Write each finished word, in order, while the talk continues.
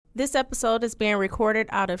This episode is being recorded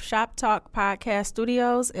out of Shop Talk Podcast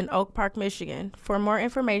Studios in Oak Park, Michigan. For more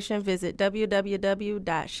information, visit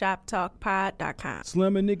www.shoptalkpod.com.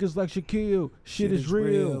 Slamming niggas like Shaquille. Shit is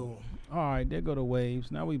real. All right, there go the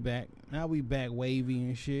waves. Now we back. Now we back wavy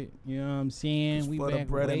and shit. You know what I'm saying? We for back the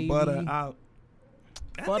bread wavy. and butter out.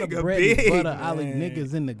 For the nigga bread big, and butter, man. I like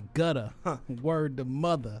niggas in the gutter. Huh. Word to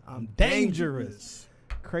mother. I'm dangerous.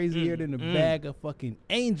 Crazier than a bag of fucking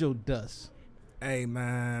angel dust. Hey,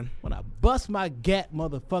 man. When I bust my gat,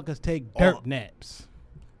 motherfuckers take dirt naps.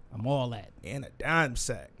 I'm all that. And a dime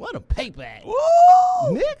sack. What a paper at. Woo!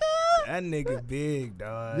 Nigga. That nigga big,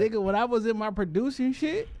 dog. Nigga, when I was in my producing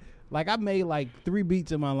shit, like I made like 3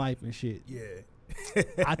 beats in my life and shit. Yeah.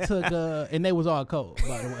 I took and they was all cold,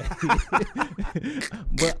 by the way.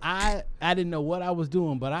 But I didn't know what I was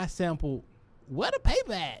doing, but I sampled where the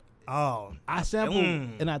paper at. Oh. I sampled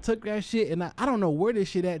and I took that shit and I don't know where this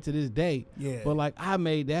shit at to this day. Yeah. But like I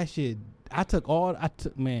made that shit.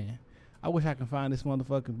 Man. I wish I could find this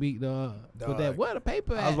motherfucking beat, dog. But that where the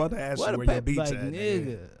paper at? I was about to ask where you the where your paper- beats like, at, nigga.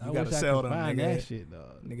 nigga. I You wish gotta I sell could them, find nigga. that shit,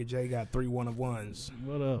 dog. Nigga Jay got 3 1-of-1s.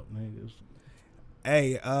 What up, niggas?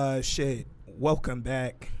 Hey, shit. Welcome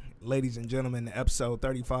back, ladies and gentlemen, to episode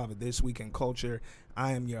 35 of This Week in Culture.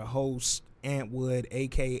 I am your host, Antwood,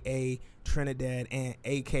 a.k.a. Trinidad Ant,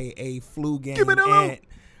 a.k.a. Flu Game Give me the Ant.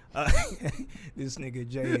 This nigga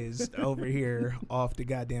Jay is over here off the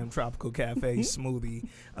goddamn Tropical Cafe smoothie.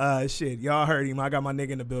 Shit, y'all heard him. I got my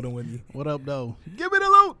nigga in the building with me. What up, though? Give me the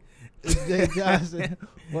loot. It's Jay Johnson.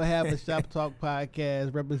 We'll have a Shop Talk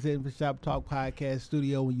Podcast representing for Shop Talk Podcast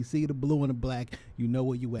Studio. When you see the blue and the black, you know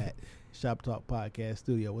where you at. Shop Talk Podcast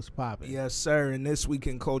Studio. What's popping? Yes, sir. In This Week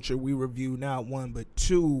in Culture, we review not one but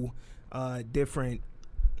 2 different.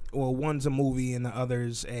 Well, one's a movie and the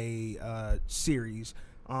other's a series.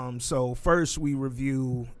 So first we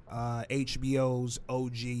review HBO's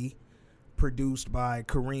OG, produced by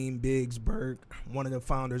Kareem Biggs Burke, one of the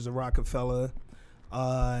founders of Rockefeller.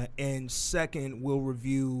 And second, we'll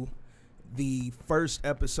review the first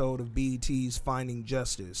episode of BET's Finding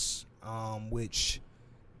Justice, which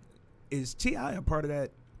is T.I. a part of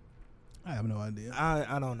that? I have no idea.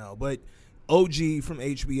 I don't know, but OG from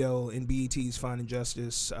HBO and BET's Finding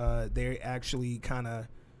Justice, they actually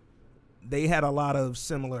they had a lot of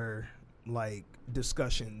similar like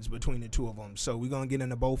discussions between the two of them. So we're gonna get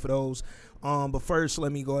into both of those. But first,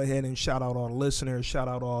 let me go ahead and shout out all the listeners, shout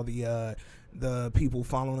out all the people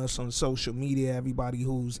following us on social media, everybody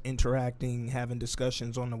who's interacting, having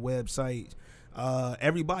discussions on the website.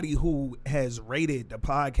 Everybody who has rated the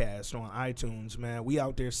podcast on iTunes, man, we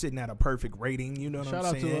out there sitting at a perfect rating. You know what Shout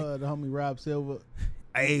I'm out saying? to the homie Rob Silver.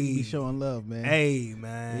 Hey, He be showing love, man. Hey,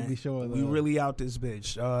 man, He be showing we love. really out this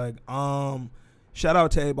bitch, dog. Shout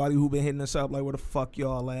out to everybody who been hitting us up like, where the fuck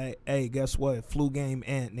y'all at? Hey, guess what? Flu Game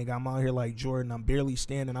Ant, nigga. I'm out here like Jordan. I'm barely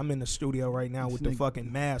standing. I'm in the studio right now with the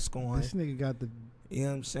fucking mask on. This nigga got the. You know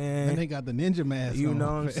what I'm And saying? they got the ninja mask. You on. know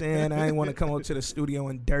what I'm saying? I ain't want to come up to the studio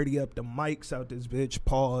and dirty up the mics out this bitch.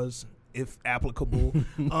 Pause, if applicable.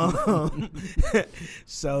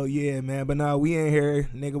 So, yeah, man. But no, we in here.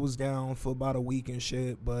 Nigga was down for about a week and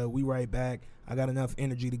shit. But we right back. I got enough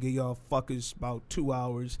energy to give y'all fuckers about 2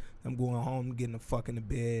 hours. I'm going home, getting the fuck in the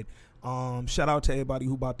bed. Shout out to everybody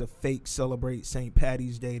who about to fake celebrate St.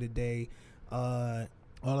 Patty's Day today.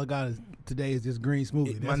 All I got today is this green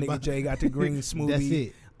smoothie. My nigga Jay got the green smoothie. That's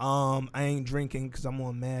it. I ain't drinking because I'm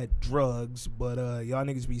on mad drugs, but y'all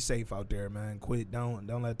niggas be safe out there, man. Quit. Don't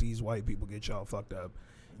let these white people get y'all fucked up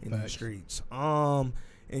in the streets. And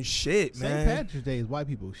shit, man. St. Patrick's Day is white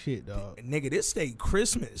people shit, dog. Nigga, this state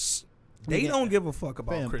Christmas. They don't give a fuck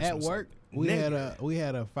about Christmas. At work, we had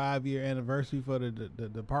a 5-year anniversary for the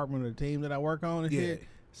department or the team that I work on and shit.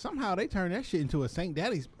 Somehow they turned that shit into a St.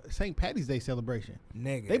 Patty's Day celebration.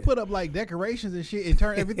 Nigga. They put up like decorations and shit and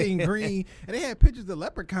turned everything green, and they had pictures of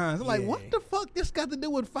leprechauns. I'm like, what the fuck this got to do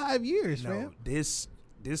with 5 years, fam? This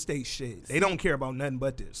state shit. They don't care about nothing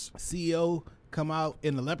but this. CEO come out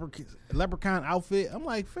in the leprechaun outfit. I'm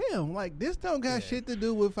like, fam, like this don't got shit to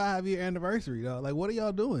do with 5-year anniversary, dog. Like, what are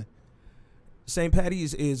y'all doing? St.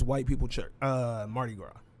 Patty's is white people church, Mardi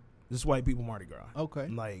Gras. This is white people Mardi Gras. Okay.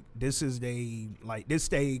 Like, this is this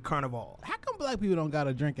day carnival. How come black people don't got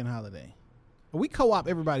a drinking holiday? We co-op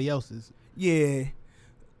everybody else's. Yeah.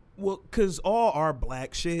 Well, because all our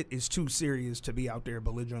black shit is too serious to be out there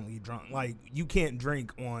belligerently drunk. Like, you can't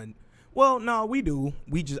drink on... Well, no, we do.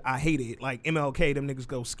 I hate it. Like, MLK, them niggas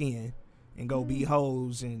go skiing and go be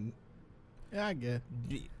hoes and... Yeah, I guess.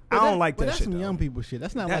 I don't like that that's shit, some though. young people shit.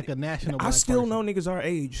 That's not like a national black I still person. know niggas our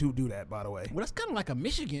age who do that, by the way. Well, that's kind of like a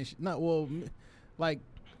Michigan like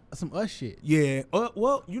some us shit. Yeah.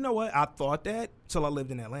 Well, you know what? I thought that till I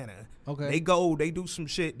lived in Atlanta. Okay. They do some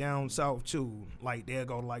shit down south too. Like they'll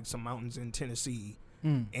go to like some mountains in Tennessee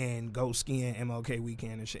and go skiing MLK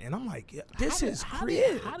weekend and shit. And I'm like, yeah, this is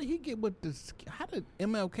crazy. How did he get with this? How did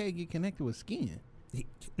MLK get connected with skiing?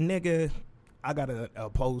 Nigga, I got a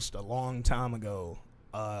post a long time ago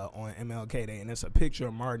on MLK Day, and it's a picture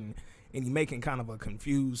of Martin, and he making kind of a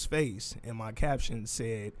confused face. And my caption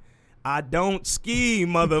said, "I don't ski,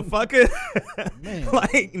 motherfucker." Man.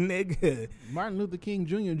 Like, nigga. Martin Luther King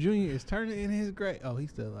Jr. is turning in his grave. Oh, he's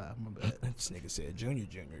still alive. My bad. This nigga said Jr.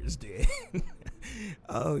 is dead.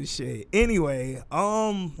 Oh, shit. Anyway,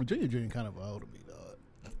 Jr. kind of old to me, dog.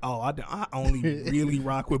 Oh, I only really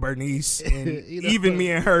rock with Bernice, and You know, even me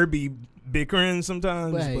and her be bickering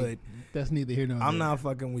sometimes, But, hey, but that's neither here nor there. I'm not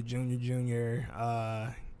fucking with Jr.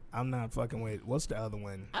 I'm not fucking with, what's the other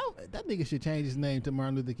one? That nigga should change his name to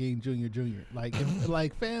Martin Luther King Jr. Like,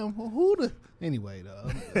 like, fam, who the? Anyway,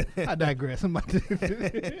 though, I digress. I'm about to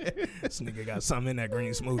This nigga got something in that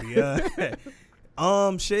green smoothie.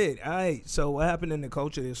 Shit. All right. So what happened in the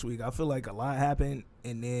culture this week? I feel like a lot happened,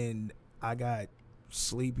 and then I got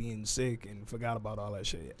sleepy and sick and forgot about all that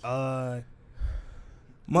shit.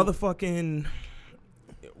 Motherfucking.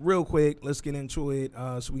 Real quick, let's get into it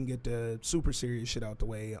so we can get the super serious shit out the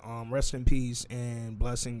way. Rest in peace and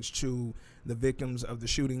blessings to the victims of the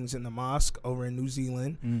shootings in the mosque over in New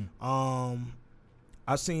Zealand. I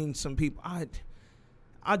seen some people.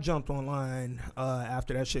 I jumped online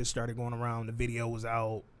after that shit started going around. The video was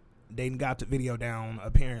out. They got the video down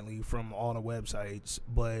apparently from all the websites,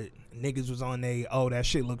 but niggas was on that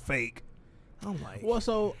shit look fake. I'm like, well,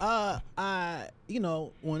 so I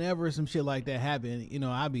whenever some shit like that happen,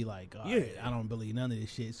 I be like, Yeah. I don't believe none of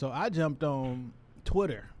this shit. So I jumped on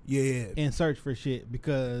Twitter yeah, and searched for shit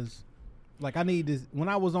because, like, I need this. When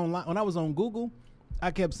I was on Google,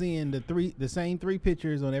 I kept seeing the same three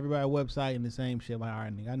pictures on everybody's website and the same shit. Like, all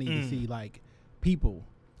right, nigga, I need to see like people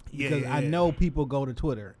because I know people go to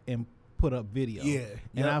Twitter and put up video. Yeah,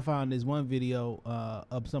 and yep. I found this one video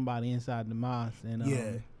of somebody inside the mosque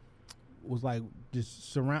and was like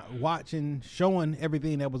just showing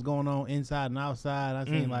everything that was going on inside and outside. I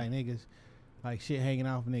seen like niggas, like shit hanging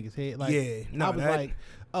off niggas' head. Like, I was like,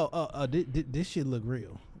 this shit look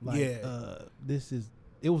real. Like,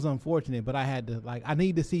 it was unfortunate, but I had to, like, I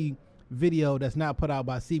need to see video that's not put out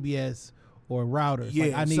by CBS or Routers. Yeah,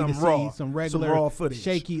 like, I need to see some regular raw footage.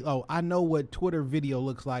 shaky. Oh, I know what Twitter video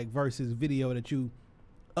looks like versus video that you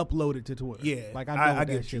uploaded to Twitter. Yeah, like I know what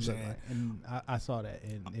get that shit what you're looked like, saying. and I saw that,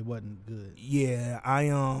 and it wasn't good. Yeah,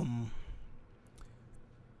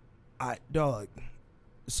 dog.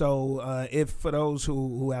 So if for those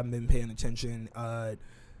who haven't been paying attention, I'm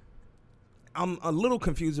a little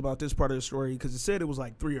confused about this part of the story because it said it was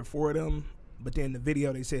like 3 or 4 of them, but then the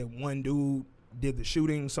video they said one dude did the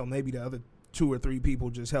shooting, so maybe the other 2 or 3 people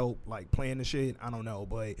just helped like plan the shit. I don't know,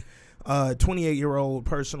 but 28-year-old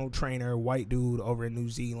personal trainer, white dude over in New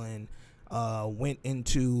Zealand, went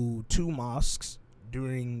into 2 mosques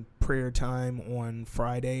during prayer time on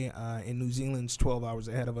Friday. In New Zealand's 12 hours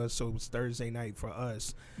ahead of us, so it was Thursday night for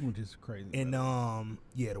us. Which is crazy. And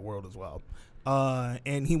the world as well.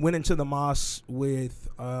 And he went into the mosque with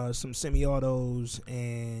some semi-autos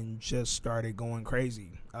and just started going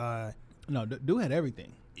crazy. No, dude had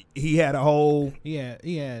everything. He had a whole. He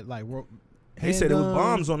had like. They said it was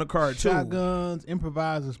bombs on the car too. Shotguns,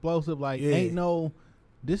 improvised explosive. Like, ain't no.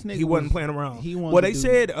 This nigga. He wasn't playing around. Well, they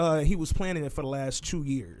said he was planning it for the last 2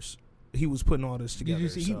 years. He was putting all this together.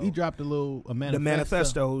 Did you see? He dropped a manifesto. The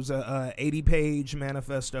manifestos, 80-page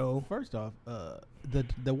manifesto. First off,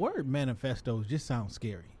 the word manifestos just sounds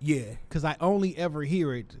scary. Yeah, because I only ever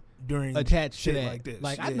hear it during attached shit to that. like this.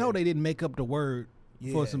 Like, I know they didn't make up the word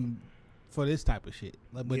for this type of shit.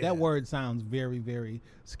 Like, but that word sounds very, very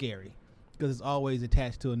scary. Because it's always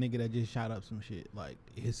attached to a nigga that just shot up some shit. Like,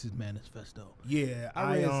 it's his manifesto. Yeah,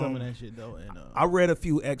 I read some of that shit though, and I read a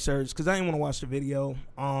few excerpts because I didn't want to watch the video.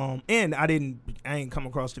 And I ain't come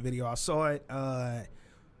across the video. I saw it on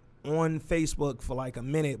Facebook for like a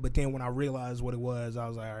minute, but then when I realized what it was, I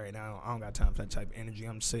was like, all right, now I don't got time for that type of energy.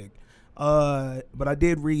 I'm sick. But I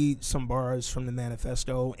did read some bars from the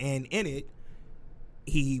manifesto, and in it,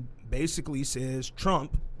 he basically says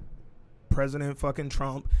President fucking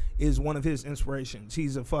Trump is one of his inspirations.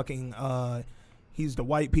 He's a fucking he's the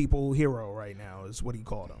white people hero right now is what he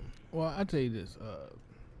called him. Well, I tell you this,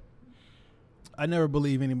 I never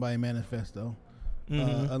believe anybody manifesto.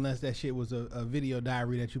 unless that shit was a video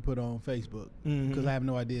diary that you put on Facebook. Because I have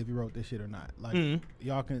no idea if you wrote this shit or not. Like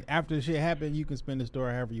y'all can, after the shit happened, you can spin the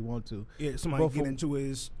story however you want to. Yeah, somebody get into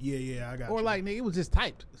his I got or you. like nigga, it was just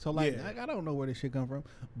typed. So like I don't know where this shit come from,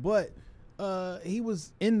 but. He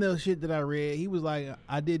was in the shit that I read. He was like,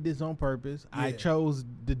 I did this on purpose. I chose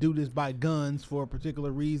to do this by guns for a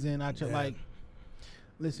particular reason. I chose like,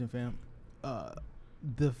 listen, fam,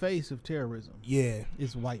 the face of terrorism.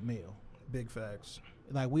 Is white male. Big facts.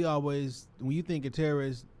 Like we always, when you think of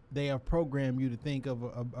terrorists, they have programmed you to think of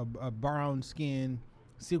a brown skinned,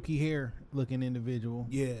 silky hair looking individual.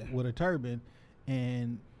 With a turban,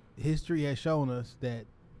 and history has shown us that,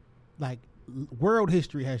 like. World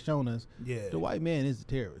history has shown us the white man is a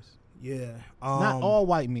terrorist. Not all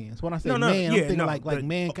white men. So when I say man, I'm thinking like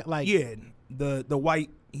man, like the white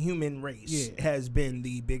human race has been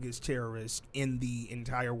the biggest terrorist in the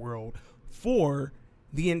entire world for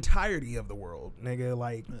the entirety of the world, nigga.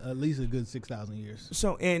 Like at least a good 6,000 years.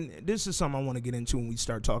 So, and this is something I want to get into when we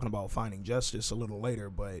start talking about finding justice a little later.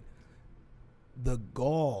 But the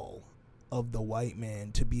gall of the white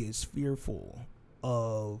man to be as fearful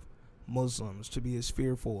of Muslims, to be as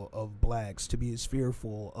fearful of blacks, to be as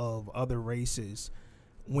fearful of other races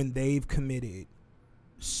when they've committed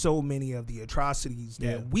so many of the atrocities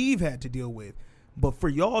that we've had to deal with. But for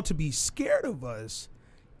y'all to be scared of us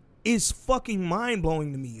is fucking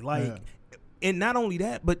mind-blowing to me. Like, and not only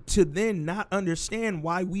that, but to then not understand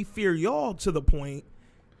why we fear y'all to the point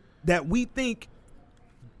that we think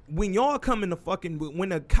when y'all come in the fucking,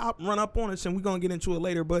 when a cop run up on us, and we're going to get into it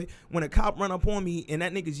later, but when a cop run up on me and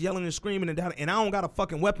that nigga's yelling and screaming and I don't got a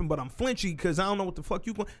fucking weapon, but I'm flinchy because I don't know what the fuck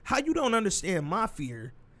you going, how you don't understand my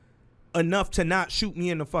fear enough to not shoot me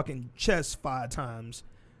in the fucking chest 5 times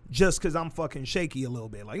just because I'm fucking shaky a little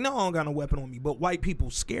bit. Like, no, I don't got no weapon on me, but white people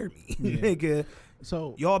scare me, nigga.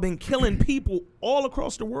 So y'all been killing people all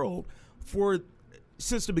across the world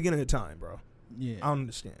since the beginning of time, bro. I don't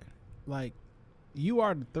understand. Like, you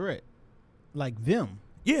are the threat, like them.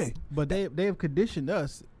 But they have conditioned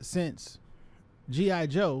us since G.I.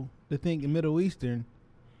 Joe to think Middle Eastern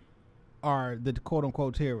are the quote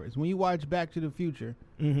unquote terrorists. When you watch Back to the Future,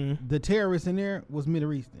 the terrorists in there was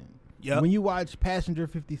Middle Eastern. When you watch Passenger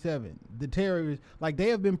 57, the terrorists, like they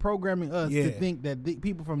have been programming us to think that the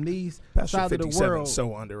people from these sides of the world,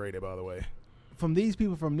 so underrated, by the way. From these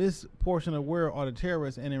people from this portion of the world are the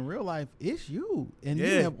terrorists, and in real life, it's you, and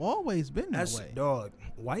you have always been that way. Dog,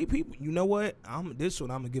 white people. You know what? This one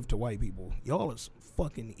I'm gonna give to white people. Y'all is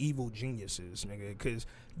fucking evil geniuses, nigga. Because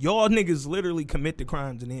y'all niggas literally commit the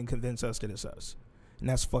crimes and then convince us that it's us, and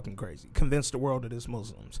that's fucking crazy. Convince the world that it's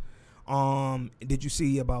Muslims. Did you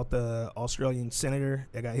see about the Australian senator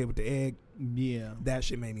that got hit with the egg? That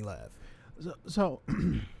shit made me laugh. So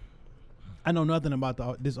I know nothing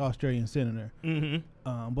about this Australian senator,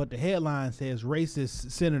 but the headline says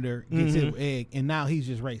racist senator gets hit with egg, and now he's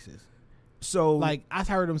just racist. So, like, I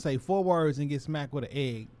heard him say 4 words and get smacked with an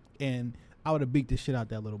egg, and I would have beat the shit out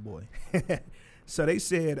that little boy. So they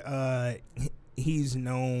said he's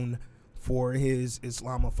known for his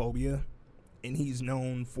Islamophobia, and he's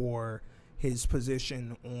known for his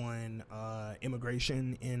position on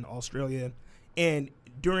immigration in Australia. And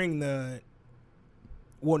during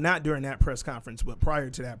not during that press conference, but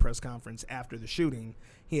prior to that press conference after the shooting,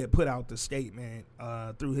 he had put out the statement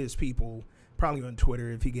through his people, probably on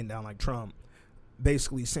Twitter if he getting down like Trump,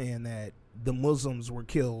 basically saying that the Muslims were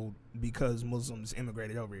killed because Muslims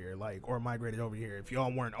immigrated over here, like, or migrated over here. If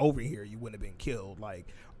y'all weren't over here, you wouldn't have been killed. Like,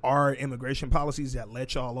 our immigration policies that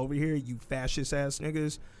let y'all over here, you fascist ass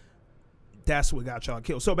niggas, that's what got y'all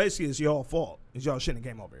killed. So basically it's y'all fault. It's y'all shouldn't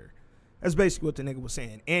have came over here. That's basically what the nigga was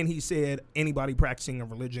saying. And he said anybody practicing a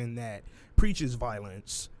religion that preaches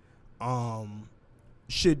violence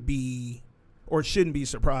should be or shouldn't be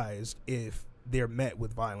surprised if they're met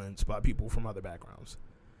with violence by people from other backgrounds.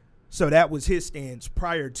 So that was his stance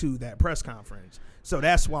prior to that press conference. So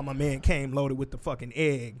that's why my man came loaded with the fucking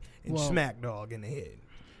egg and smacked dog in the head.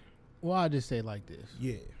 Well, I'll just say it like this.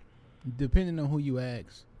 Yeah. Depending on who you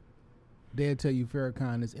ask, they'll tell you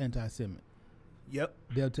Farrakhan is anti-Semitic. Yep.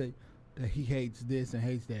 They'll tell you that he hates this and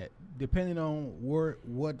hates that. Depending on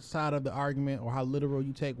what side of the argument or how literal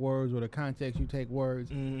you take words or the context you take words,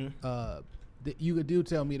 you could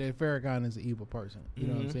tell me that Farrakhan is an evil person. You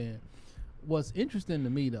know what I'm saying? What's interesting to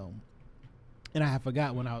me though, and I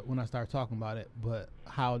forgot when I started talking about it, but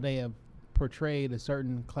how they have portrayed a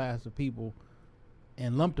certain class of people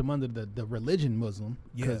and lumped them under the religion Muslim,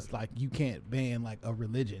 because like you can't ban like a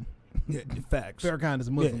religion. Yeah, facts. Farrakhan is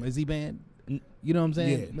a Muslim. Yeah. Is he banned? You know what I'm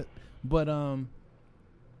saying? Yeah. But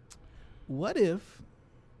what if,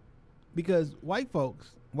 because white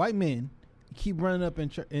men keep running up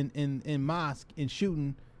in mosque and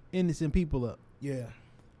shooting innocent people up. Yeah.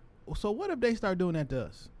 So what if they start doing that to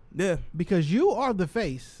us? Yeah. Because you are the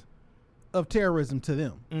face of terrorism to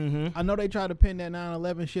them. Mm-hmm. I know they tried to pin that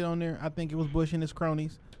 9/11 shit on there. I think it was Bush and his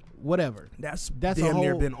cronies. Whatever. That's a damn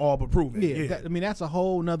near whole, been all but proven. Yeah. Yeah. I mean, that's a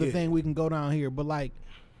whole nother thing we can go down here. But like,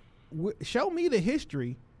 show me the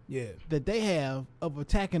history that they have of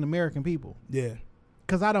attacking American people. Yeah.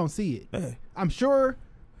 Because I don't see it. Yeah. I'm sure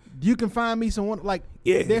you can find me someone like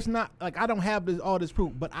there's not like I don't have all this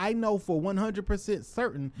proof, but I know for 100%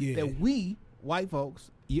 certain that we white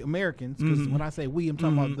folks, Americans, because when I say we, I'm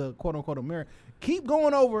talking about the quote unquote American, keep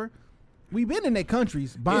going over. We've been in their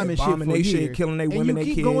countries bombing shit for years, shit, killing their women, and their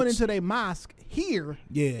you keep kids. going into their mosque here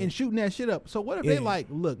and shooting that shit up. So what if they like,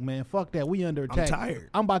 look, man, fuck that, we under attack. I'm tired.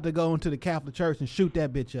 I'm about to go into the Catholic Church and shoot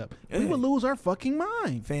that bitch up. We would lose our fucking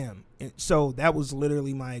mind, fam. And so that was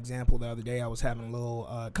literally my example the other day. I was having a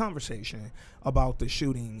little conversation about the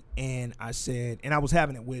shooting, and I said, and I was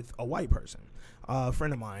having it with a white person, a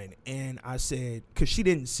friend of mine, and I said, because she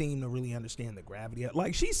didn't seem to really understand the gravity.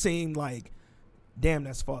 Like, she seemed like, damn,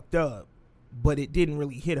 that's fucked up. But it didn't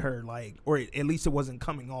really hit her, like, or at least it wasn't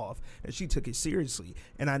coming off, and she took it seriously.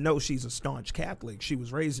 And I know she's a staunch Catholic. She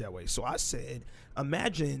was raised that way. So I said,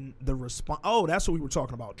 imagine the response. Oh, that's what we were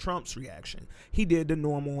talking about, Trump's reaction. He did the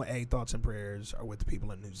normal, hey, thoughts and prayers are with the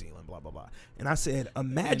people in New Zealand, blah, blah, blah. And I said,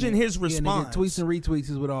 imagine his response. Tweets and retweets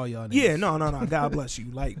is with all y'all niggas. Yeah, no. God bless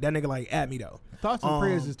you. Like, that nigga, like, at me, though. Thoughts and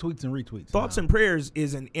prayers is tweets and retweets. Thoughts and prayers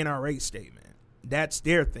is an NRA statement. That's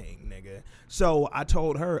their thing, nigga. So I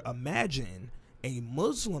told her, imagine a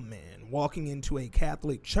Muslim man walking into a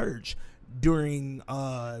Catholic church during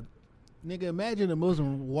nigga, imagine a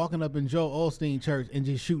Muslim walking up in Joel Osteen church and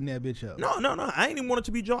just shooting that bitch up. No. I ain't even want it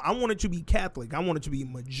to be Joel. I want it to be Catholic. I want it to be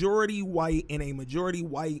majority white in a majority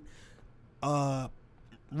white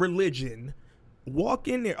religion. Walk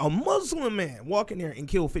in there, a Muslim man walk in there and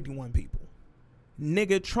kill 51 people.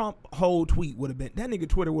 Nigga, Trump whole tweet would have been, that nigga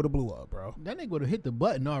Twitter would have blew up, bro. That nigga would have hit the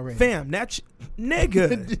button already. Fam,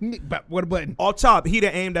 nigga. What button? Off top, he'd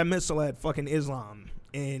have aimed that missile at fucking Islam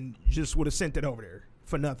and just would have sent it over there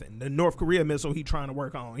for nothing. The North Korea missile he trying to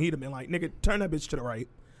work on, he'd have been like, nigga, turn that bitch to the right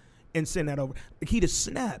and send that over. He'd have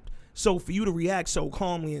snapped. So for you to react so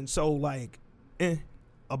calmly and so like,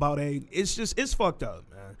 about it's fucked up,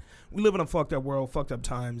 man. We live in a fucked up world, fucked up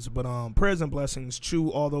times, but prayers and blessings to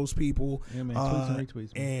all those people. Yeah, man, tweets and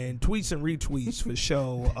retweets. Man. And tweets and retweets for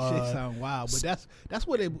sure. Shit sound wild, but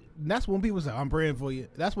that's when people say, I'm praying for you.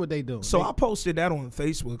 That's what they do. So I posted that on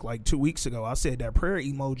Facebook like 2 weeks ago. I said that prayer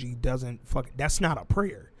emoji that's not a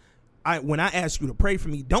prayer. When I ask you to pray for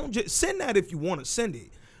me, don't just send that if you want to send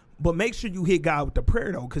it. But make sure you hit God with the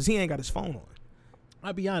prayer though, because he ain't got his phone on.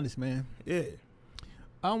 I'll be honest, man. Yeah.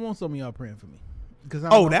 I don't want some of y'all praying for me.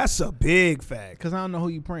 That's a big fact. Because I don't know who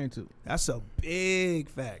you praying to. That's a big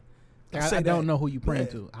fact. I don't know who you praying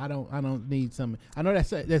to. I don't need something. I know that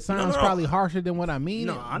sounds probably harsher than what I mean.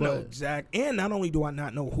 No, I know exact. And not only do I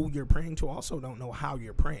not know who you're praying to, I also don't know how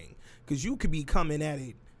you're praying. Because you could be coming at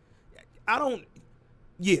it. I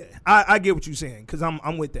get what you're saying. Because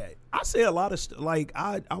I'm with that. I say a lot of stuff. Like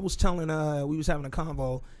I was telling, we was having a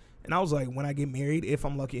convo, and I was like, when I get married, if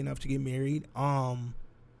I'm lucky enough to get married,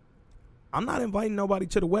 I'm not inviting nobody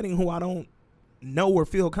to the wedding who I don't know or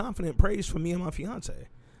feel confident prays for me and my fiance.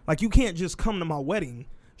 Like, you can't just come to my wedding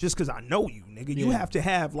just because I know you, nigga. Yeah. You have to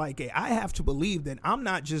have, I have to believe that I'm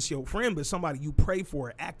not just your friend, but somebody you pray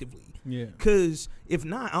for actively. Yeah. Because if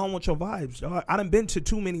not, I don't want your vibes. I done been to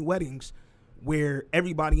too many weddings where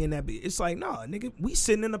everybody in that, it's like, nah, nigga, we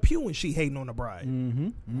sitting in a pew and she hating on the bride.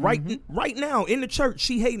 Mm-hmm. Right now, in the church,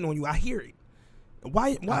 she hating on you. I hear it.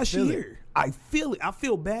 Why is she here? I feel it. I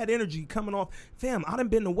feel bad energy coming off. Fam, I done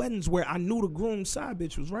been to weddings where I knew the groom's side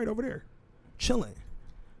bitch was right over there, chilling.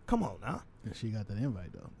 Come on now. She got that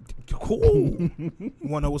invite though. Cool. You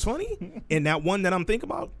wanna know what's funny? And that one that I'm thinking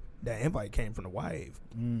about, that invite came from the wife.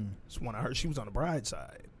 It's one I heard she was on the bride's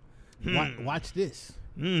side. Watch this.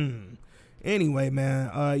 Anyway,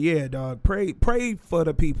 man, yeah, dog. Pray for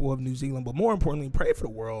the people of New Zealand, but more importantly, pray for the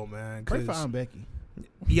world, man. Pray for Aunt Becky.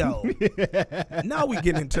 Yo, now we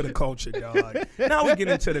get into the culture, dog. Pray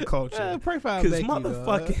for Aunt Becky,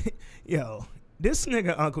 motherfucking dog. Yo, this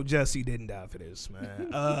nigga Uncle Jesse didn't die for this, man.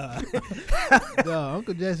 No,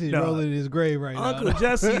 Uncle Jesse's rolling in his grave right now. Uncle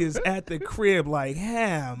Jesse is at the crib like,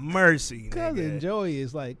 have mercy, nigga. Cousin Joey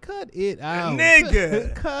is like, cut it out,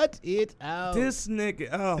 nigga. Cut it out. This nigga,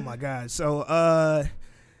 oh my god. So,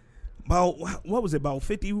 about what was it? About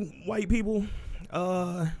 50 white people.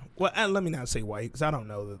 Well, let me not say white because I don't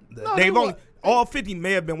know. They've only all 50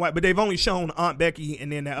 may have been white, but they've only shown Aunt Becky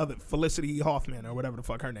and then that other Felicity Hoffman or whatever the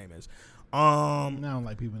fuck her name is. I don't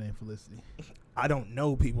like people named Felicity. I don't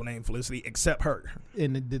know people named Felicity except her.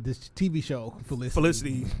 In this TV show, Felicity.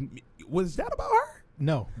 Felicity, was that about her?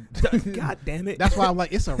 No. God damn it. That's why I'm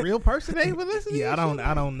like, it's a real person named Felicity? Yeah,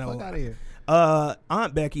 I don't know. Fuck out of here.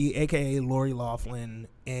 Aunt Becky, aka Lori Loughlin,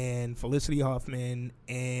 and Felicity Huffman,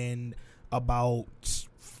 and about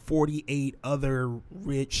 48 other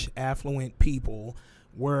rich, affluent people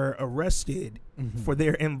were arrested for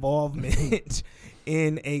their involvement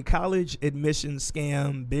in a college admission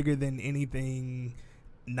scam bigger than anything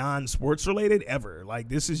non-sports related ever. Like,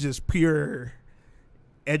 this is just pure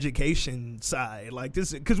education side. Like,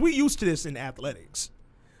 this, because we used to this in athletics.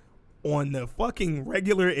 On the fucking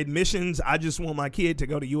regular admissions, I just want my kid to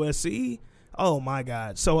go to USC. Oh my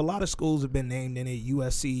God. So a lot of schools have been named in it.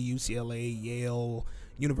 USC, UCLA, Yale,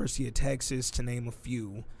 University of Texas, to name a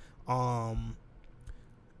few.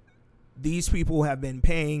 These people have been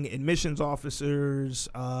paying admissions officers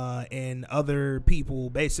and other people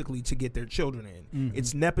basically to get their children in.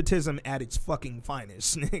 It's nepotism at its fucking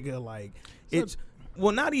finest, nigga. Like, it's...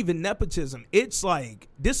 Well, not even nepotism. It's like,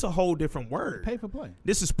 this is a whole different word. Pay for play.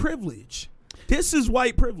 This is privilege. This is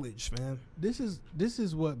white privilege, man. This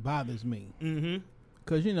is what bothers me.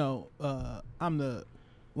 Because, you know, I'm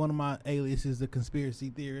one of my aliases, the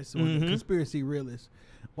conspiracy theorist, or the conspiracy realist.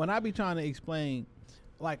 When I be trying to explain,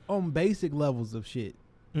 like, on basic levels of shit,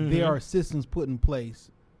 there are systems put in place.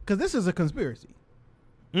 Because this is a conspiracy.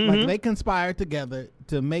 Like, they conspire together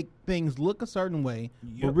to make things look a certain way,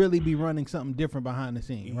 but really be running something different behind the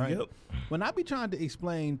scene, right? When I be trying to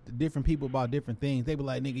explain to different people about different things, they be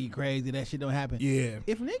like, nigga, you crazy, that shit don't happen. Yeah.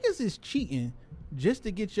 If niggas is cheating just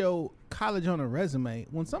to get your college on a resume,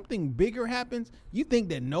 when something bigger happens, you think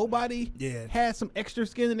that nobody has some extra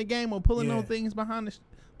skin in the game or pulling on things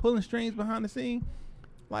pulling strings behind the scene?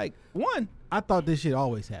 Like, one, I thought this shit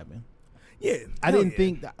always happened. Yeah, I didn't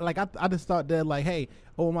think that, like, I just thought that, like, hey,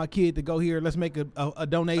 I want my kid to go here. Let's make a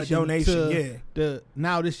donation. A donation, to the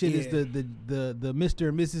now this shit is the Mr.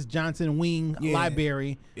 and Mrs. Johnson Wing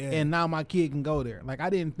Library, and now my kid can go there. Like, I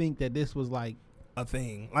didn't think that this was like a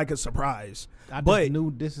thing, like a surprise. I just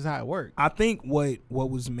knew this is how it worked. I think what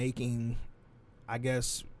was making, I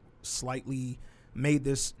guess, slightly made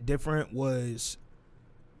this different was,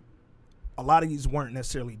 a lot of these weren't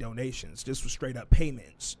necessarily donations. This was straight up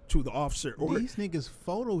payments to the officer. Or these niggas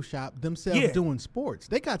Photoshop themselves doing sports.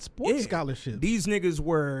 They got sports scholarships. These niggas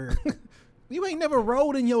were... You ain't never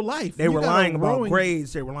rode in your life. They were lying about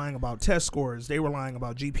grades. They were lying about test scores. They were lying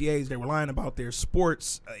about GPAs. They were lying about their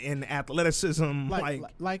sports and athleticism.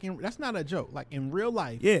 That's not a joke. Like, in real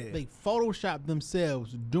life, Yeah. they Photoshop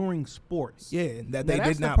themselves during sports. Yeah, that Now, they that's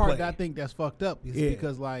did the not part play. that I think that's fucked up. Is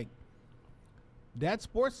because, like, that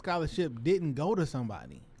sports scholarship didn't go to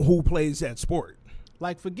somebody who plays that sport.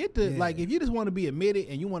 Like, forget the like, if you just want to be admitted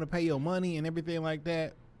and you want to pay your money and everything like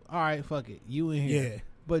that, all right, fuck it, you in here. Yeah.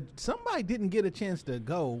 But somebody didn't get a chance to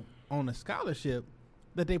go on a scholarship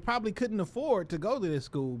that they probably couldn't afford to go to this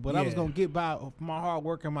school, but I was gonna get by with my hard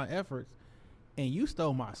work and my efforts, and you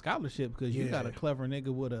stole my scholarship because you got a clever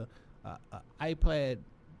nigga with a iPad,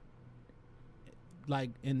 like,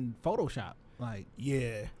 in Photoshop. Like,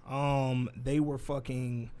 they were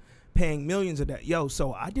fucking paying millions of that. Yo,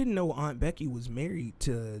 so I didn't know Aunt Becky was married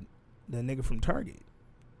to the nigga from Target,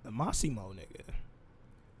 the Massimo nigga.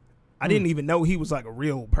 I didn't even know he was like a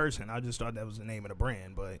real person. I just thought that was the name of the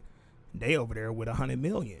brand, but they over there with $100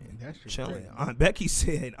 million. That's just chilling. crazy. Aunt Becky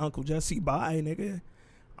said, Uncle Jesse, bye, nigga.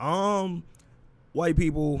 White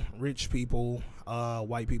people, rich people,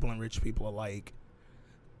 white people and rich people alike.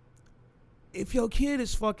 If your kid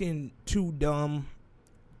is fucking too dumb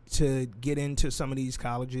to get into some of these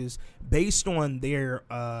colleges based on their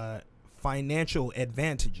financial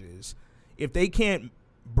advantages, if they can't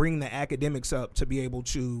bring the academics up to be able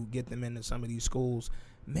to get them into some of these schools,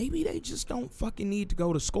 maybe they just don't fucking need to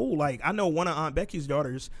go to school. Like, I know one of Aunt Becky's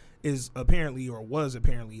daughters is apparently, or was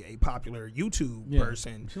apparently, a popular YouTube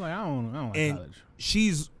person. She's like, I don't like and college.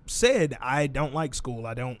 She's said, I don't like school.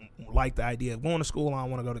 I don't like the idea of going to school. I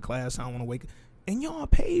don't want to go to class. I don't want to wake up. And y'all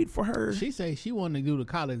paid for her. She say she wanted to do the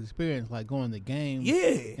college experience, like going to games,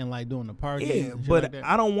 Yeah. and like doing the parties. Yeah, and shit but like that.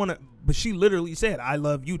 I don't want to. But she literally said, I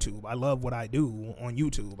love YouTube. I love what I do on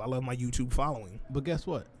YouTube. I love my YouTube following. But guess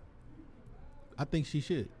what? I think she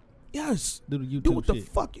should Yes. do the YouTube Do what the shit.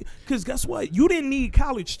 fuck. Because guess what? You didn't need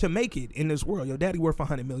college to make it in this world. Your daddy worth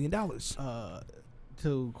 $100 million.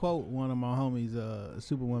 To quote one of my homies,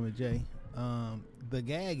 Superwoman J, the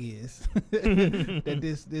gag is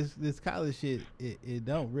that this college shit it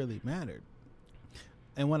don't really matter.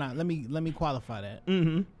 And when let me qualify that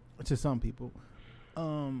Mm-hmm. to some people,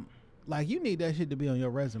 like, you need that shit to be on your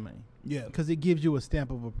resume. Yeah. because it gives you a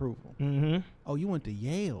stamp of approval. Mm-hmm. Oh, you went to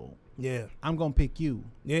Yale. Yeah. I'm gonna pick you.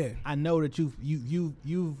 Yeah. I know that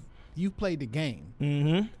you've played the game.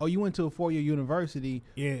 Mm-hmm. Oh, you went to a 4-year university.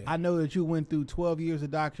 Yeah. I know that you went through 12 years of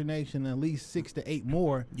indoctrination, at least 6 to 8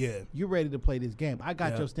 more. Yeah. You're ready to play this game. I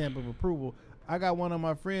got Yeah. your stamp of approval. I got one of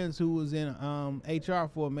my friends who was in HR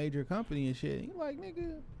for a major company and shit. He like,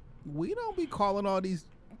 nigga, we don't be calling all these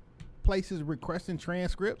places requesting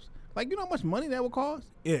transcripts. Like, you know how much money that would cost?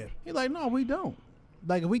 Yeah. He like, no, we don't.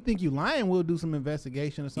 Like, if we think you lying, we'll do some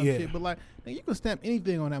investigation or some Yeah. shit. But like, nigga, you can stamp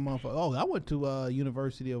anything on that motherfucker. Oh, I went to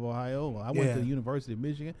University of Ohio. I went Yeah. to the University of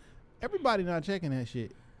Michigan. Everybody not checking that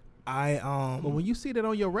shit. I But when you see that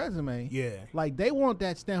on your resume, yeah. like, they want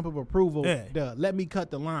that stamp of approval. Yeah. To let me cut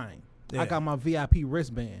the line. Yeah. I got my VIP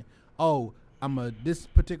wristband. Oh, I'm this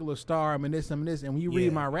particular star. I'm in this. And when you read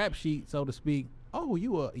Yeah. my rap sheet, so to speak, oh,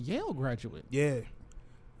 you a Yale graduate. Yeah.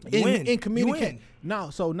 You win. In You communication.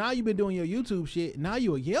 win. So now you've been doing your YouTube shit. Now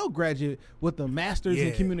you a Yale graduate with a master's in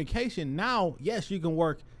Yeah. communication. Now, yes, you can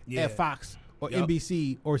work Yeah. at Fox or Yup.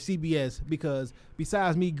 NBC or CBS because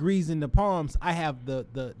besides me greasing the palms, I have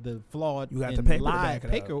the flawed You got and the paper to live back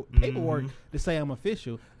it up. paperwork Mhm. to say I'm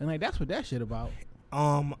official. And like, that's what that shit about.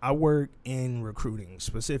 I work in recruiting,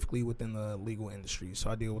 specifically within the legal industry. So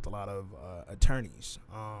I deal with a lot of attorneys.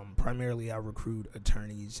 Primarily, I recruit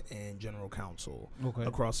attorneys and general counsel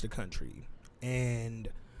across the country. And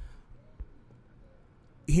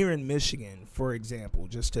here in Michigan, for example,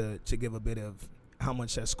 just to give a bit of how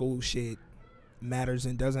much that school shit matters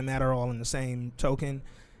and doesn't matter all in the same token,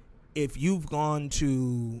 if you've gone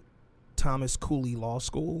to Thomas Cooley Law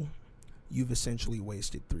School, you've essentially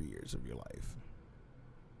wasted 3 years of your life.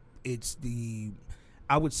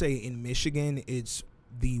 I would say in Michigan, it's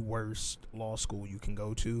the worst law school you can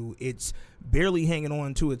go to. It's barely hanging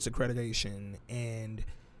on to its accreditation, and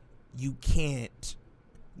you can't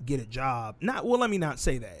get a job. Let me not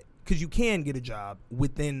say that, because you can get a job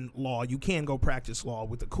within law. You can go practice law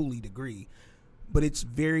with a Cooley degree, but it's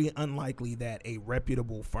very unlikely that a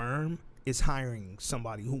reputable firm is hiring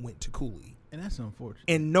somebody who went to Cooley. And that's unfortunate.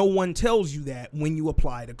 And no one tells you that when you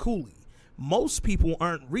apply to Cooley. Most people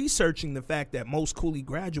aren't researching the fact that most Cooley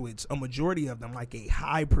graduates, a majority of them, like a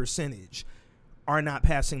high percentage, are not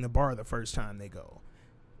passing the bar the first time they go,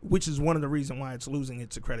 which is one of the reasons why it's losing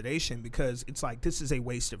its accreditation, because it's like, this is a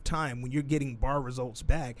waste of time when you're getting bar results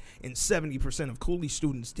back and 70% of Cooley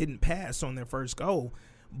students didn't pass on their first go,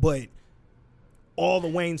 but all the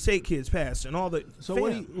Wayne State kids passed and all the... So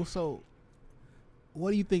what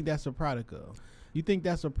do you think that's a product of? You think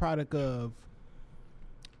that's a product of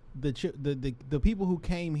the people who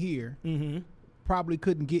came here probably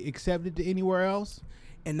couldn't get accepted to anywhere else,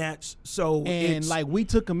 and that's so. And like, we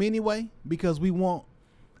took them anyway because we want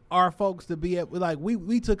our folks to be at, like,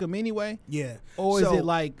 we took them anyway. Yeah. Or is it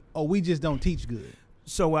like, oh, we just don't teach good?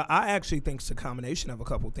 So I actually think it's a combination of a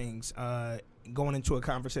couple things. Going into a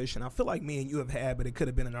conversation I feel like me and you have had, but it could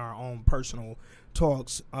have been in our own personal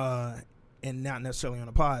talks, and not necessarily on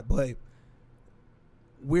a pod, but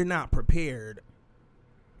we're not prepared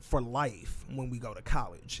for life when we go to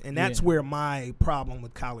college. And that's where my problem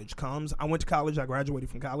with college comes. I went to college. I graduated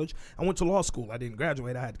from college. I went to law school. I didn't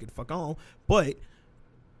graduate. I had to get the fuck on. But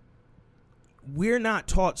we're not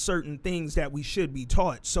taught certain things that we should be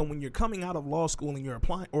taught. So when you're coming out of law school and you're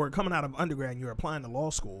applying, or coming out of undergrad and you're applying to law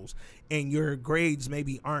schools, and your grades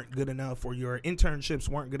maybe aren't good enough, or your internships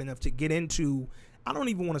weren't good enough to get into, I don't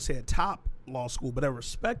even want to say a top law school, but a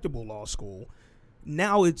respectable law school,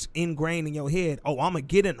 now it's ingrained in your head, oh, I'm going to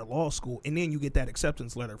get into law school. And then you get that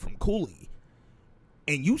acceptance letter from Cooley.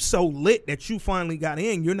 And you so lit that you finally got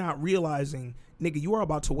in, you're not realizing, nigga, you are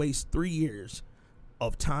about to waste 3 years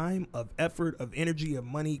of time, of effort, of energy, of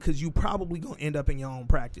money, because you probably going to end up in your own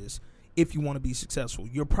practice if you want to be successful.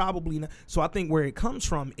 You're probably not. So I think where it comes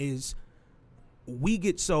from is we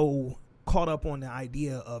get so caught up on the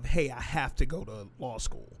idea of, hey, I have to go to law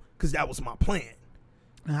school because that was my plan.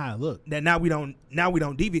 Look, That now we don't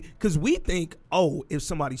deviate, because we think, oh, if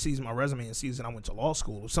somebody sees my resume and sees that I went to law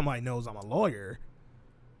school, if somebody knows I'm a lawyer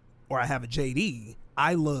or I have a JD,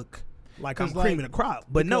 I look like I'm cream of the crop.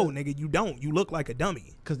 But no, nigga, you don't. You look like a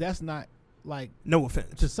dummy. Because that's not, like, no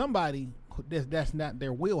offense to somebody that's not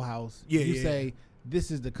their wheelhouse. You say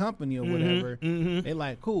this is the company or whatever. They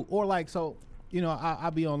like, cool. Or like, so, you know,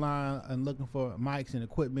 I'll be online and looking for mics and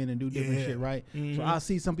equipment and do different shit, right? So I'll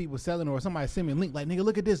see some people selling, or somebody send me a link like, nigga,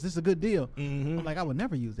 look at this. This is a good deal. I'm like, I would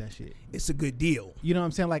never use that shit. It's a good deal. You know what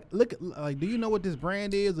I'm saying? Like, look, like, do you know what this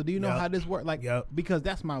brand is, or do you know how this works? Like, because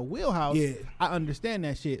that's my wheelhouse. I understand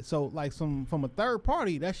that shit. So, like, from a third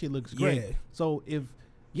party, that shit looks great. So if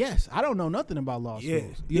Yes, I don't know nothing about law Yeah,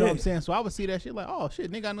 schools. You know what I'm yeah. saying? So I would see that shit like, oh shit,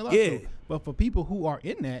 nigga got in the law Yeah. school. But for people who are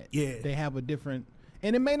in that, Yeah. they have a different,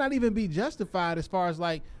 and it may not even be justified as far as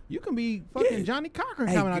like you can be fucking Yeah. Johnny Cochran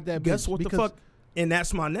Hey, coming out that guess bitch what the because- fuck? And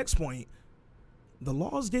that's my next point. The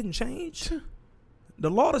laws didn't change. The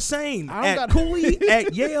law the same I don't at got- Cooley,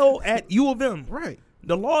 at Yale, at U of M. right.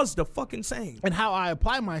 The law's the fucking same. And how I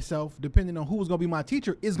apply myself, depending on who's gonna be my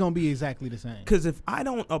teacher, is gonna be exactly the same. Because if I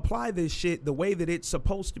don't apply this shit the way that it's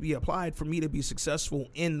supposed to be applied for me to be successful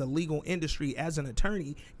in the legal industry as an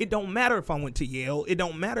attorney, it don't matter if I went to Yale. It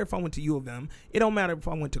don't matter if I went to U of M. It don't matter if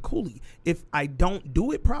I went to Cooley. If I don't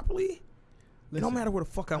do it properly, it Listen, don't matter where the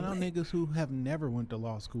fuck I I know went. niggas who have never went to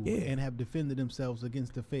law school Yeah. and have defended themselves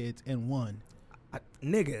against the feds and won.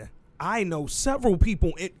 Nigga, I know several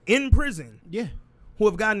people in prison Yeah. who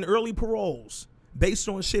have gotten early paroles based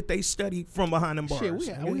on shit they studied from behind them bars.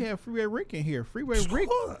 Shit, we had Freeway Rick in here. Freeway Rick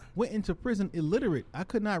Sure. went into prison illiterate. I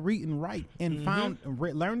could not read and write, and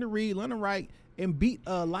learned to read, learn to write, and beat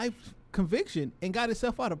a life conviction and got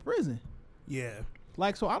himself out of prison. Yeah.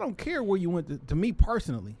 Like, so I don't care where you went to me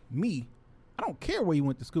personally, I don't care where you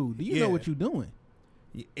went to school. Do you know Yeah. what you're doing?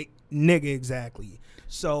 Nigga, exactly.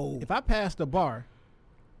 So If I passed the bar,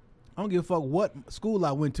 I don't give a fuck what school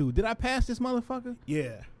I went to. Did I pass this motherfucker?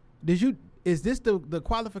 yeah. Is this the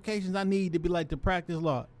qualifications I need to be like to practice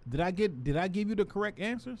law? Did I give you the correct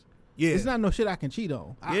answers? Yeah. It's not no shit I can cheat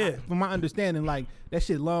on. Yeah. From my understanding, like that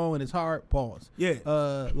shit long and it's hard. Pause. Yeah.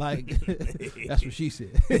 Like that's what she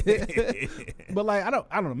said. But like I don't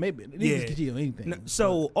know. Maybe niggas Yeah. can cheat on anything. No,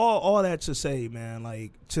 so all that to say, man,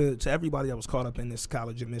 like to everybody that was caught up in this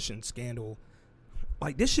college admission scandal,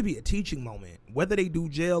 like this should be a teaching moment. Whether they do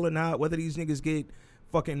jail or not, whether these niggas get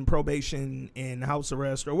fucking probation and house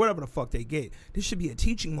arrest or whatever the fuck they get, this should be a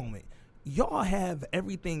teaching moment. Y'all have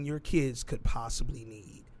everything your kids could possibly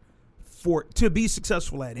need to be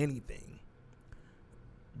successful at anything.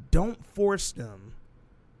 Don't force them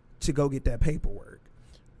to go get that paperwork.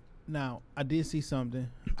 Now I did see something.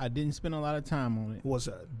 I didn't spend a lot of time on it, What's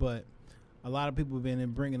up? but a lot of people have been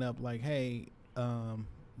bringing up like, hey,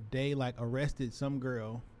 they like arrested some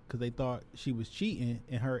girl because they thought she was cheating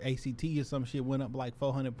and her ACT or some shit went up like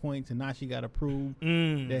 400 points and now she got approved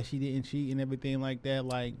that she didn't cheat and everything like that.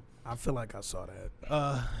 Like, I feel like I saw that.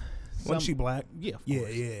 some- Wasn't she black? Yeah, of Yeah,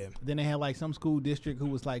 course. yeah. Then they had like some school district who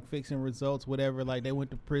was like fixing results, whatever. Like they went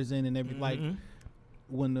to prison and everything. Like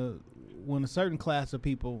when a certain class of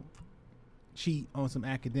people cheat on some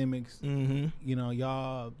academics, you know,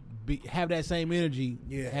 y'all have that same energy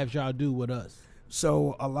as y'all do with us.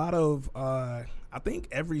 So a lot of, I think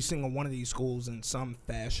every single one of these schools in some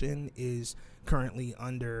fashion is currently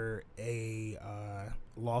under a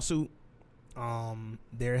lawsuit.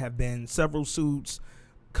 There have been several suits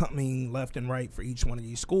coming left and right for each one of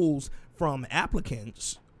these schools from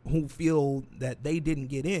applicants who feel that they didn't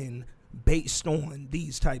get in based on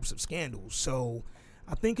these types of scandals. So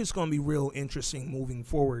I think it's going to be real interesting moving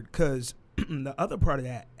forward because the other part of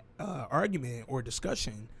that argument or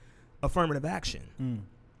discussion, affirmative action.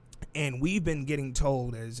 And we've been getting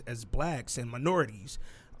told as blacks and minorities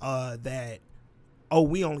that, oh,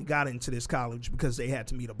 we only got into this college because they had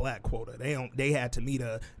to meet a black quota. They had to meet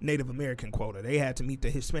a Native American quota. They had to meet the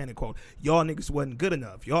Hispanic quota. Y'all niggas wasn't good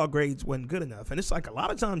enough. Y'all grades wasn't good enough. And it's like a lot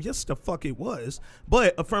of times, yes, the fuck it was.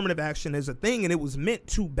 But affirmative action is a thing, and it was meant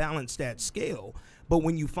to balance that scale. But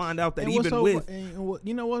when you find out that even with...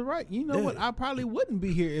 you know what's right? You know what? I probably wouldn't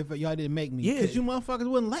be here if y'all didn't make me. Yeah. Because you motherfuckers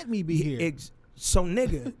wouldn't let me be here. So,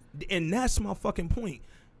 nigga, and that's my fucking point.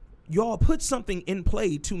 Y'all put something in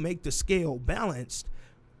play to make the scale balanced,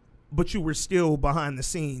 but you were still behind the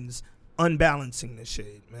scenes unbalancing the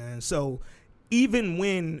shit, man. So even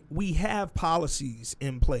when we have policies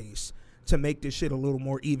in place to make this shit a little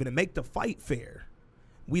more even and make the fight fair,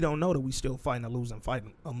 we don't know that we still fighting a losing fight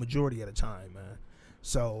a majority of the time, man.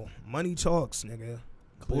 So money talks, nigga.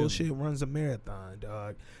 Clearly. Bullshit runs a marathon,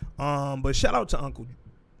 dog. But shout out to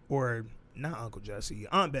not Uncle Jesse,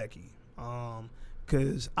 Aunt Becky.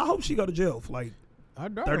 Cause I hope she go to jail for like Her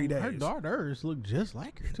daughter, 30 days. Her daughters look just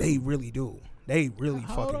like her, too. They really do. They really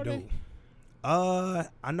How old fucking are do. they?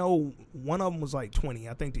 I know one of them was like 20.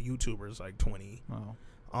 I think the YouTuber is like 20.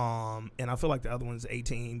 Oh. And I feel like the other one's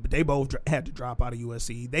 18. But they both had to drop out of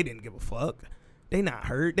USC. They didn't give a fuck. They not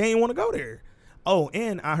hurt. They ain't want to go there. Oh,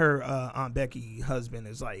 and I heard Aunt Becky's husband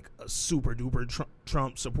is like a super duper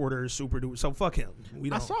Trump supporter, super duper. So fuck him.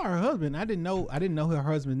 I saw her husband. I didn't know her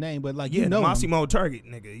husband's name, but like yeah, you know the him. Massimo Target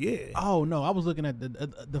nigga. Yeah. Oh no, I was looking at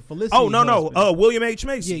the Felicity. Oh no, husband. William H.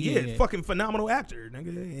 Macy. Yeah. Fucking phenomenal actor, nigga.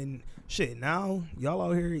 And shit, now y'all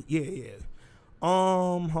out here,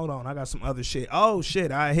 Hold on, I got some other shit. Oh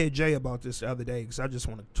shit, I hit Jay about this the other day because I just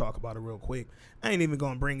want to talk about it real quick. I ain't even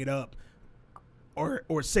gonna bring it up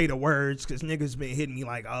or say the words because niggas been hitting me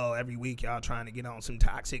like, oh, every week y'all trying to get on some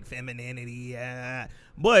toxic femininity.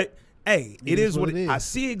 But hey, it is what it is. I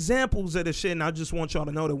see examples of the shit, and I just want y'all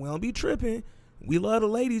to know that we don't be tripping. We love the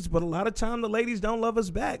ladies, but a lot of time the ladies don't love us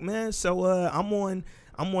back, man. So I'm on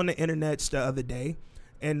the internet the other day,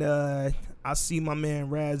 and I see my man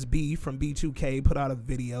Raz B from B2K put out a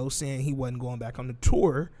video saying he wasn't going back on the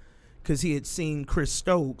tour because he had seen Chris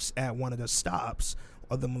Stokes at one of the stops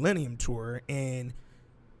of the Millennium Tour, and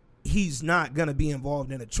he's not going to be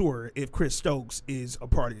involved in a tour if Chris Stokes is a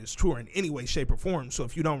part of this tour in any way, shape, or form. So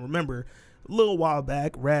if you don't remember, a little while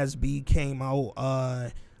back, Raz B came out.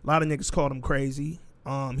 A lot of niggas called him crazy.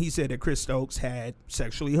 He said that Chris Stokes had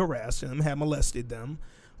sexually harassed him, had molested them.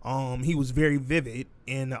 He was very vivid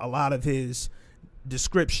in a lot of his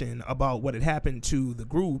description about what had happened to the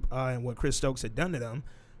group and what Chris Stokes had done to them.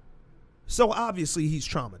 So obviously he's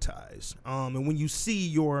traumatized. And when you see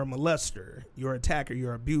your molester, your attacker,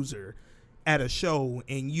 your abuser at a show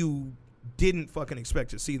and you didn't fucking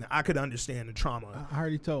expect to see them, I could understand the trauma. I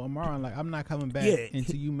already told Omarion, like, I'm not coming back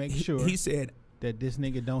until you make sure he said that this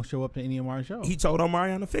nigga don't show up to any of our shows. He told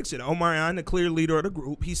Omarion to fix it. Omarion, the clear leader of the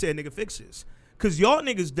group, he said, nigga, fix this. Because y'all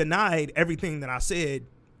niggas denied everything that I said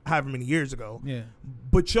however many years ago. Yeah.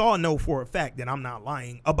 But y'all know for a fact that I'm not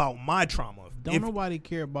lying about my trauma. Don't nobody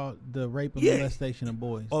care about the rape and molestation of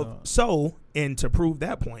boys. So, and to prove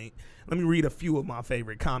that point, let me read a few of my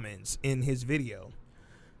favorite comments in his video.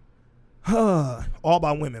 All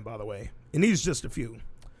by women, by the way. And these just a few.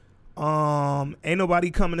 Ain't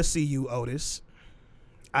nobody coming to see you, Otis.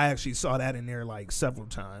 I actually saw that in there like several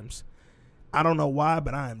times. I don't know why,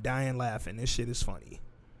 but I am dying laughing. This shit is funny.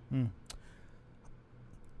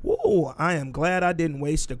 Whoa, I am glad I didn't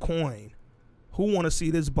waste a coin. Who want to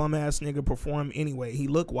see this bum ass nigga perform anyway? He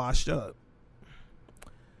look washed up.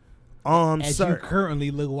 As sir, you currently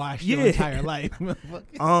look washed your entire life.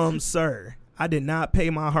 Sir, I did not pay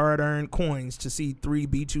my hard-earned coins to see 3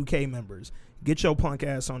 B2K members. Get your punk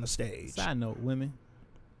ass on the stage. Side note, women.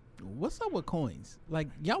 What's up with coins? Like,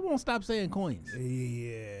 y'all won't stop saying coins.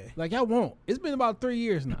 Yeah. Like, y'all won't. It's been about 3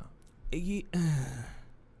 years now. Yeah.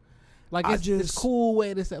 Like, it's cool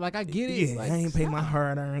way to say. Like, I get it. Yeah, like, I ain't pay my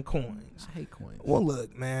hard-earned coins. I hate coins. Well,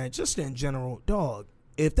 look, man, just in general, dog,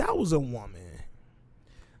 if that was a woman.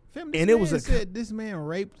 This man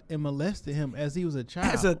raped and molested him as he was a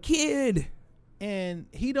child. As a kid. And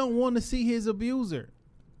he don't want to see his abuser.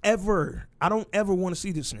 Ever. I don't ever want to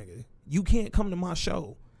see this nigga. You can't come to my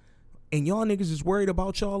show. And y'all niggas is worried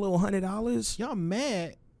about y'all little $100? Y'all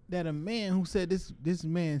mad that a man who said this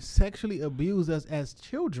man sexually abused us as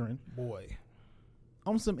children. Boy.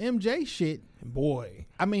 On some MJ shit. Boy.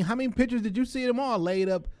 I mean, how many pictures did you see them all laid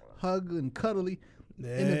up, hugged and cuddly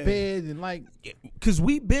in the bed and like? Because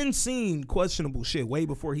we've been seeing questionable shit way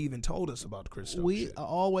before he even told us about the Chris Stokes We shit.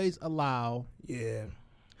 Always allow the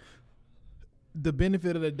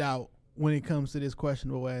benefit of the doubt when it comes to this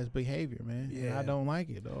questionable ass behavior, man. Yeah. I don't like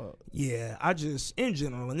it, dog. Yeah, I just, in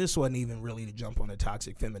general, and this wasn't even really to jump on the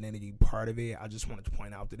toxic femininity part of it. I just wanted to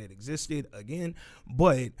point out that it existed again.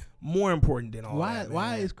 But more important than all that,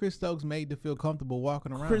 why is Chris Stokes made to feel comfortable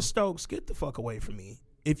walking around? Chris Stokes, get the fuck away from me.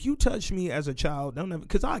 If you touch me as a child, don't ever,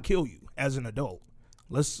 because I'll kill you as an adult.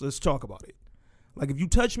 Let's talk about it. Like, if you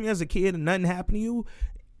touch me as a kid and nothing happened to you,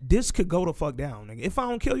 this could go the fuck down, nigga. If I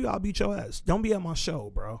don't kill you, I'll beat your ass. Don't be at my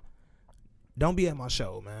show, bro. Don't be at my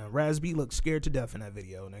show, man. Raz B looked scared to death in that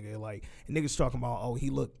video, nigga. Like, niggas talking about, oh, he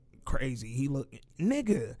looked crazy. He looked,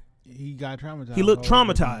 nigga. He got traumatized. He looked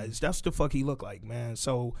traumatized. That's the fuck he looked like, man.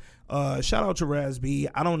 So, shout out to Raz B.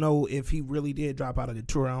 I don't know if he really did drop out of the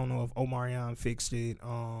tour. I don't know if Omarion fixed it.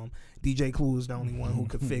 DJ Clue is the only one who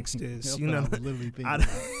could fix this. You know,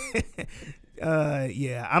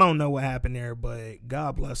 yeah, I don't know what happened there, but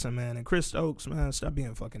God bless him, man. And Chris Stokes, man, stop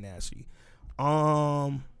being fucking nasty.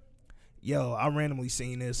 Yo, I randomly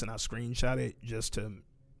seen this and I screenshot it just to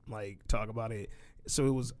like talk about it. So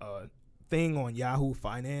it was a thing on Yahoo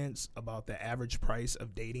Finance about the average price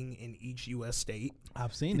of dating in each U.S. state.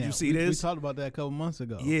 I've seen that. Did you see this? We talked about that a couple months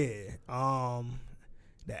ago. Yeah.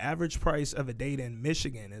 The average price of a date in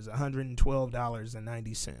Michigan is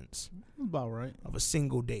 $112.90. About right. Of a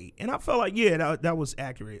single date. And I felt like, yeah, that was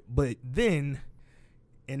accurate. But then,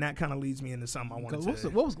 and that kind of leads me into something I wanted to...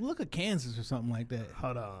 Look at Kansas or something like that.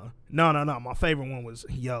 Hold on. No. My favorite one was,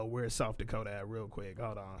 where's South Dakota at real quick?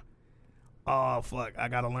 Hold on. Oh, fuck. I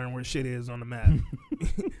got to learn where shit is on the map.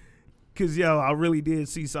 Because, I really did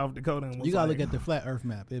see South Dakota. And was you got to look at the flat earth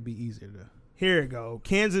map. It'd be easier to... Here you go.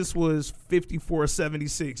 Kansas was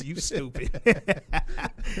 54.76. You stupid.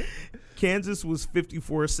 Kansas was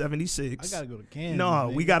 54.76. I gotta go to Kansas. No,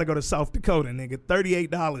 nigga. we gotta go to South Dakota, nigga. $38.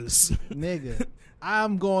 Nigga.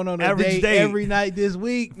 I'm going on a Average date every night this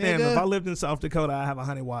week, nigga. Fam, if I lived in South Dakota, I have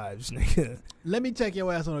 100 wives, nigga. Let me take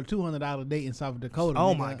your ass on a $200 date in South Dakota.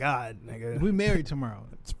 Oh nigga. my God, nigga. We married tomorrow.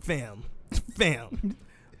 Fam.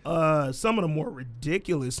 Some of the more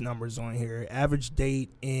ridiculous numbers on here. Average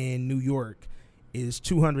date in New York is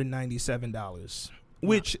 $297,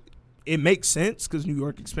 which it makes sense because New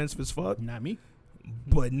York expensive as fuck. Not me.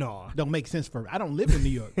 But no, Don't make sense for. I don't live in New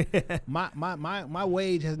York. My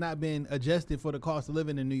wage has not been adjusted for the cost of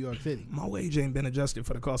living in New York City. my wage ain't been adjusted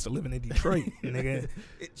for the cost of living in Detroit, nigga.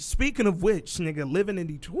 Speaking of which, nigga, living in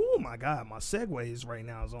Detroit. Oh my God, my segues right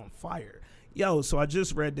now is on fire. Yo, so I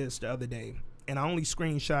just read this the other day, and I only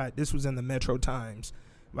screenshot. This was in the Metro Times,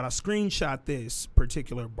 but I screenshot this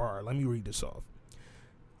particular bar. Let me read this off.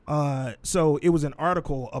 So it was an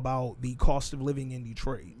article about the cost of living in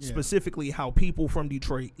Detroit, specifically how people from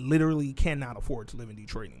Detroit literally cannot afford to live in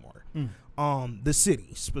Detroit anymore. The city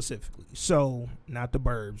specifically. So not the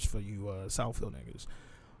burbs for you Southfield niggas.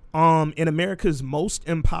 In America's most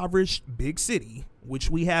impoverished big city, which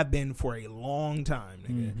we have been for a long time,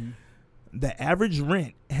 nigga, the average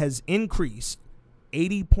rent has increased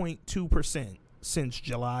 80.2% since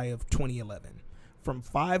July of 2011, from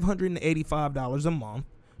 $585 a month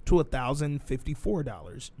to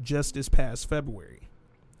 $1,054 just this past February.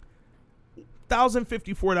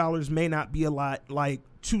 $1,054 may not be a lot, like,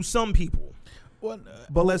 to some people. But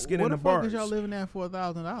let's get into bars. What the fuck is y'all living at for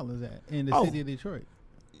 $1,000 at in the city of Detroit?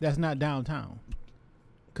 That's not downtown.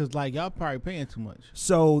 Because, like, y'all probably paying too much.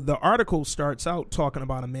 So the article starts out talking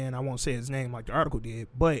about a man, I won't say his name like the article did,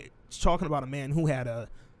 but it's talking about a man who had a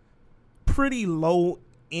pretty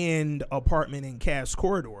low-end apartment in Cass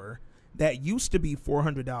Corridor that used to be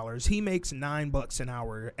 $400. He makes $9 an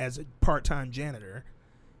hour as a part-time janitor,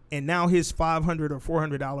 and now his $500 or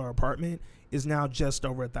 $400 apartment is now just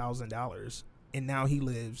over $1,000. And now he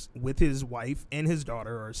lives with his wife and his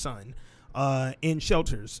daughter or son in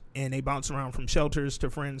shelters, and they bounce around from shelters to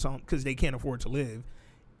friends' home because they can't afford to live.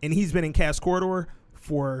 And he's been in Cass Corridor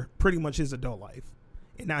for pretty much his adult life,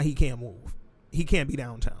 and now he can't move. He can't be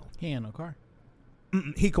downtown. He ain't no car.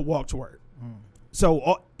 He could walk to work.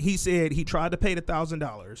 So he said he tried to pay the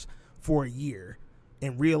 $1,000 for a year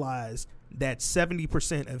and realized that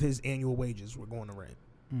 70% of his annual wages were going to rent.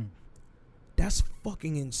 That's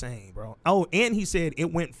fucking insane, bro. Oh, and he said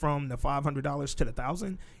it went from the $500 to the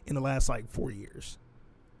 $1,000 in the last like 4 years.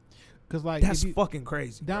 Cause like That's fucking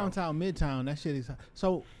crazy. Downtown, bro. Midtown, that shit is.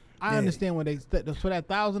 So I understand when for that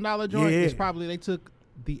 $1,000 joint, it's probably they took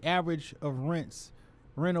the average of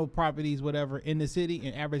rental properties, whatever, in the city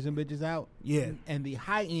and average them bitches out. Yeah. And the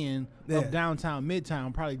high end of downtown,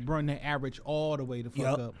 Midtown probably bring that average all the way the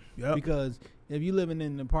fuck up. Yep. Because if you living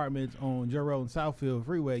in apartments on Joe Road and Southfield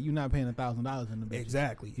Freeway, you're not paying $1,000 in the bitches.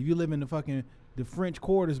 Exactly. If you live in the French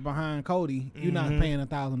quarters behind Cody, you're not paying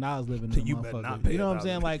 $1,000 living in the You motherfucker. better not pay. You know what I'm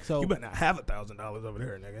saying? Like, so you better not have $1,000 over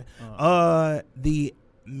there, nigga. The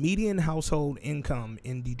median household income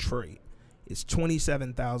in Detroit is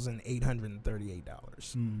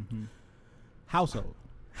 $27,838.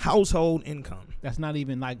 Household income. That's not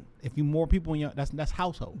even like if you more people in your that's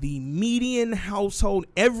household. The median household,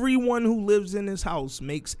 everyone who lives in this house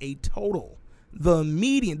makes a total. The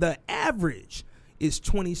median, the average is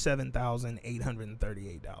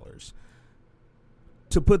 $27,838.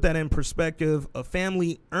 To put that in perspective, a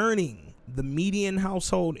family earning the median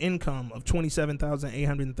household income of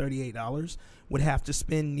 $27,838 would have to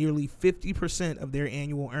spend nearly 50% of their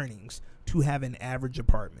annual earnings to have an average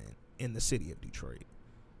apartment in the city of Detroit.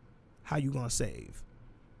 How you gonna save?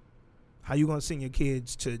 How you gonna send your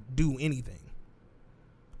kids to do anything?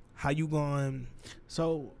 How you gonna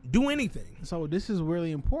do anything? So this is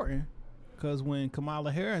really important because when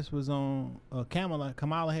Kamala Harris was on Kamala,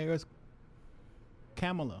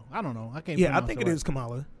 I don't know. I can't. Yeah, I think it is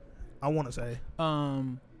Kamala. I want to say.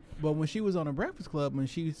 But when she was on the Breakfast Club, when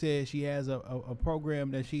she said she has a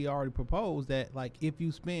program that she already proposed that like if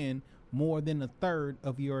you spend more than a third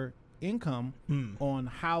of your income on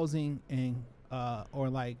housing and or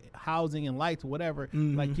like housing and lights or whatever,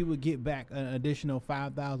 like you would get back an additional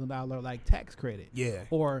 $5,000 like tax credit. Yeah.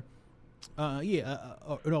 Or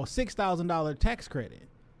 $6,000 tax credit.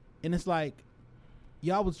 And it's like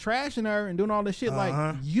y'all was trashing her and doing all this shit.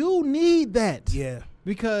 Like you need that. Yeah.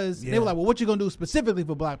 Because they were like, well, what you gonna do specifically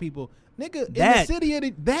for black people? Nigga, in the city of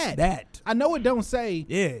that. I know it don't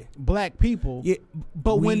say black people. Yeah,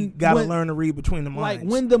 but we gotta learn to read between the lines.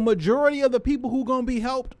 Like when the majority of the people who gonna be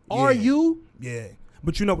helped are you. Yeah.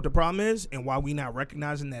 But you know what the problem is, and why we not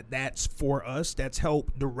recognizing that that's for us, that's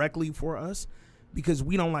help directly for us, because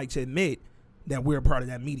we don't like to admit that we're a part of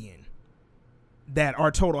that median, that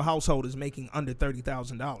our total household is making under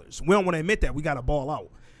 $30,000. We don't want to admit that. We got to ball out,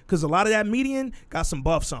 because a lot of that median got some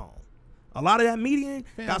buffs on. A lot of that median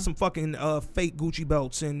got some fucking fake Gucci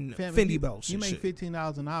belts and Fendi belts. You make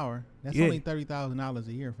 $15 an hour. That's only $30,000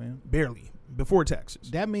 a year, fam. Barely, before taxes.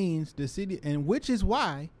 That means the city, and which is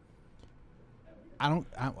why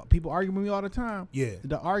people argue with me all the time. Yeah.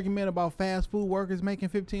 The argument about fast food workers making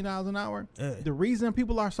 $15 an hour. The reason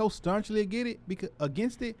people are so staunchly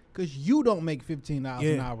against it, because you don't make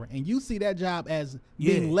 $15 an hour, and you see that job as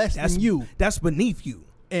being less than you. That's beneath you.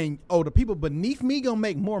 And the people beneath me gonna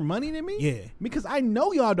make more money than me? Yeah. Because I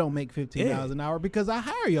know y'all don't make $15 an hour, because I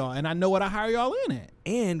hire y'all, and I know what I hire y'all in at.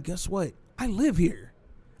 And guess what? I live here.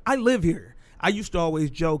 I used to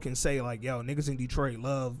always joke and say, like, yo, niggas in Detroit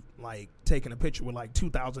love, like, taking a picture with, like,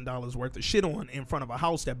 $2,000 worth of shit on in front of a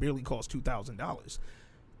house that barely costs $2,000.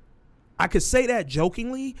 I could say that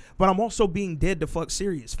jokingly, but I'm also being dead to fuck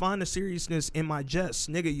serious. Find the seriousness in my jest.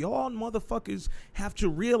 Nigga, y'all motherfuckers have to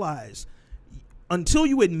realize, until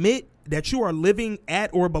you admit that you are living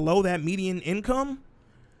at or below that median income,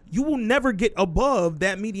 you will never get above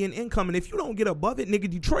that median income. And if you don't get above it, nigga,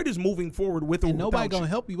 Detroit is moving forward with it. And nobody gonna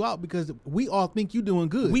help you out, because we all think you doing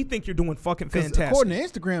good. We think you're doing fucking fantastic. According to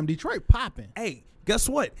Instagram, Detroit popping. Hey, guess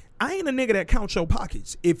what? I ain't a nigga that counts your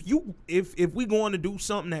pockets. If we going to do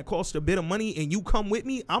something that costs a bit of money and you come with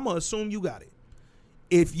me, I'ma assume you got it.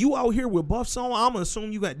 If you out here with buffs on, I'ma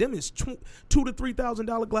assume you got them. Is $2,000 to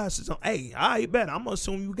 $3,000 glasses on. Hey, I bet I'ma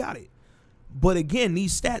assume you got it. But again,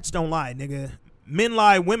 these stats don't lie, nigga. Men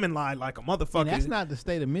lie, women lie like a motherfucker. And that's not the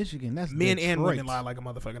state of Michigan. That's men Detroit. and women lie like a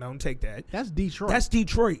motherfucker. Don't take that. That's Detroit. That's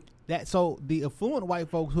Detroit. So the affluent white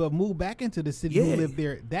folks who have moved back into the city who live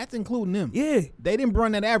there, that's including them. Yeah. They didn't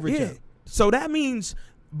run that average up. So that means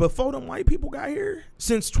before them white people got here,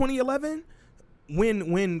 since 2011,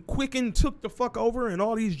 when Quicken took the fuck over and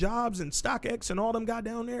all these jobs and StockX and all them got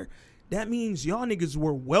down there, that means y'all niggas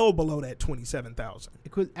were well below that 27,000.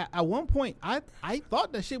 Because at one point, I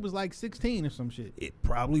thought that shit was like 16 or some shit. It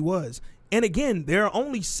probably was. And again, there are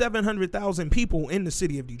only 700,000 people in the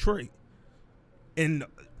city of Detroit. And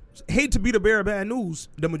hate to be the bearer of bad news,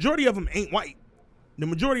 the majority of them ain't white. The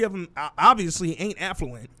majority of them obviously ain't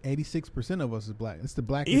affluent. 86% of us is black. It's the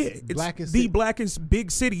blackest. Yeah, it's the blackest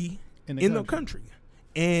big city in the country.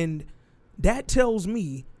 And that tells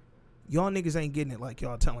me y'all niggas ain't getting it like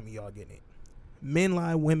y'all telling me y'all getting it. Men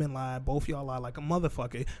lie, women lie, both y'all lie like a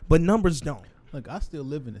motherfucker, but numbers don't. Look, I still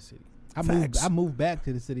live in the city. Facts. I moved back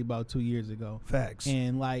to the city about 2 years ago. Facts.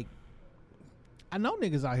 And like, I know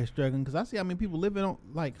niggas out here struggling, because I see how many people live in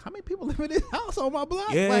this house on my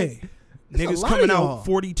block. Yeah. Like, niggas coming out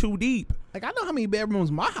 42 deep. Like, I know how many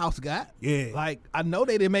bedrooms my house got. Yeah. Like, I know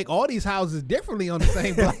they didn't make all these houses differently on the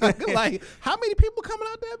same block. Like, how many people coming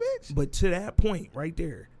out that bitch? But to that point right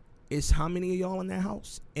there, it's how many of y'all in that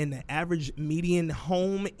house? And the average median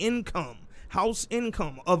house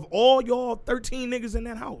income of all y'all 13 niggas in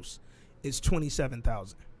that house is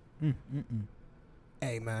 27,000.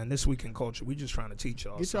 Hey man, this week in culture, we just trying to teach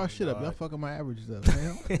y'all. Get y'all shit up. Y'all fucking my averages up,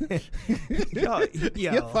 man.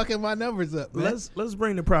 You're fucking my numbers up, man. Let's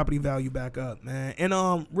bring the property value back up, man.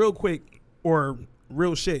 And real quick, or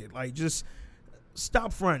real shit, like, just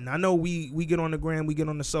stop fronting. I know we get on the gram, we get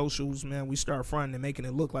on the socials, man. We start fronting and making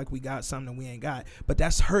it look like we got something that we ain't got, but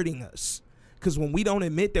that's hurting us. Because when we don't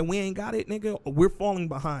admit that we ain't got it, nigga, we're falling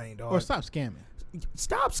behind. Dog. Or stop scamming.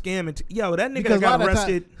 Stop scamming. Yo, that nigga that got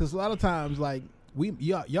arrested. Because a lot of times, like,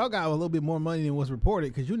 y'all got a little bit more money than what's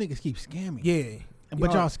reported, because you niggas keep scamming. Yeah.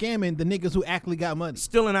 But y'all scamming the niggas who actually got money.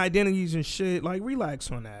 Stealing identities and shit. Like,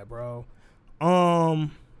 relax on that, bro.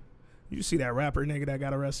 You see that rapper nigga that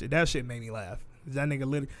got arrested? That shit made me laugh. That nigga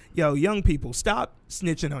literally, yo, young people, stop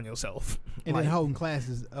snitching on yourself. And then holding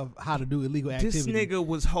classes of how to do illegal activity. This nigga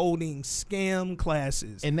was holding scam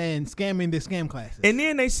classes. And then scamming the scam classes. And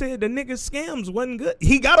then they said the nigga's scams wasn't good.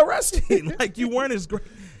 He got arrested. Like, you weren't as great.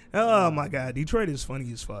 Oh, my God. Detroit is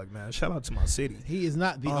funny as fuck, man. Shout out to my city. He is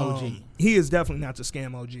not the OG. He is definitely not the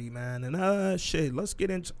scam OG, man. And, shit, let's get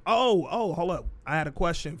into... Oh, hold up. I had a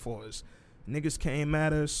question for us. Niggas came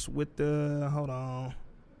at us with the... Hold on.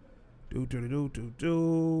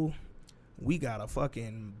 We got a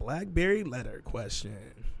fucking BlackBerry letter question.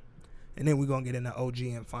 And then we're going to get into OG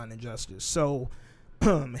and finding justice. So,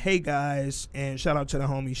 hey, guys. And shout out to the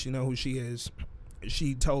homie. She know who she is.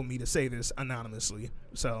 She told me to say this anonymously.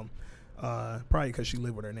 So, probably because she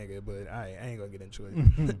lived with her nigga. But I ain't going to get into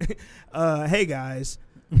it. Hey, guys.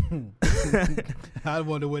 I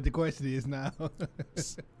wonder what the question is now.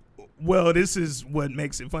 Well, this is what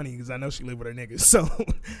makes it funny because I know she lived with her niggas. So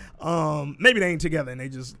maybe they ain't together and they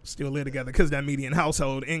just still live together because that median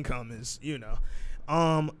household income is,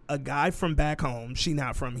 a guy from back home. She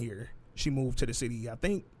not from here. She moved to the city, I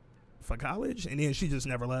think, for college, and then she just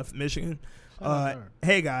never left Michigan.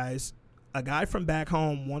 Hey, guys, a guy from back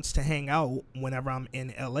home wants to hang out whenever I'm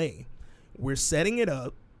in L.A. We're setting it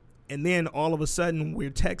up, and then all of a sudden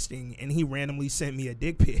we're texting, and he randomly sent me a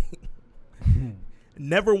dick pic.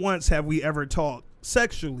 Never once have we ever talked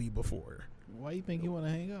sexually before. Why you think you want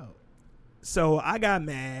to hang out? So I got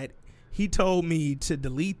mad. He told me to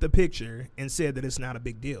delete the picture and said that it's not a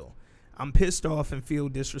big deal. I'm pissed off and feel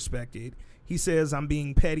disrespected. He says I'm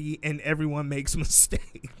being petty and everyone makes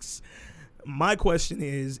mistakes. My question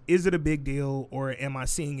is it a big deal or am I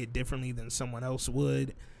seeing it differently than someone else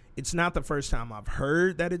would? It's not the first time I've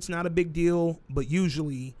heard that it's not a big deal, but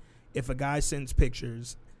usually if a guy sends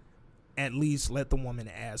pictures, at least let the woman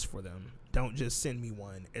ask for them. Don't just send me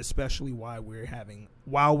one, especially while we're having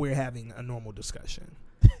a normal discussion.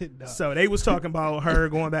 No. So they was talking about her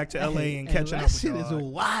going back to LA and catching up with shit is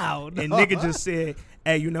wild. And nigga just said,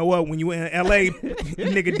 hey, you know what? When you in LA,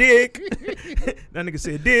 nigga dick. That nigga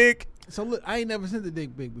said dick. So look, I ain't never sent the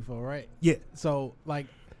dick pic before, right? Yeah. So like,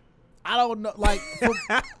 I don't know. Like,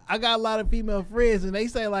 I got a lot of female friends, and they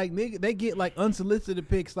say like, nigga, they get like unsolicited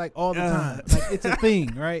pics like all the time. Like it's a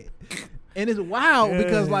thing, right? And it's wild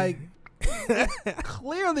because like, it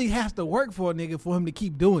clearly has to work for a nigga for him to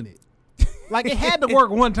keep doing it. Like it had to work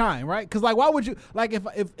one time, right? Because like, why would you like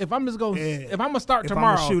if I'm just going if I'm gonna start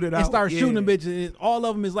tomorrow and start shooting a bitch, and all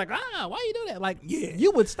of them is like, why you do that? Like,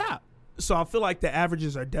 you would stop. So I feel like the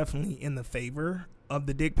averages are definitely in the favor of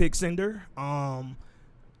the dick pic sender.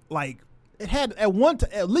 Like it had at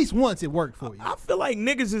least once it worked for you. I feel like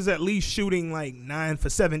niggas is at least shooting like 9 for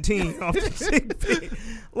 17 off the dick pic.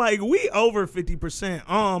 Like we over 50%.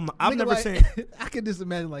 I've never seen. I can just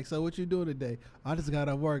imagine like, so what you doing today? I just got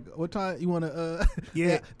to work. What time you want to?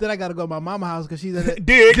 Yeah. Then I got to go to my mama's house because she's at that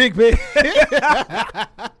dick pic.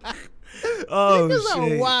 Oh niggas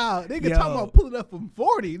shit! Are wild. Nigga talking about pulling up from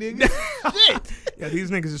 40. Nigga, shit. Yeah,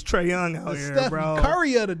 these niggas is Trae Young out here, Steph bro.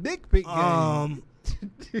 Curry of the dick pic game.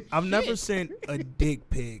 I've never sent a dick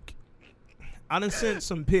pic. I done sent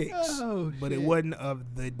some pics, but it wasn't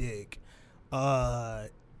of the dick.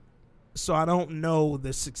 So I don't know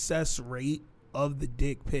the success rate of the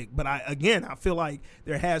dick pic, but I feel like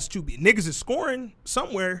there has to be niggas is scoring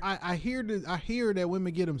somewhere. I hear that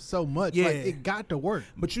women get them so much. Yeah, like, it got to work.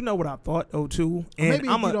 But you know what I thought too, and maybe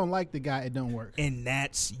if you don't like the guy, it don't work. And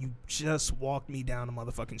that's you just walked me down the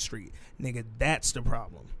motherfucking street, nigga. That's the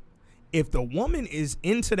problem. If the woman is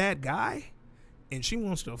into that guy and she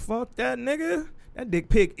wants to fuck that nigga, that dick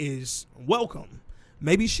pic is welcome.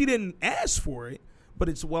 Maybe she didn't ask for it, but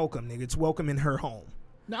it's welcome, nigga. It's welcome in her home.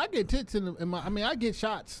 Now I get tits in my. I mean, I get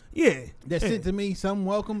shots. Yeah, that sent to me. Some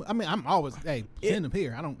welcome. I mean, I'm always send them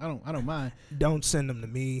here. I don't mind. Don't send them to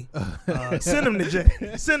me. Send them to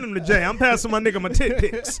Jay. Send them to Jay. I'm passing my nigga my tit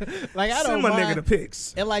pics. Like I don't send my mind. nigga the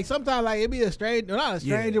pics. And like sometimes like it be a stranger, not a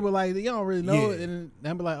stranger, but like you don't really know it, and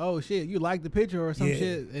I be like, oh shit, you like the picture or some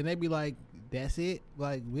shit, and they be like, that's it.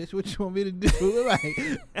 Like, bitch, what you want me to do?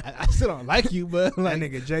 Like, I still don't like you, but like,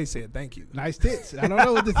 that nigga Jay said thank you. Nice tits. I don't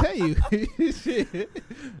know what to tell you. Shit.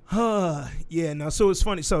 Yeah, no. So it's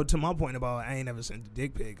funny. So to my point about I ain't never sent a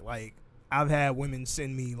dick pic. Like I've had women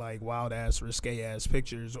send me like wild ass, risque ass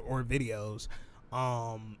pictures or videos,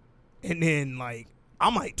 and then like I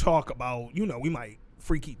might talk about we might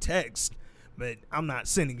freaky text, but I'm not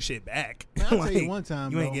sending shit back. Man, I'll like, tell you one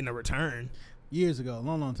time, you ain't getting a return. Years ago, a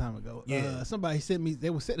long time ago, somebody sent me. They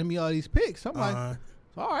were sending me all these pics. I'm like,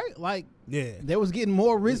 all right, like, they was getting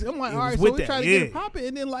more risk. I'm like, all right, so we trying to get it popping,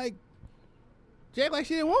 and then like, Jack like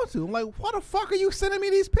she didn't want to. I'm like, why the fuck are you sending me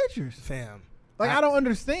these pictures, fam? Like, I don't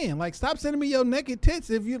understand. Like, stop sending me your naked tits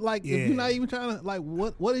if you like. If you're not even trying to like,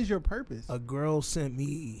 what is your purpose? A girl sent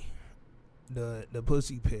me the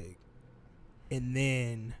pussy pic, and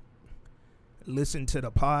then listen to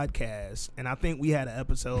the podcast, and I think we had an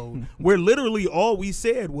episode where literally all we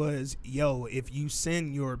said was, yo, if you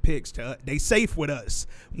send your pics to us, they safe with us.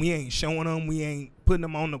 We ain't showing them, we ain't putting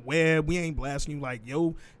them on the web, we ain't blasting you. Like,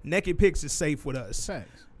 yo, naked pics is safe with us.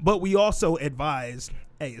 Thanks. But we also advised,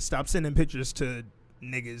 hey, stop sending pictures to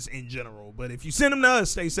niggas in general, but if you send them to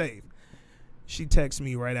us, stay safe. She texted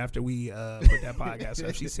me right after we put that podcast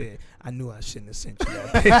up. She said, I knew I shouldn't have sent you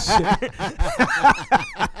that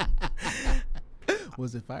picture.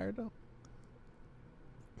 Was it fire though?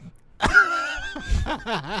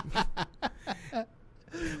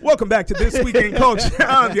 Welcome back to This Week in Culture.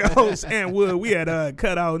 I'm your host, Ant Wood. We had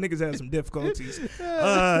cut out. Niggas had some difficulties.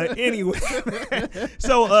 Anyway,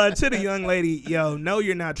 so to the young lady, yo, no,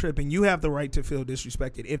 you're not tripping. You have the right to feel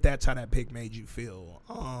disrespected if that's how that pic made you feel.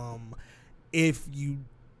 If you,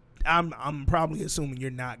 I'm probably assuming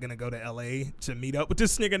you're not gonna go to LA to meet up with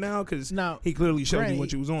this nigga now because he clearly showed you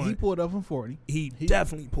what you was on. He pulled up from 40. He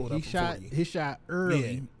definitely pulled up from 40. His shot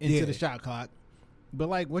early into the shot clock. But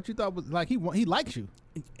like, what you thought was like he likes you.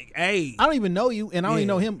 Hey, I don't even know you, and I don't even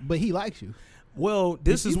know him, but he likes you. Well,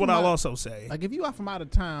 this is what I'll also say. Like, if you are from out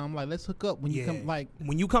of town, like, let's hook up when you come. Like,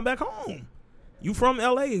 when you come back home, you from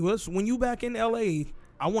LA. When you back in LA,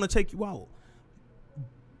 I want to take you out.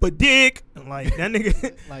 But dick, like that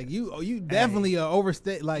nigga, like you definitely are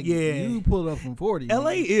overstay. Like, you pulled up from 40. LA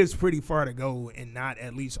is pretty far to go and not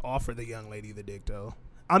at least offer the young lady the dick though.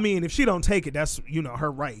 I mean, if she don't take it, that's her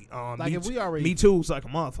right. Like if we already, me too's like a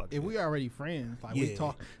motherfucker. If we already friends, like we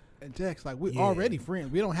talk and text, like we already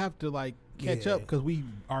friends. We don't have to like catch up because we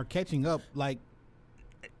are catching up. Like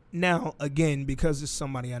now, again, because it's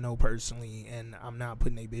somebody I know personally, and I'm not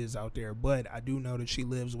putting their biz out there, but I do know that she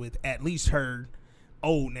lives with at least her.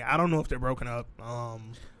 Oh, now I don't know if they're broken up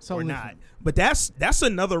or not. But that's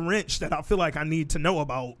another wrench that I feel like I need to know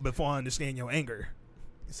about before I understand your anger.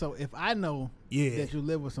 So if I know that you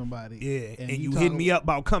live with somebody, and you hit me up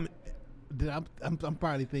about coming, I'm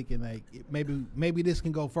probably thinking like maybe this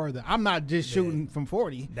can go further. I'm not just shooting from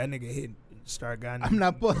 40. That nigga gun. I'm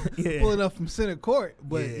not pulling up from center court,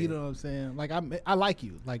 but you know what I'm saying. Like I like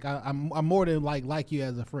you. Like I'm more than like you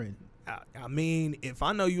as a friend. I mean, if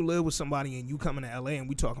I know you live with somebody and you coming to LA and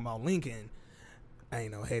we talking about Lincoln, I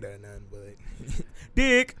ain't no hater or nothing, but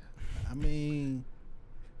dick. I mean,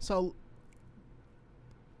 so.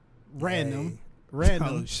 Random.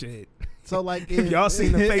 Oh shit. So like if y'all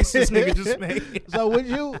seen the face this nigga just made. So would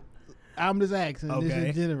you, I'm just asking this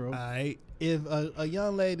in general. All right. If a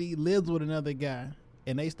young lady lives with another guy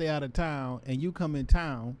and they stay out of town and you come in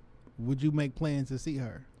town, would you make plans to see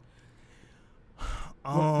her?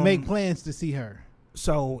 Make plans to see her.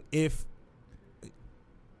 So if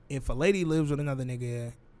a lady lives with another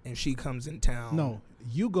nigga and she comes in town. No,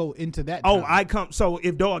 you go into that town. I come. So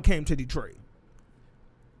if Dog came to Detroit.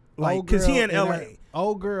 Like, because he in L.A.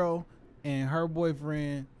 Old girl and her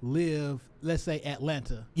boyfriend live, let's say,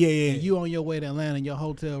 Atlanta. Yeah. And you on your way to Atlanta in your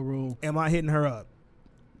hotel room. Am I hitting her up?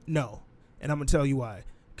 No. And I'm going to tell you why.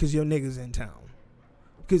 Because your nigga's in town.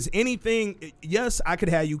 Because anything, yes, I could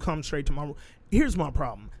have you come straight to my room. Here's my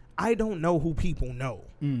problem. I don't know who people know.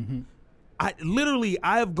 Mm-hmm.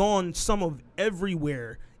 I have gone some of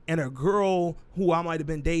everywhere, and a girl who I might have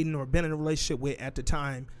been dating or been in a relationship with at the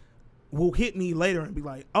time will hit me later and be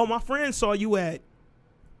like, "Oh, my friend saw you at."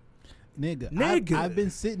 Nigga. I've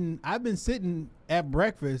been sitting at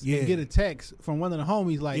breakfast and get a text from one of the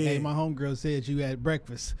homies like, "Hey, my homegirl said you at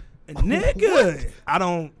breakfast." Nigga, I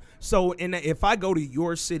don't. So, if I go to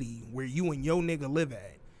your city where you and your nigga live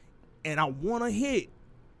at, and I want to hit,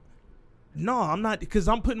 no, I'm not, because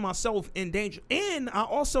I'm putting myself in danger, and I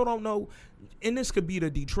also don't know. And this could be the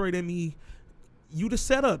Detroit in me. You the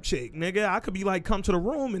setup chick, nigga. I could be like, come to the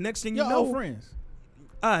room, and next thing you know, old friends.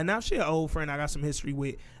 Now she an old friend I got some history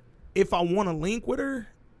with. If I want to link with her,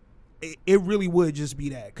 it really would just be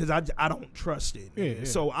that, because I don't trust it. Yeah.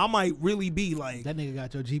 So I might really be like, that nigga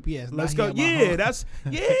got your GPS. Let's go.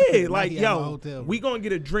 Like, yo, we gonna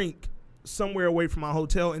get a drink somewhere away from my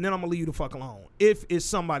hotel, and then I'm gonna leave you the fuck alone. If it's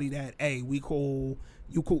somebody that, hey, we cool,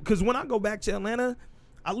 you cool. Because when I go back to Atlanta,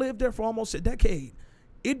 I lived there for almost a decade.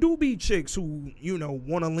 It do be chicks who,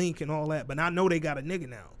 want to link and all that, but I know they got a nigga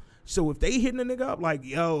now. So if they hitting a nigga up like,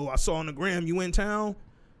 yo, I saw on the gram you in town,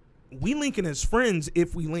 we linking as friends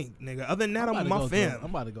if we link, nigga. Other than that, I'm my fam.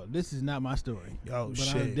 I'm about to go. This is not my story. But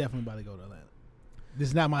shit. I'm definitely about to go to Atlanta. This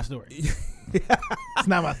is not my story. It's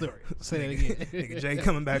not my story. Say that again. Nigga Jay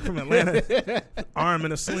coming back from Atlanta, arm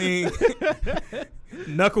in a sling,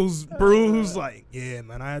 knuckles bruised. Like, yeah,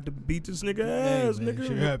 man, I had to beat this nigga ass. Man,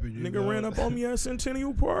 nigga ran up on me at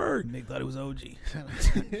Centennial Park. Nigga thought it was OG.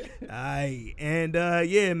 Aight. And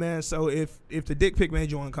yeah, man. So if the dick pic made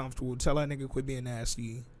you uncomfortable, tell that nigga quit being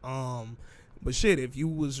nasty. But shit, if you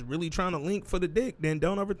was really trying to link for the dick, then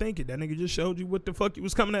don't overthink it. That nigga just showed you what the fuck you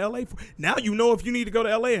was coming to LA for. Now you know if you need to go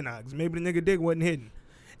to LA or not, because maybe the nigga dick wasn't hidden.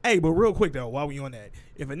 Hey, but real quick though, while we on that,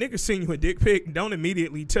 if a nigga send you a dick pic, don't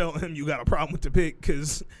immediately tell him you got a problem with the pic,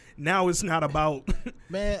 because now it's not about.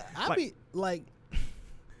 Man, I be like,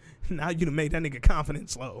 Now you done made that nigga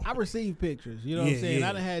confidence low. I received pictures. You know what I'm saying?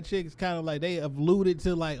 I done had chicks kind of like they alluded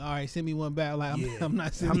to like, all right, send me one back. Like I'm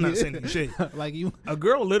not sending. I'm not sending shit. Like you. A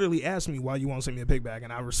girl literally asked me why you won't send me a pic back,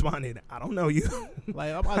 and I responded, I don't know you.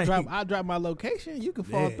 Like I drop my location. You can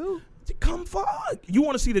fall through. Come fuck. You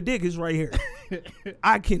want to see the dick? It's right here.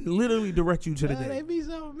 I can literally direct you to the dick. They be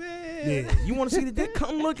so bad. Yeah. You want to see the dick?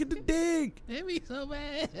 Come look at the dick. They be so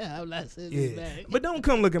bad. I'm not sending it back. But don't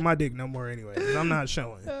come look at my dick no more anyway. 'Cause I'm not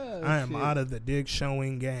showing. I am shit. out of the dick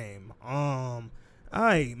showing game. All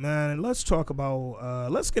right, man. Let's talk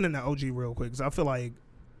about. Let's get into OG real quick because I feel like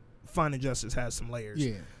Finding Justice has some layers.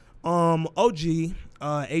 Yeah. OG,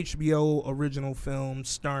 HBO original film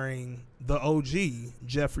starring the OG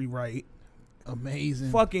Jeffrey Wright.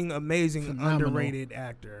 Amazing. Fucking amazing, Phenomenal underrated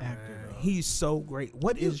actor, man. bro. He's so great.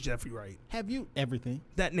 What is Jeffrey Wright? Have you everything?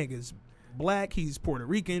 That nigga's black. He's Puerto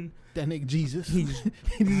Rican. That nigga Jesus. He's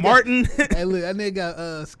He's Martin. Hey, look, that nigga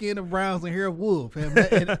got skin of browns and hair of wolf. And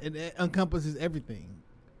that encompasses everything.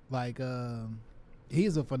 Like,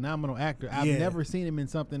 he's a phenomenal actor. I've never seen him in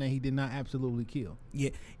something that he did not absolutely kill.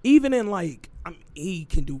 Yeah, even in like, he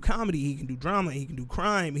can do comedy, he can do drama, he can do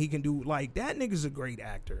crime, he can do like that. Nigga's a great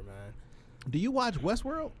actor, man. Do you watch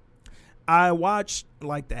Westworld? I watched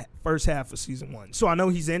like the first half of season 1, so I know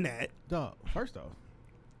he's in that. Dog, first off,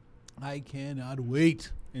 I cannot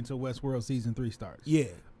wait until Westworld season 3 starts. Yeah,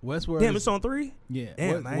 Westworld. Damn, it's on 3. Yeah,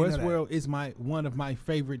 Damn, I ain't know that. Westworld is one of my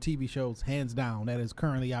favorite TV shows, hands down. That is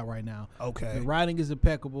currently out right now. Okay, The writing is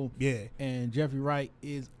impeccable. yeah, And Jeffrey Wright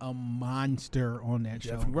is a monster on that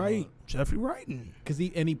show. Jeffrey Wright, because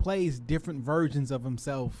he plays different versions of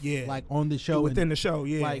himself. Yeah. Like on the show within the show.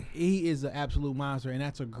 Yeah, Like he is an absolute monster, and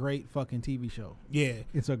that's a great fucking TV show. yeah.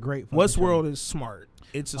 It's a great fucking Westworld show. is smart.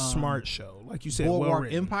 It's a smart show, like you said. Boardwalk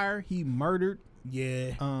Well-written. Empire. He murdered.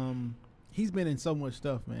 Yeah, He's been in so much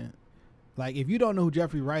stuff, man. Like if you don't know who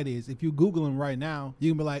Jeffrey Wright is, if you Google him right now, you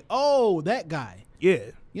can be like, oh, that guy. yeah.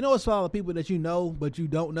 You know, it's a lot of people that you know, but you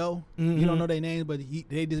don't know. Mhm. You don't know their names, but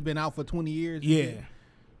they just been out for 20 years. Yeah.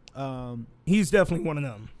 He's definitely one of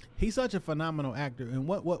them. He's such a phenomenal actor, and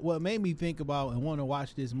what made me think about and want to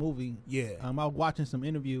watch this movie. Yeah. I was watching some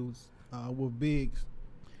interviews with Biggs,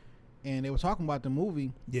 and they were talking about the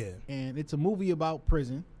movie, Yeah. and it's a movie about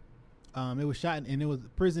prison. It was shot it was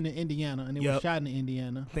prison in Indiana, and it was shot in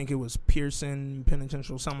Indiana. I think it was Pearson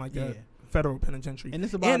Penitentiary, something like that. Yeah. Federal Penitentiary. And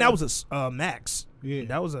it's about that was a max. Yeah.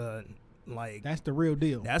 That was a like That's the real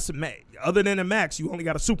deal. that's a max. Other than a max, you only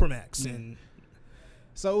got a super max. Yeah. And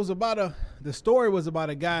So it was about the story was about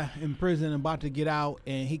a guy in prison about to get out,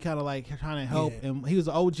 and he kind of like trying to help, Yeah. and he was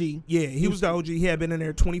an OG. yeah, he was the OG. He had been in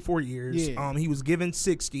there 24 years. Yeah. He was given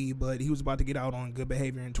 60, but he was about to get out on good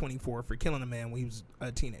behavior in 24 for killing a man when he was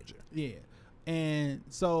a teenager. Yeah, and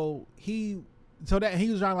so he was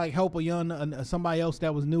trying to like help a young somebody else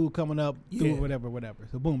that was new coming up through Yeah. whatever.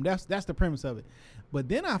 So boom, that's the premise of it. But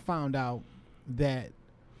then I found out that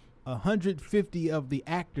 150 of the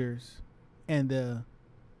actors and the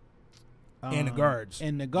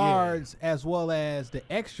guards as well as the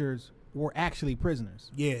extras were actually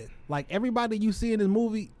prisoners. Yeah, Like everybody you see in this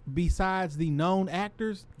movie, besides the known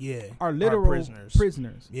actors, yeah, are literal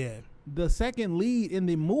prisoners. Yeah, The second lead in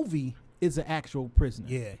the movie is an actual prisoner.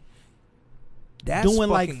 yeah. That's doing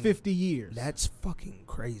like fucking- 50 years. That's fucking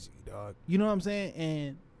crazy, dog. You know what I'm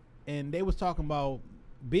saying? And they was talking about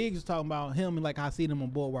Biggs was talking about him and like I seen him on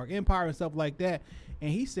Boardwalk Empire and stuff like that. And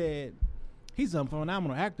he said he's a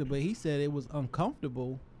phenomenal actor, but he said it was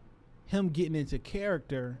uncomfortable him getting into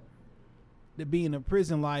character to be in a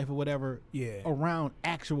prison life or whatever Yeah, around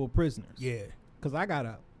actual prisoners. yeah. Cause I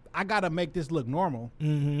gotta make this look normal,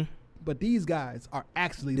 Mm-hmm. but these guys are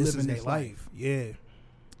actually This is living their this life. Yeah,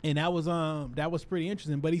 And that was pretty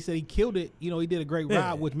interesting. But he said he killed it. You know, he did a great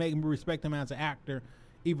Yeah. job, which made me respect him as an actor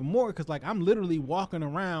even more. Because like I'm literally walking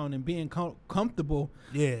around and being comfortable.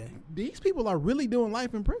 yeah. These people are really doing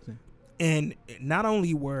life in prison. And not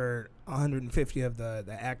only were 150 of the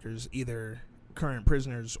actors either current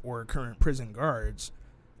prisoners or current prison guards,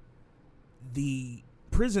 the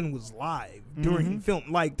prison was live during film.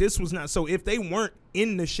 Like this was not, so if they weren't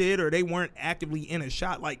in the shit or they weren't actively in a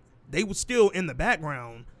shot, like they was still in the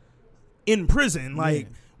background in prison. Like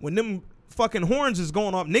when them fucking horns is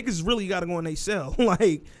going off, niggas really got to go in their cell.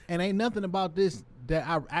 Like, And ain't nothing about this that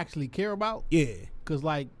I actually care about. yeah, Because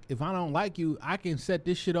like if I don't like you, I can set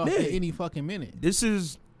this shit off Yeah. at any fucking minute.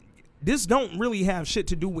 this don't really have shit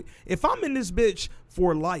to do with, if I'm in this bitch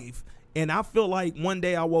for life and I feel like one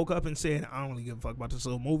day I woke up and said, I don't really give a fuck about this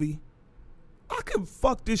little movie, I could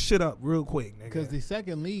fuck this shit up real quick, nigga. Because the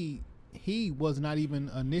second lead, he was not even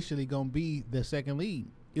initially gonna be the second lead.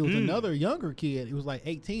 It was another younger kid. It was like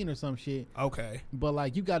 18 or some shit. Okay. But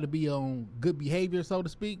like you got to be on good behavior, so to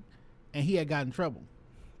speak. And he had gotten in trouble.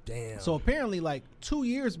 Damn. So apparently, like 2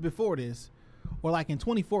 years before this, or like in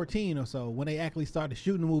 2014 or so, when they actually started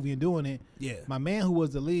shooting the movie and doing it, yeah. my man who was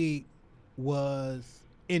the lead was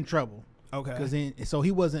in trouble. Okay. So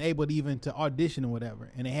he wasn't able to even to audition or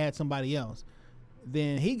whatever, and they had somebody else.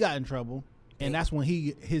 Then he got in trouble, and that's when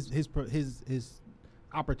his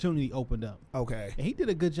opportunity opened up. Okay. And he did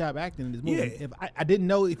a good job acting in this movie. Yeah. If I didn't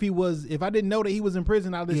know if I didn't know that he was in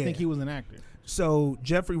prison, I just think he was an actor. So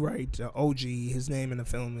Jeffrey Wright, OG, his name in the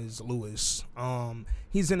film is Lewis.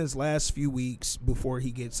 He's in his last few weeks before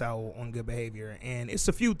he gets out on good behavior, and it's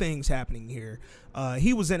a few things happening here.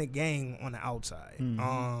 He was in a gang on the outside.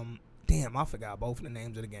 Mm-hmm. Damn, I forgot both of the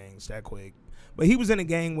names of the gangs that quick. But he was in a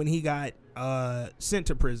gang when he got sent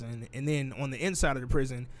to prison, and then on the inside of the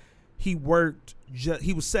prison, he worked.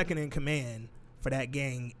 He was second in command for that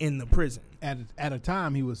gang in the prison. At a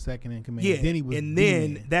time, he was second in command. Yeah, Then he was, and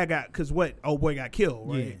then that got because old boy got killed.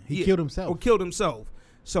 Right? Yeah, he killed himself. Or killed himself.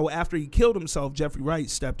 So after he killed himself, Jeffrey Wright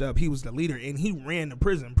stepped up. He was the leader, and he ran the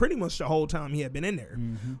prison pretty much the whole time he had been in there.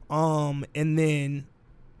 Mm-hmm. And then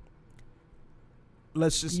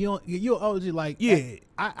let's just you OG like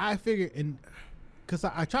I figured and because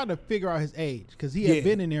I tried to figure out his age because he had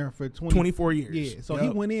been in there for 24 years. Yeah, so he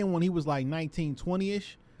went in when he was like 19,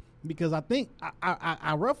 20-ish. Because I think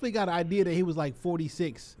I roughly got an idea that he was like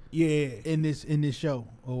 46. Yeah. In this show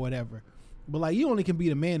or whatever. But like you only can be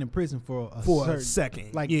the man in prison for a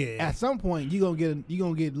second. Like at some point you gonna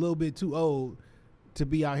get a little bit too old to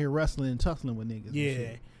be out here wrestling and tussling with niggas.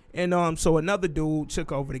 Yeah. And so another dude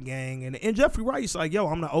took over the gang, and Jeffrey Wright's like, yo,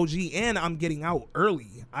 I'm the OG, and I'm getting out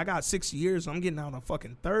early. I got 6 years, so I'm getting out a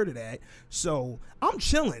fucking third of that. So I'm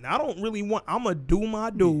chilling. I don't really want. I'm gonna do my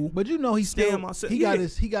due. Yeah. But you know, he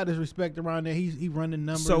got his respect around there. He running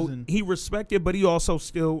numbers. So and he respected, but he also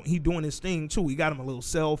he doing his thing too. He got him a little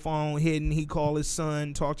cell phone hidden. He called his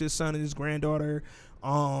son, talked to his son and his granddaughter.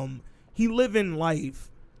 He living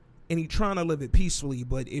life, and he trying to live it peacefully.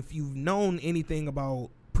 But if you've known anything about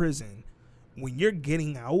prison, when you're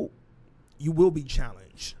getting out, you will be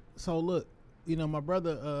challenged. So look, my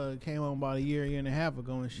brother came home about a year and a half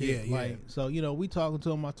ago and shit. Yeah. So we talking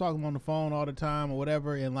to him. I talk to him on the phone all the time or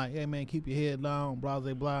whatever, and like, hey man, keep your head down, blah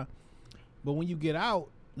blah blah. But when you get out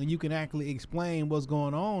and you can actually explain what's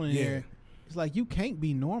going on in there, it's like you can't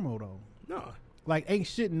be normal though. No. Like ain't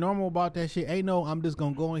shit normal about that shit. Ain't no I'm just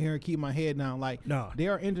gonna go in here and keep my head down. Like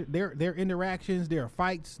there are interactions, there are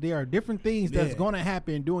fights, there are different things that's gonna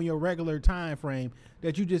happen during your regular time frame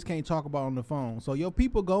that you just can't talk about on the phone. So your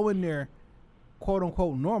people go in there, quote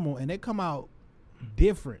unquote normal, and they come out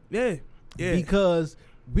different. Yeah. Because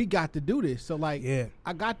we got to do this. So like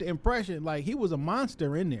I got the impression like he was a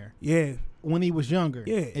monster in there. Yeah. When he was younger.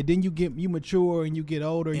 Yeah. And then you mature and you get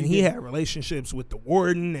older. And he had relationships with the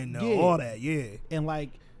warden and all that. Yeah. And like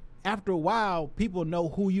after a while, people know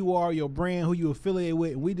who you are, your brand, who you affiliate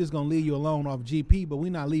with, and we just gonna leave you alone off GP, but we're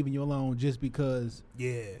not leaving you alone just because.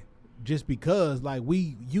 Yeah. Just because like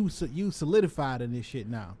you solidified in this shit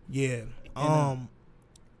now. Yeah.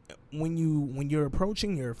 When you're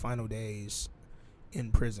approaching your final days in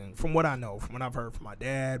prison, from what I know, from what I've heard from my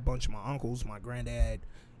dad, bunch of my uncles, my granddad,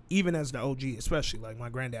 even as the OG, especially like my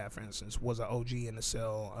granddad, for instance, was an OG in the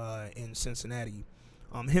cell in Cincinnati,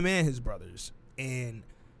 him and his brothers. And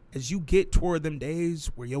as you get toward them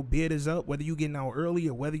days where your bid is up, whether you getting out early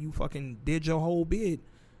or whether you fucking did your whole bid,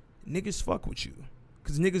 niggas fuck with you.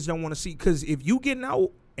 Because niggas don't want to see. Because if you getting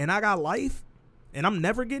out and I got life and I'm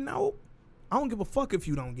never getting out, I don't give a fuck if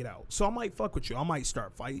you don't get out. So I might fuck with you. I might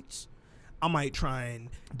start fights. I might try and...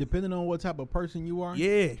 Depending on what type of person you are.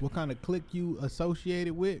 Yeah. What kind of clique you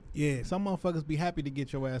associated with. Yeah. Some motherfuckers be happy to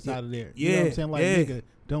get your ass out of there. Yeah. You know what I'm saying? Like, nigga,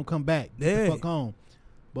 don't come back. Get the fuck home.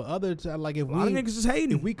 But others, like if a lot of niggas is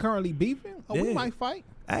hating. If we currently beefing, we might fight.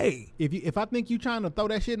 Hey. If I think you trying to throw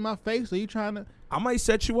that shit in my face or you trying to... I might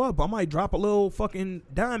set you up. I might drop a little fucking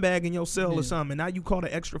dime bag in your cell or something, and now you caught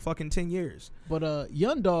an extra fucking 10 years. But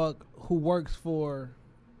Young Dog, who works for...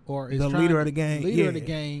 or is the leader of the gang. Of the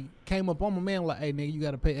gang came up on my man like, hey, nigga, you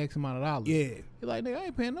got to pay X amount of dollars. Yeah. He like, nigga, I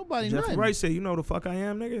ain't paying nobody Jeffrey nothing. Wright said, you know the fuck I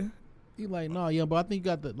am, nigga? He like, no, yeah, but I think you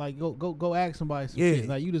got to, like, go ask somebody some shit.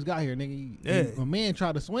 Like, you just got here, nigga. A man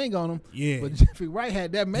tried to swing on him. Yeah. But Jeffrey Wright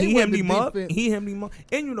had that man. He hemmed him up. And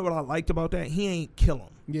you know what I liked about that? He ain't kill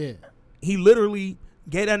him. Yeah. He literally...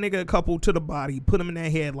 gave that nigga a couple to the body, put him in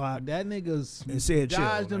that headlock. That nigga's and said,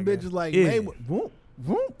 dodged them nigga. bitches like, hey, boom,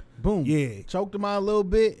 boom. Yeah. Choked him out a little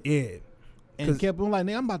bit. Yeah. And kept him like,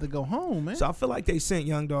 nigga, I'm about to go home, man. So I feel like they sent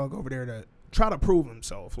Young Dog over there try to prove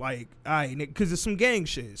himself. Like, all right, because it's some gang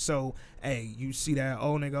shit. So, hey, you see that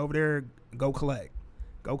old nigga over there? Go collect.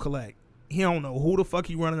 He don't know who the fuck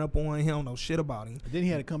he running up on. He don't know shit about him. Then he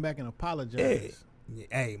had to come back and apologize. Yeah.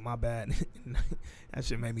 Hey, my bad. That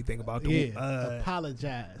shit made me think about the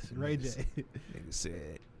apologize, Ray J. Nigga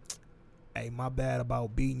said, hey, my bad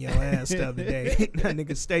about beating your ass the other day. That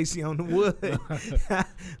nigga Stacy on the wood.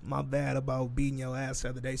 My bad about beating your ass the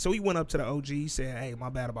other day. So he went up to the OG, said, hey, my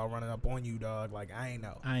bad about running up on you, dog. Like, I ain't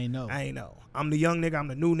know. I'm the young nigga. I'm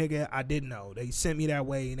the new nigga. I didn't know. They sent me that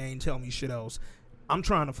way and they ain't tell me shit else. I'm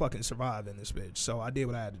trying to fucking survive in this bitch. So I did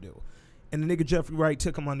what I had to do. And the nigga Jeffrey Wright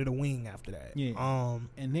took him under the wing after that. Yeah.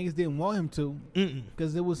 And niggas didn't want him to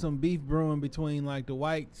because there was some beef brewing between like the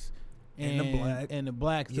whites and the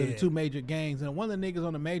blacks, the two major gangs. And one of the niggas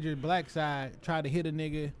on the major black side tried to hit a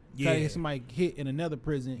nigga, tried to hit somebody hit in another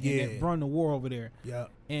prison, and it brought the war over there. Yeah.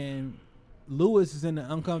 And Lewis is in an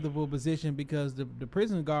uncomfortable position because the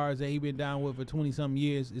prison guards that he been down with for 20-something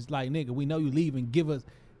years is like, nigga, we know you leaving,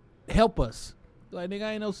 help us. Like, nigga,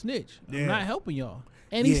 I ain't no snitch. I'm not helping y'all.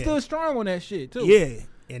 And he's still strong on that shit, too. Yeah.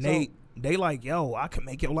 And so, they like, yo, I can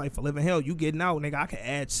make your life a living hell. You getting out, nigga. I can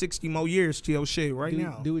add 60 more years to your shit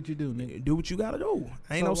now. Do what you do, nigga. Do what you got to do.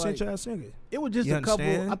 I ain't no snitch ass nigga. It was just a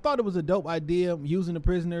couple. I thought it was a dope idea using the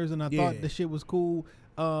prisoners, and I thought the shit was cool.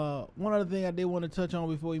 One other thing I did want to touch on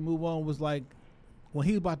before we move on was, like, when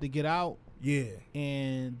he was about to get out. Yeah.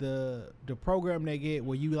 And the program they get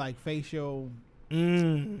where you, like, face your...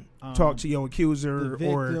 talk to your accuser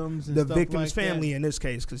or the victim's like family that. in this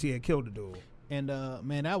case because he had killed the dude. And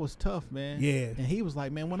man, that was tough, man. Yeah. And he was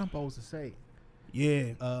like, man, what I'm supposed to say?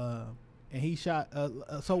 Yeah. And he shot.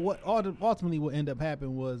 So what ultimately what ended up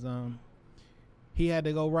happening was he had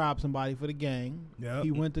to go rob somebody for the gang. Yep.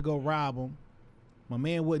 He went to go rob him. My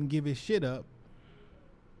man wouldn't give his shit up,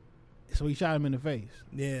 so he shot him in the face.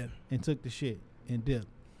 Yeah. And took the shit and dipped.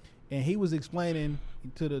 And he was explaining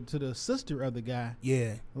to the sister of the guy.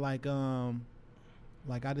 Yeah. Like I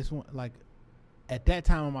just want, like, at that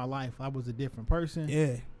time of my life I was a different person.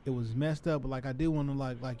 Yeah. It was messed up, but like I did want to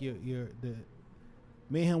like me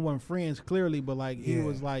and him weren't friends clearly, but like he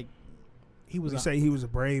was like you say he was a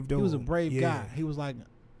brave dude. He was a brave guy. He was like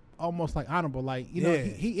almost like honorable, like, you know,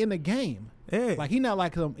 he in the game. Yeah. Like he not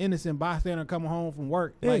like some innocent bystander coming home from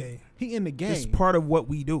work. Like he in the game. It's part of what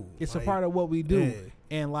we do. It's like, a part of what we do. Yeah.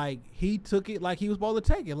 And like he took it like he was supposed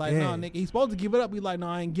to take it. Like, no, nigga, he's supposed to give it up. He's like, no,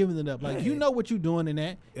 I ain't giving it up. Like, you know what you doing in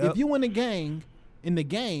that. Yep. If you in the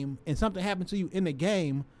game, and something happened to you in the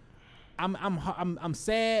game, I'm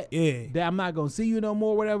sad that I'm not gonna see you no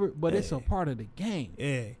more, whatever. But it's a part of the game.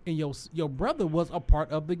 Yeah. And your brother was a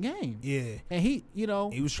part of the game. Yeah. And he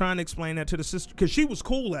was trying to explain that to the sister because she was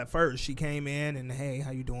cool at first. She came in and, hey,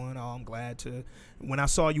 how you doing? Oh, I'm glad to. When I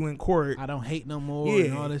saw you in court, I don't hate no more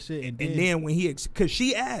and all this shit. And then when because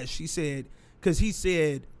she asked, she said, because he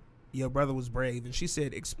said your brother was brave, and she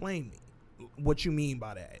said, explain me what you mean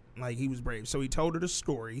by that. Like, he was brave. So he told her the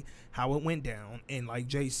story, how it went down. And like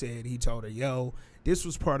Jay said, he told her, yo, this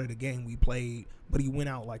was part of the game we played, but he went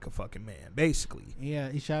out like a fucking man, basically. Yeah,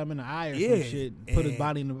 he shot him in the eye or some shit, put his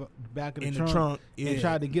body in the back of the trunk and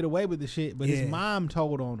tried to get away with the shit, but his mom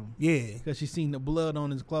told on him. Yeah. Because she seen the blood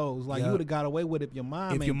on his clothes. Like, you would have got away with it if your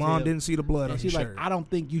mom didn't see the blood on his shirt. She's like, I don't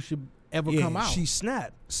think you should ever come out. She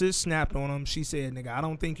snapped. Sis snapped on him. She said, nigga, I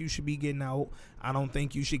don't think you should be getting out. I don't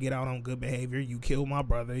think you should get out on good behavior. You killed my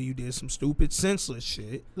brother. You did some stupid, senseless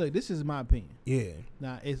shit. Look, this is my opinion. Yeah.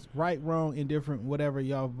 Now, it's right, wrong, indifferent, whatever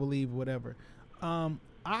y'all believe, whatever.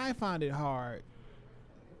 I find it hard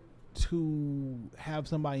to have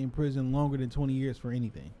somebody in prison longer than 20 years for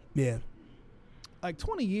anything. Yeah. Like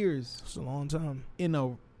 20 years. It's a long time.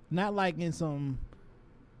 Not like in some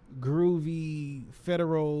groovy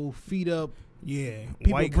federal feet up. Yeah.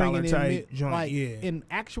 People white collar type joint. Like in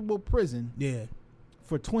actual prison. Yeah.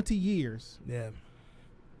 For 20 years. Yeah.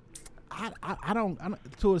 I don't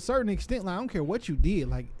to a certain extent, like, I don't care what you did.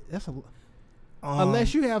 Like, that's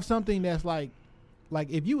unless you have something that's like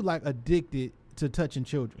if you like addicted to touching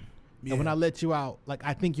children. Yeah. And when I let you out, like,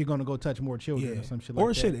 I think you're gonna go touch more children or some shit like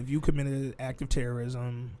that. Or shit, if you committed an act of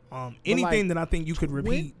terrorism, anything that I think you could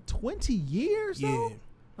repeat. 20 years though?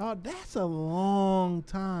 Oh, that's a long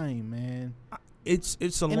time, man. It's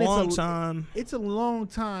a long time. It's a long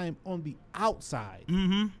time on the outside.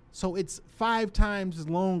 Mm-hmm. So it's 5 times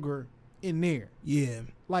longer in there. Yeah.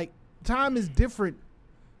 Like, time is different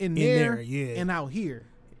in there and out here.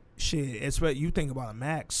 Shit, it's what you think about a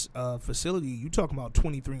max facility. You talking about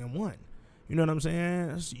 23 and 1. You know what I'm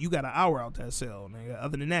saying? You got an hour out that cell, nigga.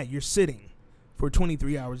 Other than that, you're sitting for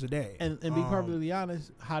 23 hours a day. And be perfectly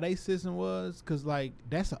honest, how they system was, because, like,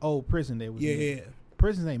 that's an old prison they was in. Yeah.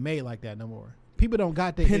 prisons ain't made like that no more. People don't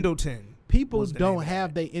got their Pendleton. people was the name don't of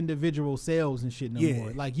have their individual cells and shit no Yeah.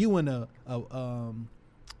 more. Like you in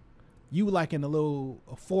you like in a little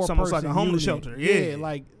It's almost like a homeless unit. shelter. Yeah, Yeah.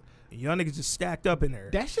 like Y'all niggas just stacked up in there.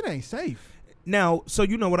 that shit ain't safe. Now, so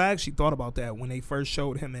you know what I actually thought about that when they first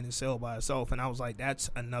showed him in his cell by himself, and I was like, that's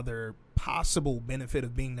another possible benefit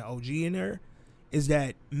of being the OG in there, is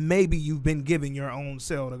that maybe you've been given your own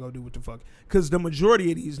cell to go do what the fuck. Because the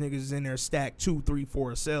majority of these niggas is in there stacked 2, 3,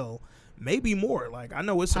 4 a cell, maybe more. Like I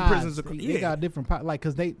know it's some prisons. They got different like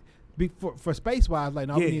because they for space wise, like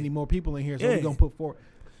no, we Yeah. need any more people in here, so Yeah. we're gonna put 4.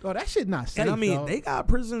 Oh, that shit not safe. And I mean, dog. they got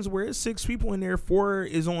prisons where it's 6 people in there, 4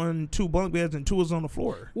 is on 2 bunk beds and 2 is on the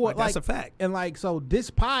floor. Well, Like, that's like- a fact. And like, so this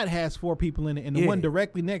pod has 4 people in it, and the Yeah. one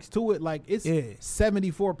directly next to it, like it's Yeah.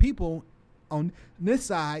 74 people on this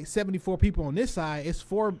side, 74 people on this side. It's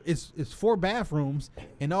 4 bathrooms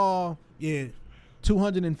and all Yeah.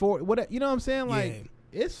 204. What you know what I'm saying? Like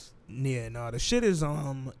it's Yeah, no, the shit is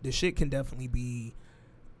the shit can definitely be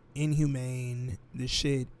inhumane. The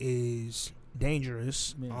shit is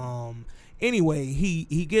dangerous. Yeah. Anyway,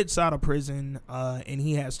 he gets out of prison and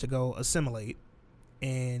he has to go assimilate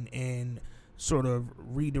and sort of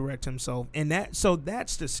redirect himself. And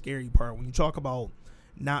that's the scary part when you talk about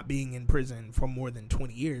not being in prison for more than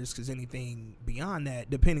 20 years, because anything beyond that,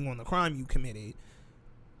 depending on the crime you committed,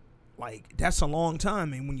 like that's a long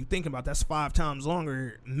time. And when you think about that's 5 times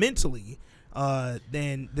longer mentally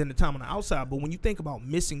than the time on the outside. But when you think about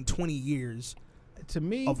missing 20 years to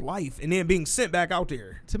me of life and then being sent back out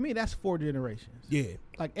there, to me that's 4 generations. yeah,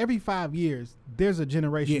 Like every 5 years, there's a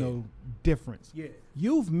generational difference. yeah,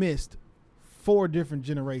 You've missed 4 different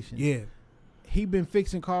generations. yeah, He been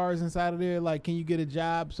fixing cars inside of there. Like, can you get a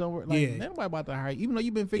job somewhere? Like, Yeah. nobody about to hire you. Even though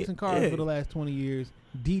you've been fixing cars Yeah. for the last 20 years,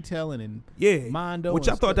 detailing and yeah. Mondo. Which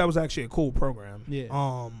and I thought stuff. that was actually a cool program.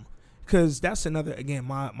 Yeah. Because that's another, again,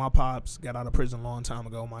 my pops got out of prison a long time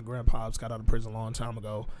ago. My grandpops got out of prison a long time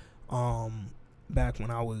ago. Back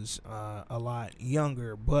when I was a lot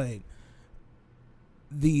younger. But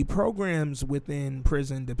the programs within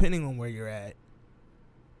prison, depending on where you're at,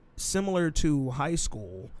 similar to high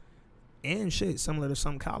school and shit, similar to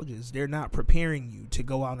some colleges, they're not preparing you to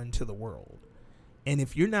go out into the world. And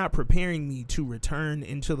if you're not preparing me to return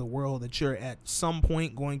into the world that you're at some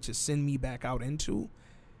point going to send me back out into,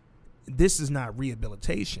 this is not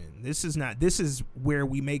rehabilitation. This is where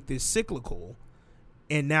we make this cyclical.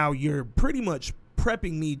 And now you're pretty much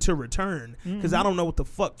prepping me to return because I don't know what the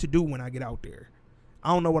fuck to do when I get out there.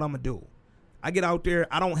 I don't know what I'm going to do. I get out there,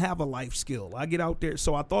 I don't have a life skill. I get out there,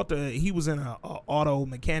 so I thought he was in a auto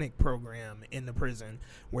mechanic program in the prison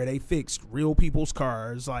where they fixed real people's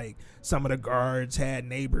cars. Like some of the guards had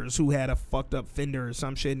neighbors who had a fucked up fender or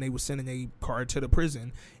some shit, and they were sending a car to the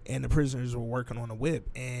prison, and the prisoners were working on a whip.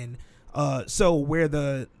 And so where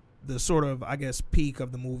the sort of, I guess, peak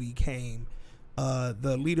of the movie came,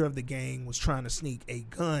 the leader of the gang was trying to sneak a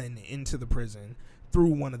gun into the prison through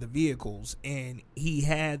one of the vehicles, and he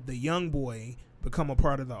had the young boy become a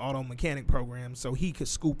part of the auto mechanic program so he could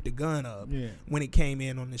scoop the gun up. When it came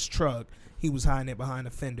in on this truck, he was hiding it behind a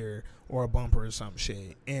fender or a bumper or some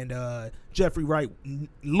shit. And Jeffrey Wright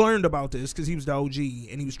learned about this because he was the OG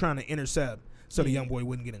and he was trying to intercept so the young boy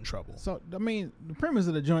wouldn't get in trouble. So, I mean, the premise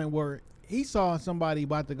of the joint where he saw somebody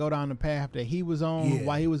about to go down the path that he was on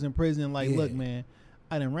while he was in prison. Like, look, man,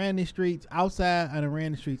 I done ran the streets outside. I done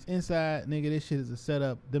ran the streets inside. Nigga, this shit is a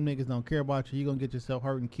setup. Them niggas don't care about you. You gonna get yourself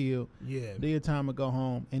hurt and killed. Yeah. Do your time to go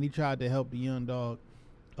home. And he tried to help the young dog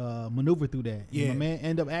maneuver through that. Yeah. And my man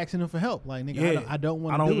ended up asking him for help. Like, nigga, I don't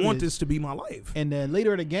want I don't want this to be my life. And the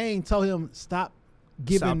leader of the gang told him, stop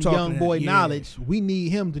giving Stop young talking boy that, knowledge. We need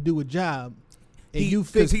him to do a job. And you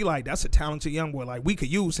because he like, that's a talented young boy. Like, we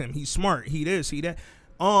could use him. He's smart. He this, he that.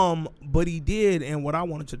 But he did, and what I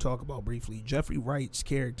wanted to talk about briefly, Jeffrey Wright's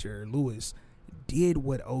character, Lewis, did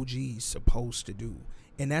what OG's supposed to do.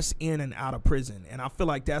 And that's in and out of prison. And I feel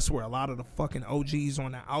like that's where a lot of the fucking OGs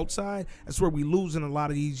on the outside, that's where we losing a lot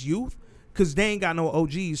of these youth. Because they ain't got no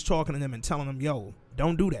OGs talking to them and telling them, yo,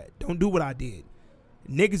 don't do that. Don't do what I did.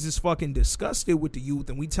 Niggas is fucking disgusted with the youth,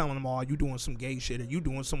 and we telling them, oh, you doing some gay shit, or you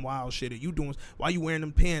doing some wild shit, or you doing, why you wearing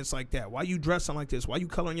them pants like that? Why you dressing like this? Why you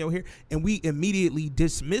coloring your hair? And we immediately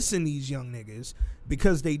dismissing these young niggas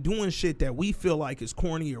because they doing shit that we feel like is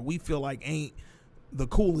corny or we feel like ain't the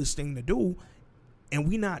coolest thing to do, and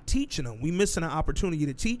we not teaching them. We missing an opportunity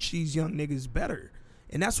to teach these young niggas better.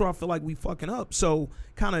 And that's where I feel like we fucking up. So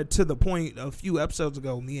kind of to the point a few episodes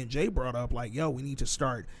ago, me and Jay brought up like, yo, we need to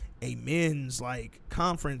start a men's like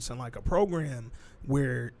conference and like a program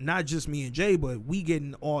where not just me and Jay, but we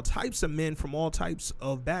getting all types of men from all types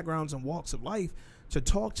of backgrounds and walks of life to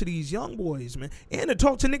talk to these young boys, man, and to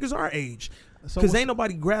talk to niggas our age. Because ain't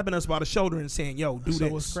nobody grabbing us by the shoulder and saying, yo, do this. So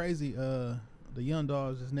what's crazy, the young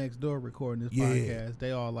dogs is next door recording this podcast.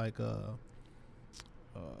 They all like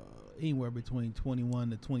anywhere between 21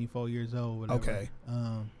 to 24 years old. Whatever. Okay.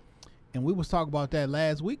 And we was talking about that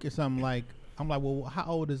last week or something. Like, I'm like, well, how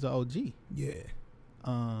old is the OG? Yeah.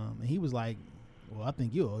 And he was like, well, I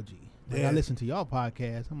think you're OG. Like, Yeah. I listen to y'all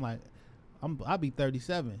podcast. I'm like, I'll be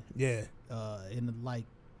 37. Yeah. In like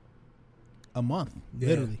a month, Yeah.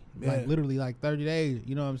 literally, Yeah. like literally like 30 days.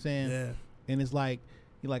 You know what I'm saying? Yeah. And it's like,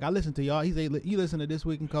 I listen to y'all. He say, you listen to This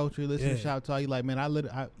Week in Culture, listen to Yeah. Shop Talk. You like, man,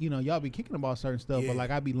 y'all be kicking about certain stuff, Yeah. but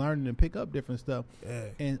like I be learning and pick up different stuff. Yeah.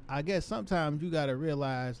 And I guess sometimes you got to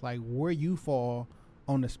realize like where you fall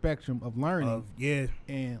on the spectrum of learning Yeah.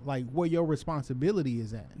 and like where your responsibility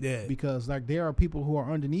is at. Yeah. Because like there are people who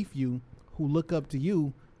are underneath you who look up to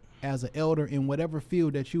you as an elder in whatever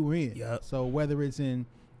field that you're in. Yep. So whether it's in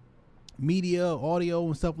media, audio,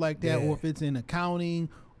 and stuff like that, Yeah. or if it's in accounting,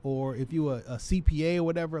 or if you a CPA or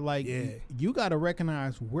whatever, like Yeah. you got to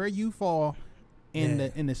recognize where you fall in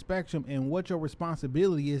Yeah. the spectrum and what your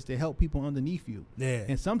responsibility is to help people underneath you. Yeah.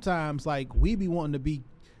 And sometimes like we be wanting to be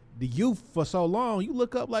the youth for so long, you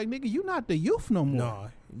look up like, nigga, you not the youth no more. No.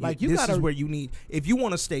 Like, you this gotta- is where you need, if you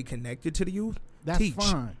want to stay connected to the youth, That's teach.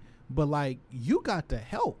 fine. But like you got to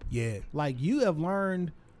help. Yeah. Like you have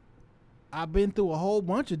learned. I've been through a whole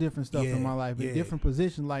bunch of different stuff Yeah, in my life in yeah. different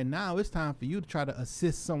positions. Like now it's time for you to try to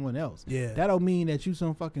assist someone else. Yeah. That don't mean that you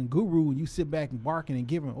some fucking guru and you sit back and barking and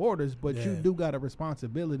giving orders, but you Yeah. do got a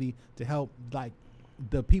responsibility to help like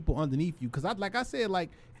the people underneath you. Cause like I said,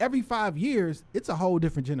 like every 5 years, it's a whole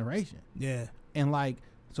different generation. Yeah. And like,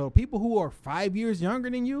 so people who are 5 years younger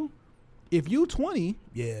than you, if you 20,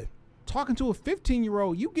 Yeah. talking to a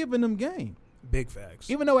 15-year-old, you giving them game. Big facts.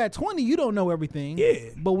 Even though at 20 you don't know everything.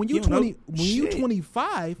 Yeah. But when you You don't know 20, when you shit.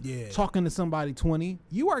 25, Yeah. talking to somebody 20,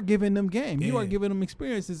 you are giving them game. You Yeah. are giving them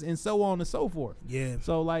experiences and so on and so forth. Yeah.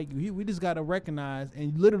 So like we just gotta recognize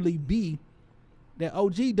and literally be that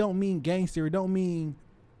OG don't mean gangster. It don't mean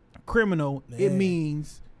criminal. It Yeah.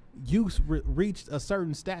 means you reached a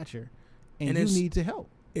certain stature and you it's- need to help.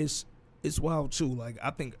 It's wild too. Like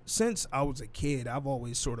I think since I was a kid, I've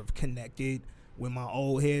always sort of connected with my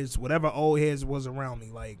old heads, whatever old heads was around me.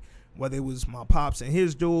 Like whether it was my pops and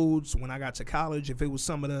his dudes when I got to college, if it was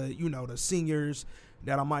some of the, the seniors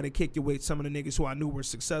that I might have kicked it with, some of the niggas who I knew were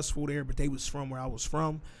successful there, but they was from where I was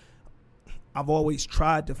from. I've always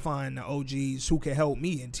tried to find the OGs who can help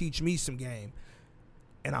me and teach me some game.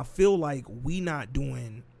 And I feel like we not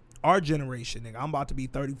doing our generation, nigga. I'm about to be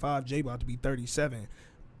 35, Jay about to be 37.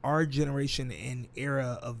 Our generation and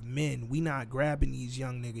era of men, we not grabbing these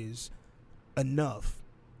young niggas enough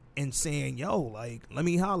and saying, yo, like, let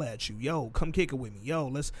me holler at you. Yo, come kick it with me. Yo,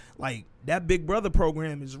 let's, like, that Big Brother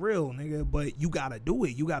program is real, nigga, but you got to do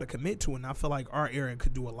it. You got to commit to it. And I feel like our era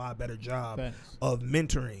could do a lot better job Facts. of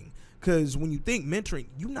mentoring. Because when you think mentoring,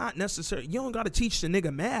 you don't got to teach the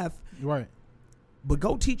nigga math, Right. but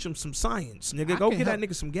go teach him some science, nigga. I Go can get that help.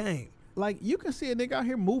 nigga some game. Like you can see a nigga out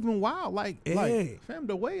here moving wild, like fam.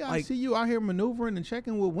 The way I Like- see you out here maneuvering and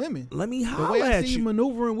checking with women, Let me the holler way I at see you you.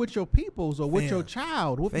 maneuvering with your peoples or with Fam. your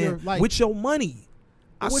child, with Fam, your like with your money.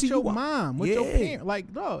 I with see your you, mom, with your Yeah. parent,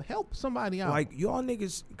 like no, help somebody out. Like y'all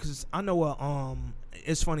niggas, because I know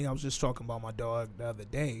it's funny. I was just talking about my dog the other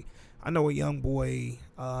day. I know a young boy.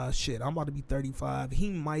 I'm about to be 35. He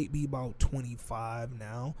might be about 25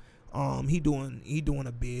 now. He doing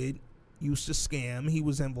a bid. Used to scam. He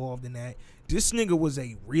was involved in that. This nigga was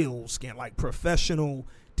a real scam, like professional.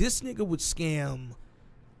 This nigga would scam.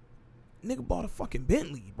 Nigga bought a fucking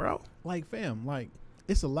Bentley, bro. like fam, like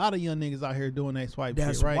it's a lot of young niggas out here doing that swipe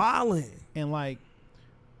That's shit, right? wildin'. And like,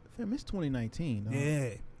 fam, it's 2019. Dog. Yeah.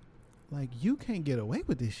 Like you can't get away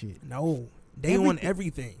with this shit. No. They on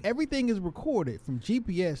everything. Everything is recorded from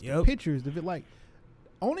GPS to Yep. pictures. To like,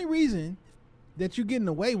 only reason that you're getting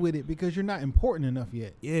away with it because you're not important enough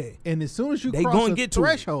yet. Yeah. And as soon as you They cross gonna a get to it.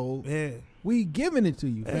 threshold, Yeah. we giving it to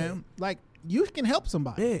you, Yeah. fam. Like you can help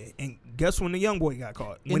somebody. Yeah. And guess when the young boy got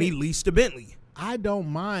caught? When And he it- leased a Bentley. I don't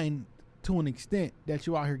mind to an extent that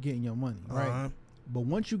you out here getting your money, right? Uh-huh. But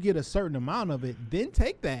once you get a certain amount of it, then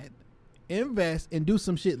take that, invest, and do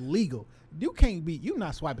some shit legal. You can't be. You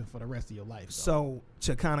not swiping for the rest of your life. dog. So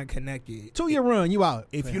to kind of connect it, 2 year run, you out.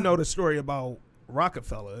 if fam. you know the story about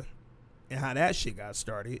Rockefeller and how that shit got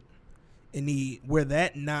started, where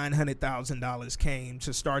that $900,000 came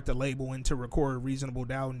to start the label and to record Reasonable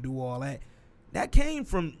Doubt and do all that. That came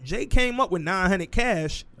from Jay came up with 900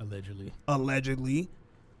 cash allegedly.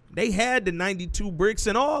 They had the 92 bricks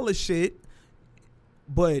and all the shit,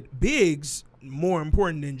 but Biggs, more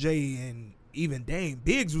important than Jay and even Dame,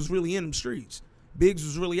 Biggs was really in them streets. Biggs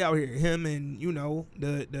was really out here. Him and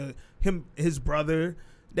his brother,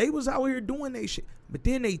 they was out here doing they shit. But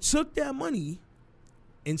then they took that money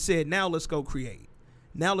and said, now let's go create.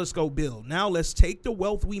 Now let's go build. Now let's take the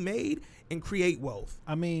wealth we made and create wealth.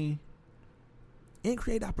 I mean, and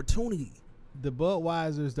create opportunity. The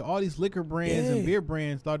Budweisers, all these liquor brands and beer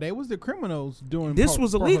brands thought they was the criminals doing this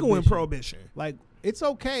was illegal in Prohibition. Like, it's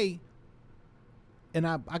okay, and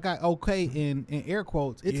I got okay in air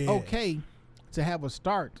quotes. It's okay to have a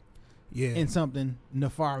start in something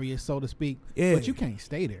nefarious, so to speak, but you can't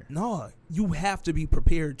stay there. No, you have to be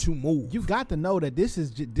prepared to move. You got to know that this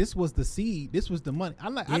was the seed, this was the money. I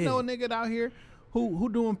know a nigga out here who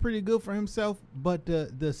doing pretty good for himself, but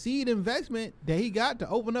the seed investment that he got to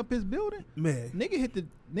open up his building, man,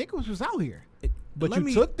 niggas was out here. But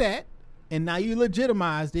you took that, and now you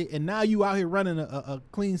legitimized it, and now you out here running a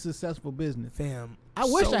clean, successful business. Fam, I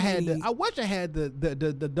wish I had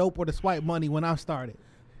the dope or the swipe money when I started.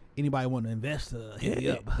 Anybody want to invest? Hit me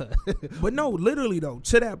up. But no, literally though,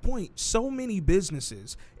 to that point, so many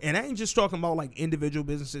businesses, and I ain't just talking about like individual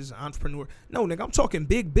businesses, entrepreneur. No, nigga, I'm talking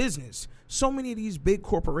big business. So many of these big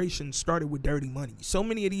corporations started with dirty money. So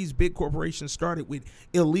many of these big corporations started with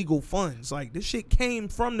illegal funds. Like, this shit came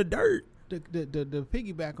from the dirt. The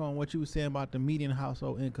piggyback on what you were saying about the median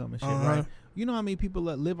household income and shit, right? You know how many people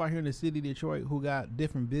that live out here in the city of Detroit who got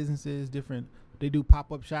different businesses, they do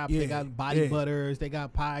pop-up shops, they got body butters, they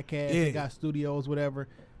got podcasts, they got studios, whatever.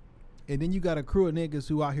 And then you got a crew of niggas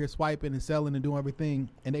who out here swiping and selling and doing everything,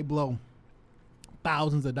 and they blow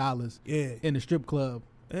thousands of dollars in the strip club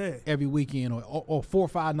every weekend or 4 or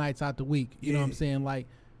 5 nights out the week. You know what I'm saying? Like,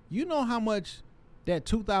 you know how much that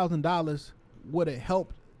 $2,000 would have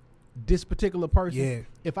helped this particular person?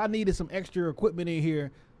 If I needed some extra equipment in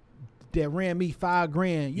here that ran me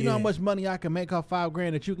 $5,000, you know how much money I can make off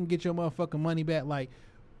 $5,000 that you can get your motherfucking money back. Like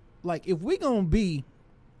if we gonna do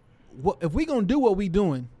what we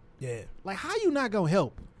doing, like, how you not gonna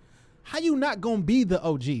help? How you not gonna be the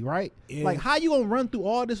OG, right? Like, how you gonna run through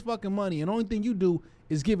all this fucking money and the only thing you do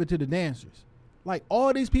is give it to the dancers? Like,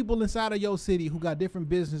 all these people inside of your city who got different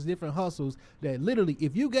business, different hustles, that literally,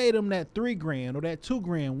 if you gave them that $3,000 or that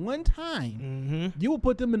 $2,000 one time, you will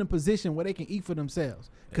put them in a position where they can eat for themselves.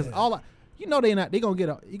 Because they gonna get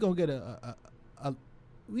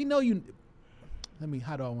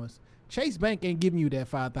Chase Bank ain't giving you that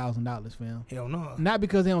 $5,000, fam. Hell no. Not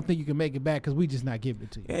because they don't think you can make it back, because we just not giving it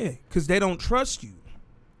to you. Yeah, because they don't trust you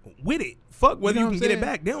with it. Fuck whether you can get it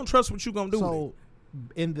back. They don't trust what you gonna do with it.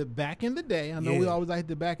 Back in the day, I know we always like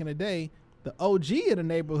the back in the day, the OG of the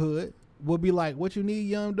neighborhood would be like, what you need,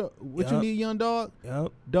 young dog? You need, young dog?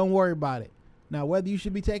 Yep. Don't worry about it. Now, whether you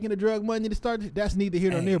should be taking the drug money to start, that's neither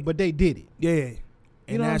here nor there, but they did it. Yeah.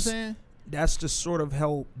 You know what I'm saying? That's the sort of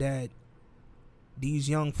help that these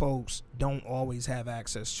young folks don't always have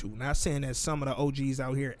access to. Not saying that some of the OGs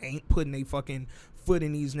out here ain't putting their fucking foot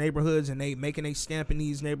in these neighborhoods and they making a stamp in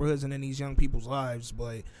these neighborhoods and in these young people's lives,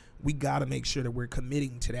 but we got to make sure that we're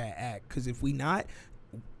committing to that act, because if we not,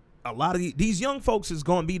 a lot of these young folks is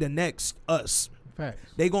going to be the next us. Facts.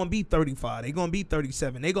 They going to be 35. They going to be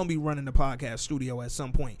 37. They going to be running the podcast studio at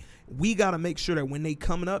some point. We got to make sure that when they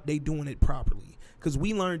coming up, they doing it properly, because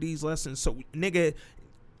we learned these lessons. So, nigga,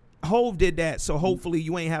 Hove did that, so hopefully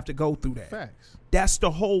you ain't have to go through that. Facts. That's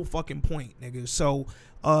the whole fucking point, nigga. So,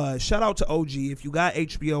 shout out to OG. If you got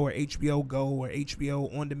HBO or HBO Go or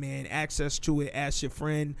HBO On Demand access to it, ask your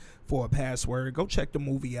friend for a password. Go check the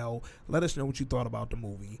movie out. Let us know what you thought about the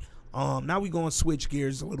movie. Now we're going to switch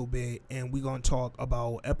gears a little bit, and we're going to talk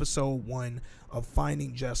about episode 1 of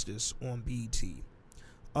Finding Justice on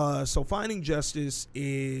BET. So Finding Justice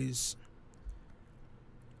is,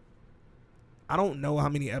 I don't know how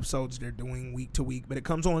many episodes they're doing week to week, but it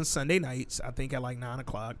comes on Sunday nights, I think at like 9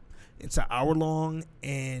 o'clock. It's an hour long,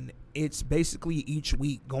 and it's basically each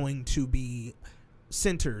week going to be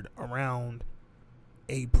centered around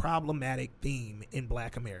a problematic theme in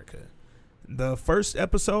Black America. The first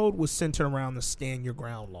episode was centered around the Stand Your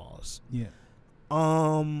Ground laws. Yeah.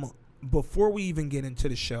 Before we even get into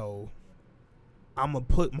the show, I'm going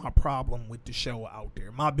to put my problem with the show out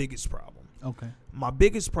there. My biggest problem. Okay. My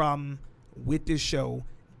biggest problem with this show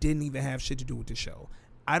didn't even have shit to do with the show.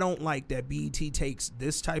 I don't like that BET takes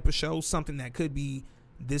this type of show, something that could be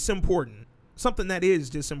this important, something that is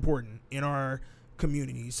this important in our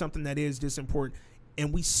community, something that is this important,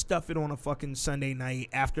 and we stuff it on a fucking Sunday night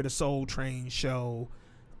after the Soul Train show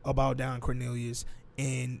about Don Cornelius,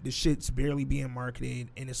 and the shit's barely being marketed,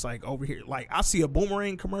 and it's like over here, like I see a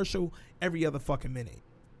Boomerang commercial every other fucking minute.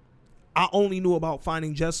 I only knew about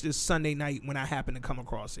Finding Justice Sunday night when I happened to come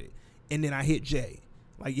across it, and then I hit Jay,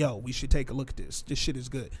 like, yo, we should take a look at this. This shit is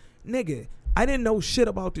good. Nigga, I didn't know shit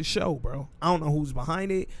about the show, bro. I don't know who's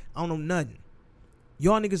behind it. I don't know nothing.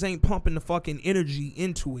 Y'all niggas ain't pumping the fucking energy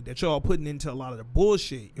into it that y'all putting into a lot of the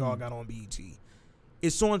bullshit y'all got on BET.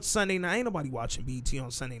 It's on Sunday night. Ain't nobody watching BET on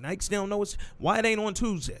Sunday night because they don't know why it ain't on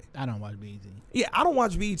Tuesday. I don't watch BET. Yeah, I don't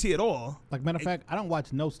watch BET at all. Like, matter of fact, I don't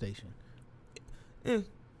watch no station.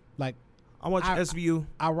 Like, I watch SVU.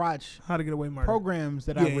 I watch How to Get Away with Murder programs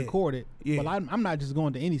that I recorded. Yeah. But I'm not just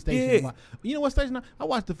going to any station. Yeah. You know what station? I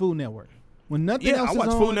watch the Food Network. When nothing else I is watch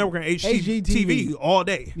on, Food Network and HGTV all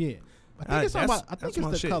day. Yeah. I think it's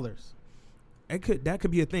the shit. colors. That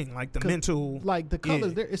could be a thing, like the mental, like the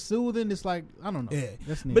colors. It's soothing. It's like, I don't know. Yeah.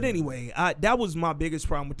 That's But anyway, that was my biggest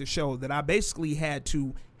problem with the show, that I basically had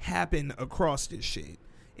to happen across this shit,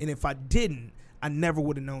 and if I didn't, I never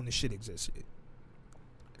would have known this shit existed.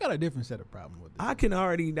 I got a different set of problems with it. I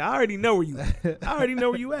already know where you at. I already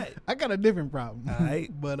know where you at. I got a different problem. All right.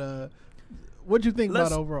 But what'd you think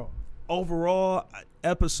about overall? Overall,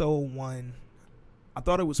 episode 1, I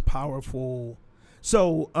thought it was powerful.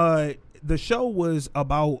 So the show was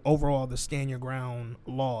about overall the stand your ground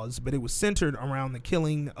laws, but it was centered around the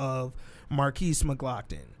killing of Marquise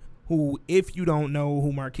McLaughlin, who, if you don't know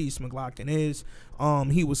who Marquise McLaughlin is,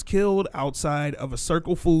 he was killed outside of a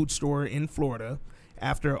Circle Food store in Florida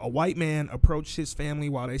after a white man approached his family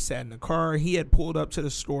while they sat in the car. He had pulled up to the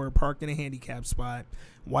store, parked in a handicap spot.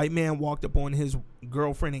 White man walked up on his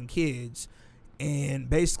girlfriend and kids and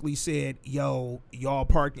basically said, yo, y'all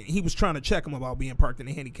parking. He was trying to check him about being parked in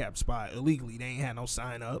a handicap spot illegally. They ain't had no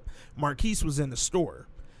sign up. Marquise was in the store.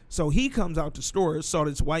 So he comes out the store, saw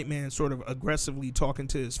this white man sort of aggressively talking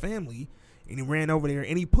to his family, and he ran over there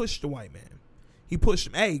and he pushed the white man. He pushed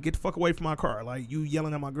him. Hey, get the fuck away from my car. Like, you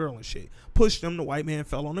yelling at my girl and shit. Pushed him. The white man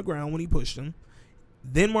fell on the ground when he pushed him.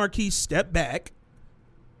 Then Marquise stepped back,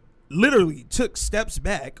 literally took steps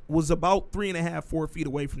back, was about 3.5, 4 feet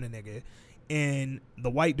away from the nigga. And the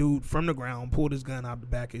white dude from the ground pulled his gun out the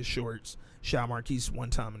back of his shorts, shot Marquise one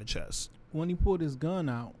time in the chest. When he pulled his gun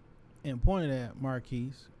out and pointed at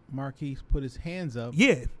Marquise put his hands up.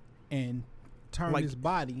 Yeah. And turned his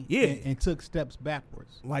body and took steps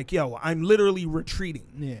backwards. Like, yo, I'm literally retreating.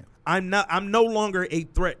 Yeah. I'm no longer a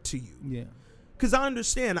threat to you. Yeah. Because I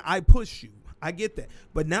understand I push you. I get that.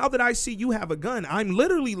 But now that I see you have a gun, I'm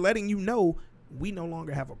literally letting you know we no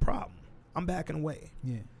longer have a problem. I'm backing away.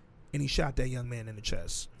 Yeah. And he shot that young man in the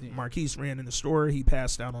chest. Yeah. Marquise ran in the store. He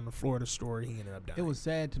passed out on the floor of the store. He ended up dying. It was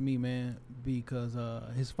sad to me, man, because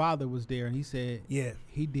his father was there, and he said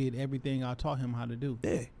he did everything I taught him how to do.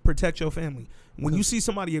 Yeah, protect your family. When you see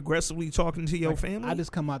somebody aggressively talking to your family. I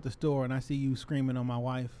just come out the store, and I see you screaming on my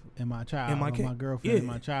wife and my child, and my girlfriend and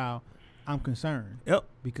my child. I'm concerned. Yep.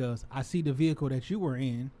 Because I see the vehicle that you were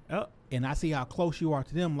in. Yep. And I see how close you are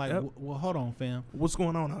to them. Like, well, hold on, fam. What's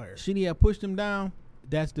going on here? Should he have pushed him down?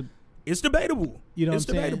 It's debatable. You know it's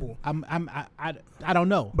what I'm debatable. Saying? I don't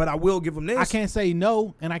know. But I will give him this. I can't say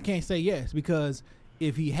no and I can't say yes, because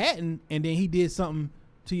if he hadn't and then he did something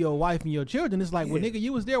to your wife and your children, it's like, well, nigga,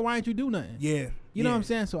 you was there. Why didn't you do nothing? Yeah. You know what I'm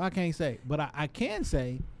saying? So I can't say. But I can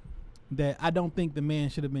say that I don't think the man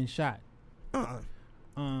should have been shot.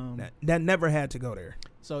 That never had to go there.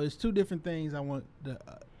 So it's two different things I want.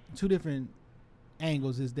 Two different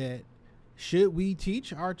angles is that, should we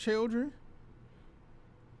teach our children?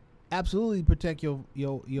 Absolutely protect your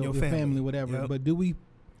family, whatever. Yep. But do we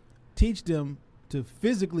teach them to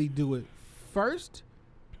physically do it first?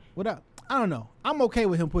 I don't know. I'm okay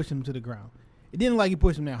with him pushing him to the ground. It didn't like he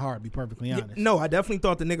pushed him that hard, to be perfectly honest. No, I definitely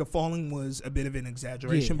thought the nigga falling was a bit of an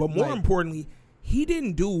exaggeration. But more importantly, he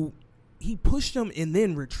pushed him and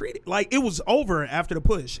then retreated. Like, it was over after the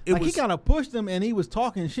push. He kind of pushed him and he was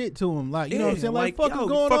talking shit to him. Like, you know what I'm saying? Like, fuck is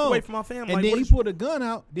going fuck on? Away from my family. And like, then he pulled a gun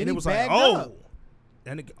out. Then he bagged up.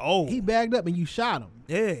 That nigga, he bagged up and you shot him.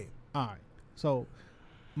 Yeah. All right. So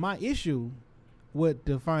my issue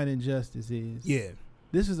with Finding Justice is,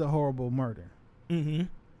 this is a horrible murder. Mm-hmm.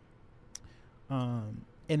 And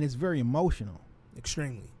it's very emotional.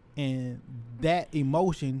 Extremely. And that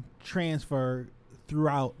emotion transferred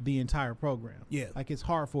throughout the entire program. Yeah. Like, it's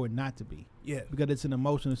hard for it not to be. Yeah. Because it's an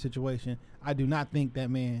emotional situation. I do not think that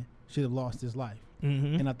man should have lost his life.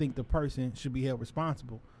 Mm-hmm. And I think the person should be held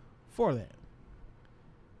responsible for that.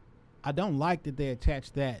 I don't like that they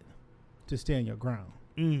attach that to stand your ground.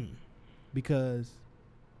 Mm. Because,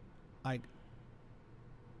 like,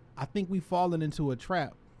 I think we've fallen into a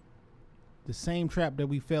trap, the same trap that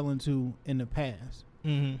we fell into in the past,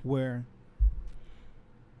 where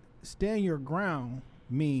stand your ground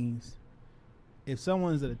means if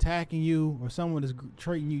someone's attacking you or someone is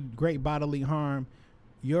treating you great bodily harm,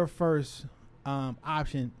 your first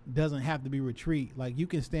option doesn't have to be retreat. Like, you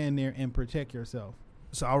can stand there and protect yourself.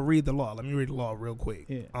 So I'll read the law. Let me read the law real quick.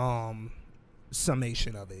 Yeah.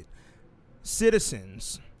 Summation of it.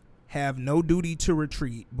 Citizens have no duty to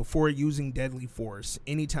retreat before using deadly force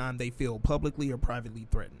anytime they feel publicly or privately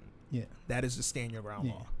threatened. Yeah. That is the stand your ground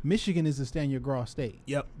law. Michigan is a stand your ground state.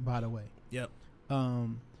 Yep. By the way. Yep.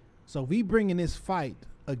 So we bringing this fight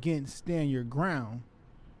against stand your ground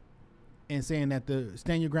and saying that the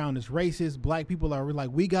stand your ground is racist. Black people are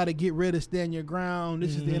like, we got to get rid of stand your ground.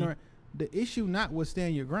 This is the issue, not with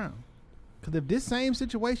stand your ground. Because if this same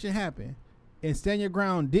situation happened and stand your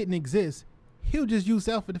ground didn't exist, he'll just use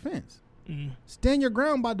self-defense. Stand your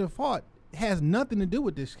ground by default has nothing to do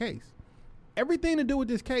with this case. Everything to do with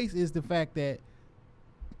this case is the fact that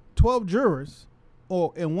 12 jurors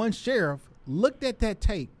and one sheriff looked at that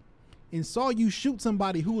tape and saw you shoot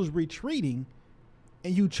somebody who was retreating,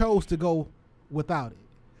 and you chose to go without it.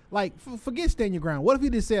 Like, forget stand your ground. What if he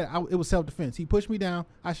just said it was self-defense? He pushed me down,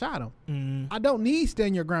 I shot him. I don't need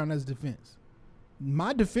stand your ground as defense.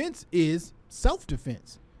 My defense is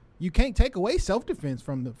self-defense. You can't take away self-defense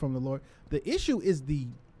from the Lord. The issue is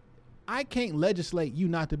I can't legislate you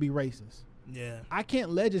not to be racist. Yeah. I can't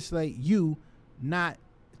legislate you not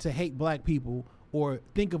to hate black people or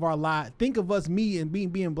think of us, me and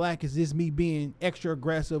being black as this me being extra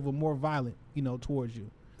aggressive or more violent, towards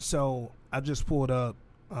you. So I just pulled up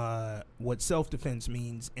what self-defense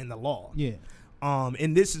means in the law. Yeah.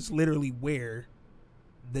 And this is literally where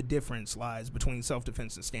the difference lies between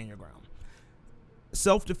self-defense and stand your ground.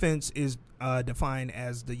 Self-defense is defined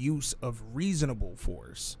as the use of reasonable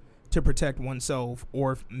force to protect oneself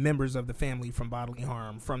or members of the family from bodily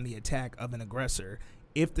harm from the attack of an aggressor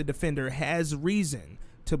if the defender has reason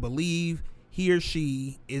to believe he or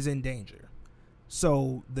she is in danger.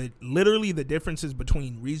 So literally the differences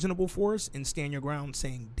between reasonable force and stand your ground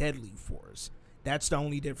saying deadly force. That's the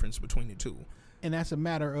only difference between the two. And it's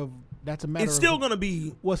still going to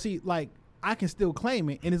be. Well, see, like, I can still claim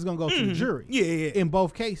it, and it's going to go to the jury. Yeah. In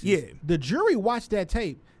both cases. Yeah. The jury watched that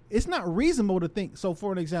tape. It's not reasonable to think. So,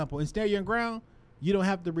 for an example, in stand your ground, you don't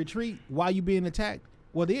have to retreat while you being attacked.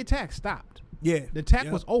 Well, the attack stopped. Yeah. The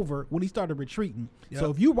attack was over when he started retreating. So,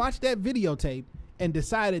 if you watch that videotape and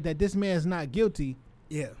decided that this man's not guilty,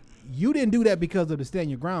 you didn't do that because of the stand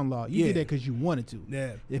your ground law. You did that because you wanted to.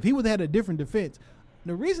 Yeah. If he would have had a different defense,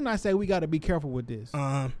 the reason I say we got to be careful with this.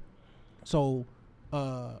 So,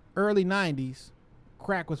 early 90s,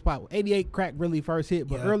 crack was popping. 88 crack really first hit,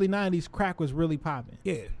 but early 90s crack was really popping.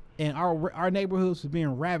 Yeah. And our neighborhoods was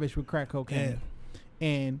being ravished with crack cocaine. Yeah.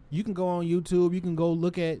 And you can go on YouTube, you can go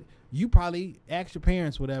look at, you probably ask your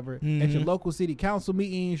parents, whatever, at your local city council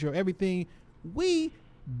meetings or everything. We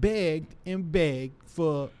begged and begged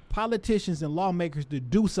for politicians and lawmakers to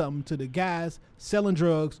do something to the guys selling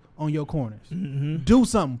drugs on your corners. Do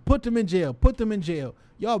something. Put them in jail.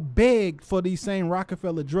 Y'all begged for these same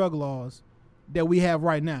Rockefeller drug laws that we have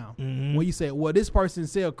right now. When you say, well, this person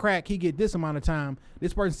sell crack, he get this amount of time.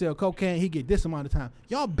 This person sell cocaine, he get this amount of time.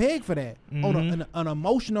 Y'all beg for that on an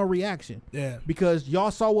emotional reaction. Yeah. Because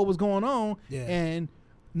y'all saw what was going on and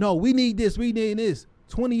no, we need this, we need this.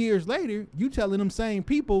 20 years later, you telling them same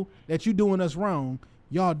people that you doing us wrong.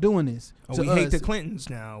 Y'all doing this. We hate the Clintons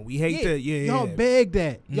now. We hate y'all beg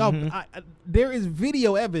that. Y'all, there is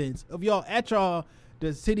video evidence of y'all at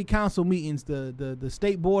the city council meetings, the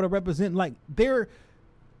state board of representatives. Like,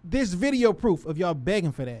 there's video proof of y'all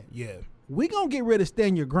begging for that. Yeah. We gonna get rid of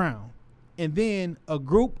stand your ground. And then a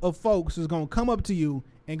group of folks is gonna come up to you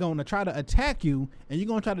and gonna try to attack you, and you're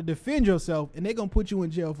gonna try to defend yourself, and they're gonna put you in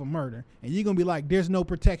jail for murder. And you're gonna be like, there's no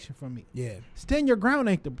protection for me. Yeah. Stand your ground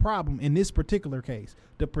ain't the problem in this particular case.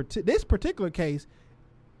 This particular case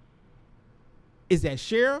is that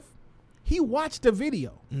sheriff, he watched the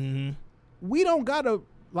video. We don't gotta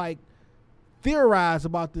theorize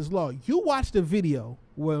about this law. You watched the video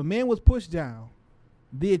where a man was pushed down,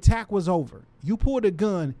 the attack was over. You pulled a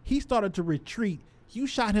gun, he started to retreat, you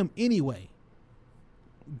shot him anyway.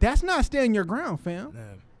 That's not standing your ground, fam. No.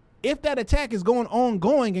 If that attack is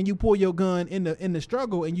ongoing and you pull your gun in the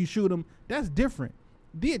struggle and you shoot him, that's different.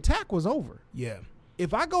 The attack was over. Yeah.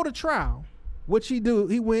 If I go to trial, what he do?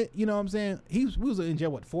 He went, you know what I'm saying? We was in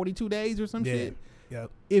jail, 42 days or some shit?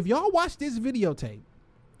 Yep. If y'all watch this videotape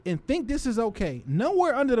and think this is okay,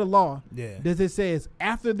 nowhere under the law does it says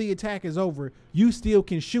after the attack is over, you still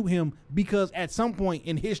can shoot him because at some point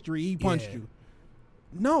in history he punched you.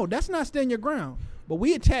 No, that's not stand your ground. But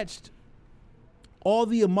we attached all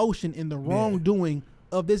the emotion and the wrongdoing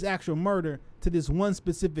of this actual murder to this one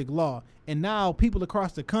specific law. And now people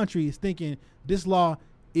across the country is thinking this law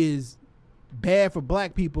is bad for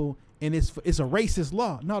black people and it's a racist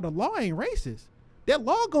law. No, the law ain't racist. That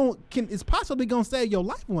law is possibly gonna save your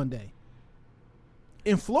life one day.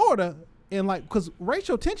 In Florida, and like, because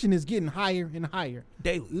racial tension is getting higher and higher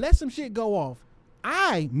daily. Let some shit go off.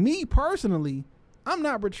 Me personally, I'm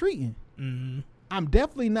not retreating. Mm-hmm. I'm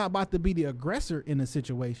definitely not about to be the aggressor in a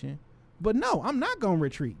situation. But no, I'm not gonna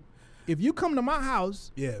retreat. If you come to my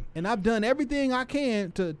house, and I've done everything I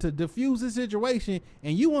can to diffuse the situation,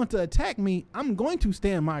 and you want to attack me, I'm going to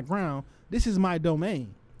stand my ground. This is my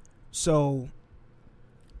domain. So,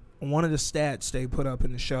 one of the stats they put up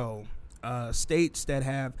in the show, states that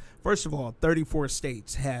have, first of all, 34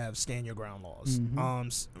 states have stand your ground laws.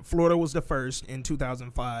 Mm-hmm. Florida was the first in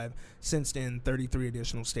 2005. Since then, 33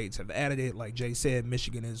 additional states have added it. Like Jay said,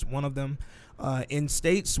 Michigan is one of them. In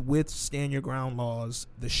states with stand your ground laws,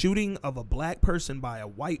 the shooting of a black person by a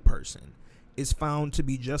white person is found to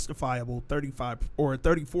be justifiable 35 or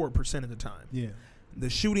 34% of the time. Yeah.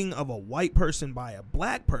 The shooting of a white person by a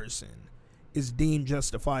black person is deemed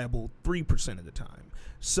justifiable 3% of the time.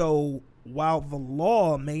 So while the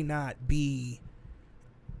law may not be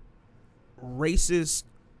racist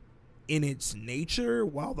in its nature,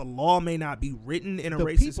 while the law may not be written in a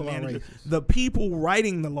racist manner, the people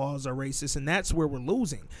writing the laws are racist, and that's where we're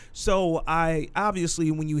losing. So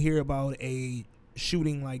obviously when you hear about a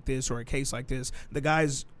shooting like this or a case like this, the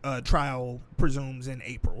guy's trial presumes in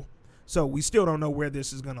April. So we still don't know where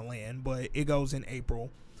this is going to land, but it goes in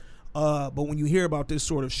April. But when you hear about this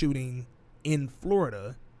sort of shooting in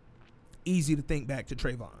Florida, easy to think back to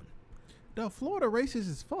Trayvon. The Florida racist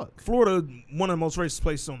as fuck. Florida, one of the most racist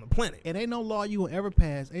places on the planet. And ain't no law you will ever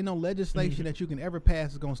pass. Ain't no legislation that you can ever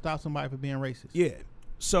pass is going to stop somebody from being racist. Yeah.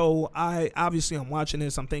 So I'm watching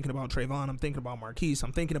this. I'm thinking about Trayvon. I'm thinking about Marquise.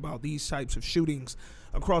 I'm thinking about these types of shootings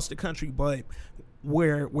across the country. But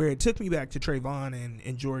where it took me back to Trayvon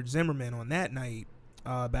and George Zimmerman on that night,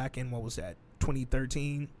 back in, what was that,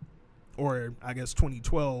 2013? Or I guess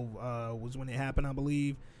 2012 was when it happened, I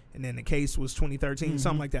believe. And then the case was 2013,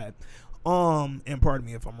 something like that. And pardon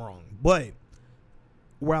me if I'm wrong. But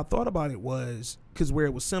where I thought about it was, because where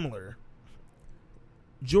it was similar,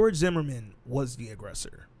 George Zimmerman was the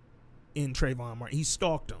aggressor in Trayvon Martin. He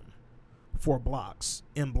stalked him for blocks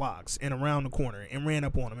and around the corner and ran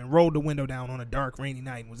up on him and rolled the window down on a dark, rainy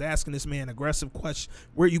night and was asking this man aggressive questions.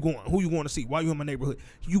 Where you going? Who you going to see? Why you in my neighborhood?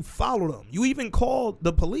 You followed him. You even called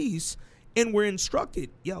the police and were instructed,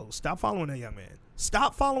 yo, stop following that young man.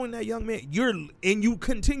 Stop following that young man. You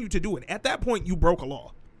continue to do it. At that point, you broke a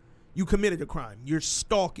law. You committed a crime. You're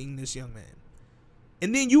stalking this young man.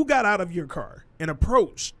 And then you got out of your car and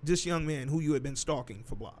approached this young man who you had been stalking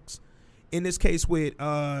for blocks. In this case with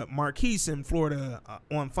Marquise in Florida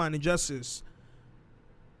on Finding Justice,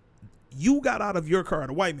 you got out of your car,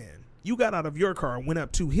 the white man, you got out of your car, went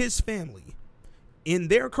up to his family. In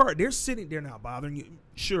their car, they're sitting there not bothering you.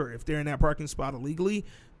 Sure, if they're in that parking spot illegally,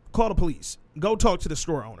 call the police. Go talk to the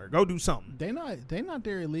store owner. Go do something. They not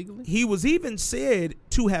there illegally. He was even said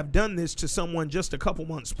to have done this to someone just a couple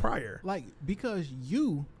months prior. Like, because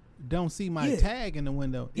you don't see my tag in the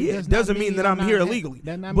window. It doesn't mean that I'm here illegally.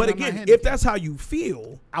 But again, if that's how you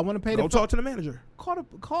feel, I want to pay. Go talk to the manager. Call the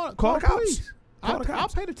cops. Police. I'll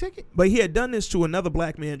pay the ticket. But he had done this to another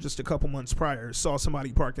black man just a couple months prior. Saw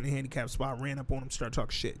somebody parked in a handicapped spot, ran up on him, started talking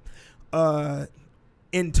shit,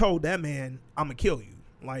 and told that man, "I'm gonna kill you.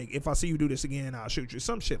 Like, if I see you do this again, I'll shoot you."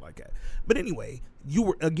 Some shit like that. But anyway, you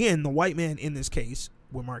were, again, the white man in this case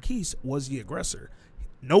with Marquise was the aggressor.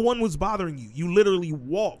 No one was bothering you. You literally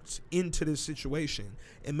walked into this situation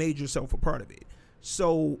and made yourself a part of it.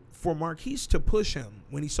 So for Marquise to push him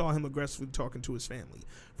when he saw him aggressively talking to his family,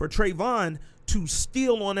 for Trayvon to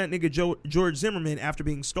steal on that nigga George Zimmerman after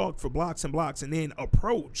being stalked for blocks and blocks and then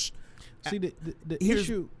approach. See, the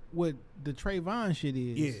issue with the Trayvon shit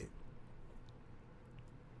is,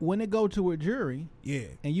 when it go to a jury,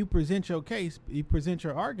 and you present your case, you present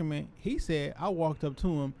your argument, he said, I walked up to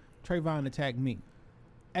him, Trayvon attacked me.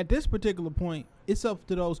 At this particular point, it's up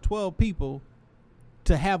to those 12 people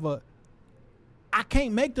to have I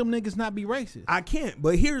can't make them niggas not be racist. I can't,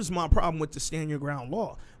 but here's my problem with the stand your ground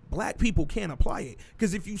law. Black people can't apply it.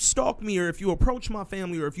 Because if you stalk me or if you approach my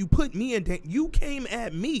family or if you put me in danger, you came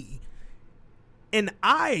at me and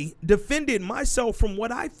I defended myself from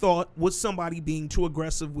what I thought was somebody being too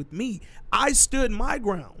aggressive with me. I stood my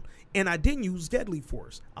ground and I didn't use deadly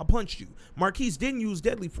force. I punched you. Marquise didn't use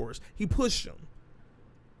deadly force. He pushed him.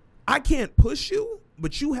 I can't push you,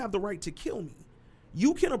 but you have the right to kill me.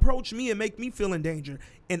 You can approach me and make me feel in danger,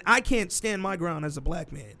 and I can't stand my ground as a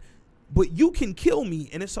black man. But you can kill me,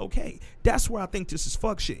 and it's okay. That's where I think this is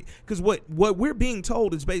fuck shit. Because what we're being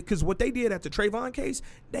told is because what they did at the Trayvon case,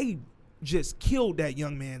 they just killed that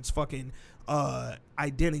young man's fucking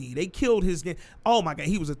identity. They killed his. Oh my God,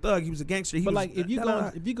 he was a thug. He was a gangster. But like, if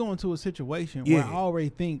you go into a situation where I already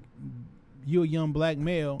think you're a young black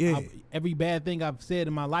male, every bad thing I've said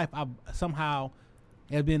in my life, I've somehow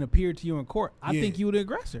has been appeared to you in court. I think you the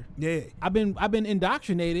aggressor. Yeah, I've been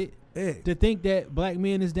indoctrinated to think that black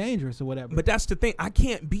men is dangerous or whatever. But that's the thing. I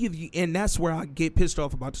can't be and that's where I get pissed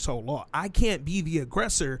off about this whole law. I can't be the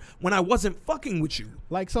aggressor when I wasn't fucking with you.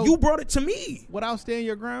 Like, so you brought it to me without standing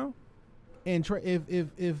your ground. And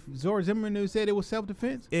if George Zimmerman said it was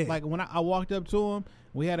self-defense, like when I walked up to him,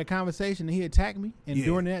 we had a conversation and he attacked me, and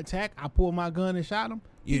during that attack I pulled my gun and shot him.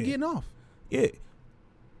 He's getting off. Yeah,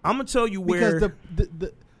 I'm gonna tell you where, because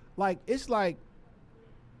the like, it's like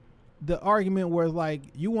the argument where like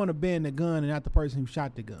you want to ban the gun and not the person who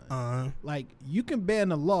shot the gun. Like, you can ban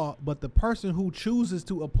the law, but the person who chooses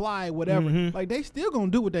to apply whatever, like, they still gonna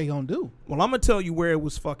do what they gonna do. Well, I'm gonna tell you where it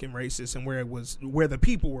was fucking racist and where the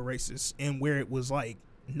people were racist and where it was like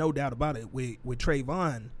no doubt about it with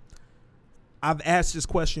Trayvon. I've asked this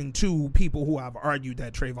question to people who I've argued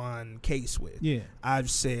that Trayvon case with. Yeah, I've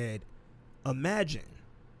said, imagine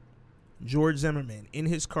George Zimmerman in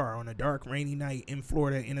his car on a dark, rainy night in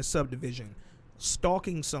Florida in a subdivision,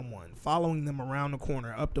 stalking someone, following them around the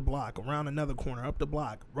corner, up the block, around another corner, up the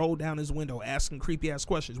block, roll down his window, asking creepy-ass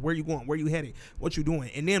questions. Where you going? Where you headed? What you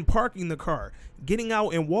doing? And then parking the car, getting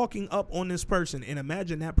out and walking up on this person. And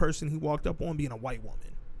imagine that person he walked up on being a white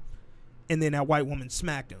woman. And then that white woman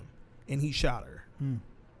smacked him, and he shot her.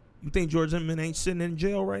 You think George Zimmerman ain't sitting in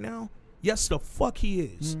jail right now? Yes, the fuck he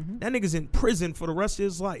is. That nigga's in prison for the rest of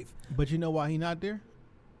his life. But you know why he not there?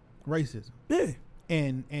 Racism. Yeah.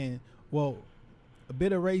 And well, a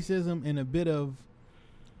bit of racism and a bit of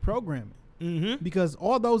programming. Because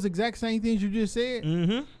all those exact same things you just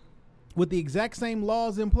said, with the exact same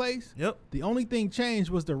laws in place, the only thing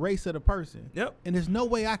changed was the race of the person. And there's no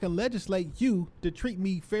way I can legislate you to treat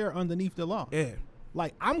me fair underneath the law. Yeah.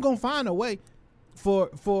 Like, I'm gonna find a way for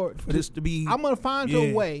this to be. I'm gonna find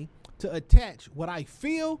a way to attach what I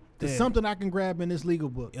feel to something I can grab in this legal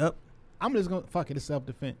book. I'm just gonna fuck it. It's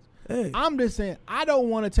self-defense. I'm just saying, I don't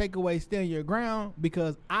want to take away stand your ground,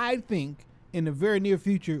 because I think in the very near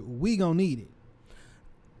future we gonna need it.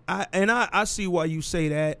 I see why you say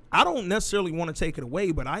that. I don't necessarily want to take it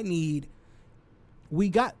away, but we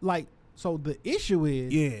got, like, so the issue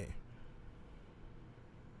is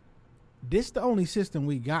this the only system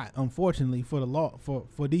we got, unfortunately, for the law,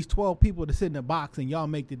 for these 12 people to sit in a box and y'all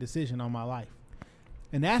make the decision on my life.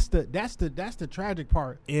 And that's the tragic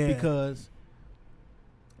part, because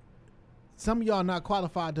some of y'all not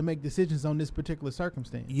qualified to make decisions on this particular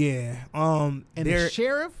circumstance. And the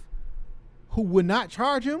sheriff who would not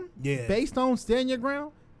charge him based on stand your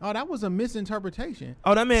ground, that was a misinterpretation.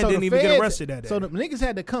 That man didn't even get arrested that day. So the niggas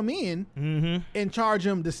had to come in and charge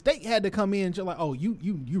him. The state had to come in and like, oh,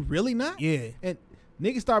 you really not? And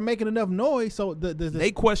niggas start making enough noise, so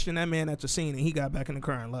they questioned that man at the scene, and he got back in the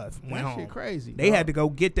car and left. Went home. Shit crazy. They had to go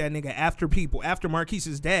get that nigga after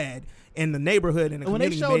Marquise's dad in the neighborhood and the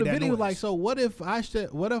community. When they showed the video, noise. like, so what if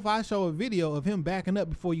I show a video of him backing up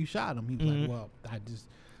before you shot him? He was like, well,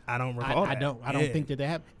 I don't recall. I don't think that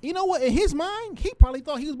happened. You know what? In his mind, he probably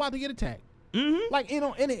thought he was about to get attacked. Like, you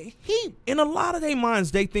know, in a lot of their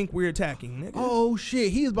minds, they think we're attacking, nigga. Oh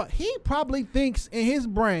shit, he probably thinks in his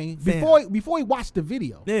brain before he watched the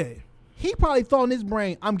video. He probably thought in his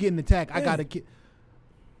brain, I'm getting attacked. I gotta kill.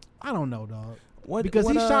 I don't know, dog. Because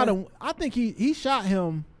he shot him. I think he shot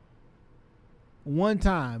him one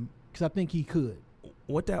time because I think he could.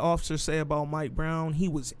 What that officer say about Mike Brown? He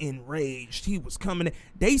was enraged. He was coming in.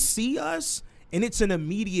 They see us, and it's an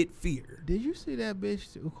immediate fear. Did you see that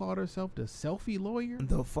bitch who called herself the selfie lawyer?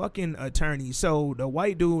 The fucking attorney. So the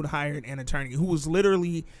white dude hired an attorney who was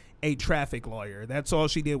literally a traffic lawyer. That's all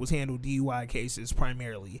she did was handle DUI cases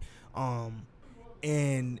primarily.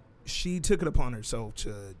 And she took it upon herself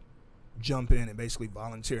to jump in and basically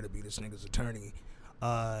volunteer to be this nigga's attorney.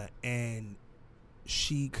 And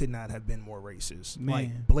she could not have been more racist. Man.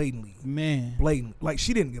 Like, blatantly. Like,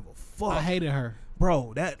 she didn't give a fuck. I hated her.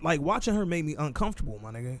 Bro, that, like, watching her made me uncomfortable,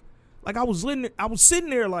 my nigga. Like, I was sitting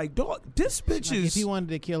there like, dog, this bitch like, is... If he wanted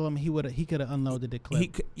to kill him, he could have unloaded the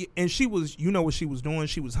clip. And she was, you know what she was doing?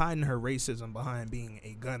 She was hiding her racism behind being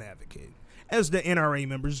a gun advocate, as the NRA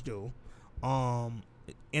members do.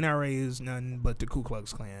 NRA is nothing but the Ku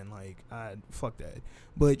Klux Klan. Like, fuck that.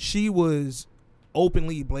 But she was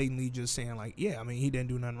openly, blatantly just saying like, yeah, I mean, he didn't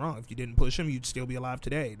do nothing wrong. If you didn't push him, you'd still be alive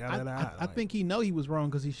today. I think he know he was wrong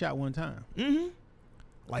because he shot one time. Mm-hmm.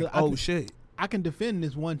 Like, shit. I can defend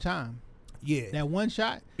this one time. Yeah. That one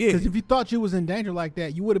shot. Yeah. Because if you thought you was in danger like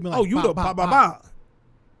that, you would have been like, you would have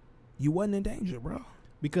You wasn't in danger, bro.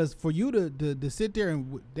 Because for you to sit there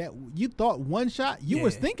and that you thought one shot, you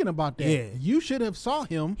was thinking about that. Yeah. You should have saw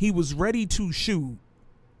him. He was ready to shoot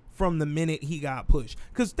from the minute he got pushed.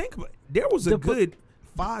 Because think about it, there was a good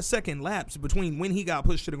 5-second lapse between when he got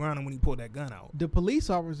pushed to the ground and when he pulled that gun out. The police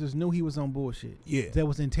officers knew he was on bullshit. Yeah. That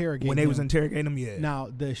was interrogating when they him. was interrogating him, yeah. Now,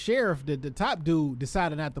 the sheriff, the top dude,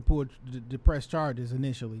 decided not to pull the press charges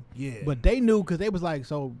initially. Yeah. But they knew because they was like,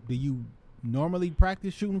 so do you normally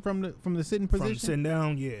practice shooting from the sitting position? From sitting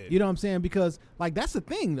down, yeah. You know what I'm saying? Because, like, that's the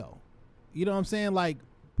thing, though. You know what I'm saying? Like,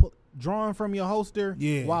 drawing from your holster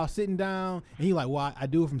while sitting down. And he like, well, I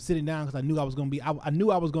do it from sitting down because I knew I was going to be, I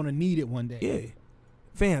knew I was going to need it one day. Yeah.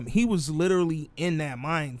 Fam, he was literally in that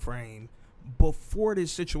mind frame before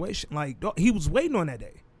this situation. Like, he was waiting on that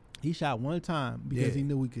day. He shot one time because he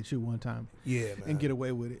knew we could shoot one time. Yeah, man. And get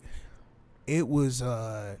away with it. It was,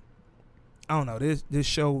 I don't know. This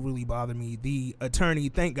show really bothered me. The attorney,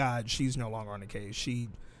 thank God she's no longer on the case. She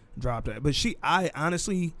dropped it. But I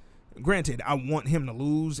honestly, granted, I want him to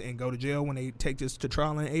lose and go to jail when they take this to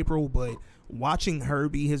trial in April. But watching her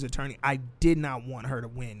be his attorney, I did not want her to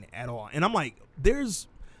win at all. And I'm like, there's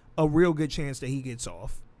a real good chance that he gets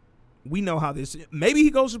off. We know how this is. Maybe he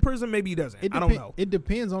goes to prison, maybe he doesn't. I don't know. It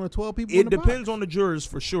depends on the 12 people It depends on the jurors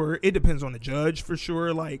for sure. It depends on the judge for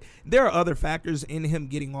sure. Like, there are other factors in him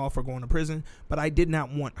getting off or going to prison, but I did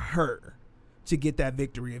not want her to get that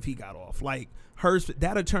victory if he got off. Like,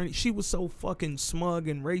 that attorney, she was so fucking smug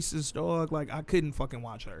and racist, dog. Like, I couldn't fucking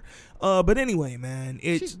watch her. But anyway, man,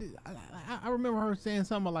 it's... I remember her saying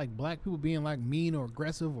something like black people being, like, mean or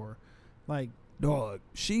aggressive or, like... Dog,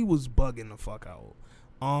 she was bugging the fuck out.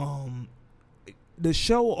 The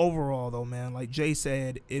show overall, though, man, like Jay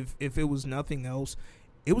said, if it was nothing else,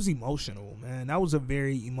 it was emotional, man. That was a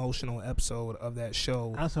very emotional episode of that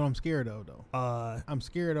show. That's what I'm scared of, though. I'm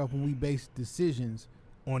scared of when we base decisions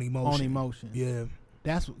on emotion. Yeah.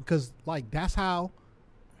 That's because, like, that's how.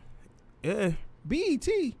 Yeah. BET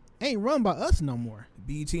ain't run by us no more.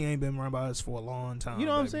 BET ain't been run by us for a long time. You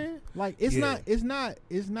know what I'm saying? Like, it's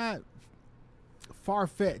not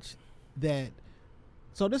far-fetched that.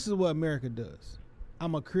 So this is what America does.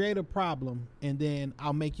 I'm going to create a problem, and then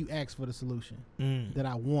I'll make you ask for the solution that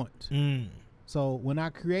I want. So when I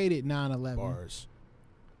created 9/11,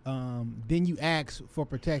 then you ask for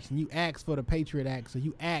protection. You ask for the Patriot Act. So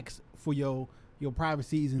you ask for your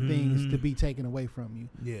privacies and things to be taken away from you.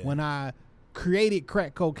 Yeah. When I created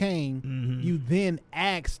crack cocaine, you then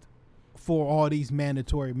asked for all these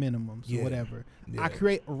mandatory minimums or whatever. I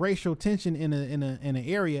create racial tension in an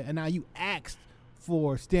area, and now you asked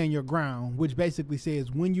for stand your ground, which basically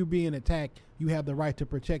says when you're being attacked, you have the right to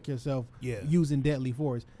protect yourself using deadly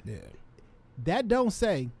force. Yeah. That don't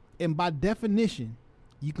say, and by definition,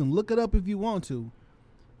 you can look it up if you want to,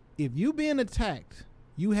 if you being attacked,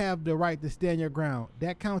 you have the right to stand your ground.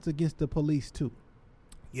 That counts against the police too.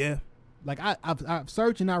 Yeah. Like I've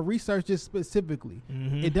searched and I researched this specifically.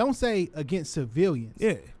 It don't say against civilians.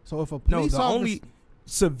 Yeah. So if a police officer, only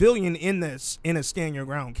civilian in a stand your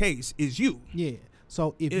ground case is you. Yeah.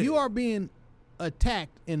 So if you are being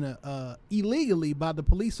attacked illegally by the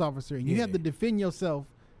police officer and you have to defend yourself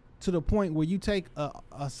to the point where you take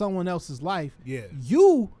someone else's life,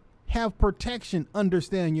 you have protection under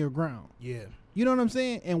stand your ground. Yeah. You know what I'm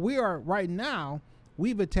saying? And we are right now,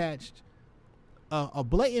 we've attached a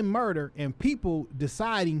blatant murder and people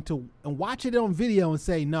deciding to watch it on video and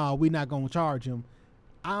say, no, we're not going to charge him.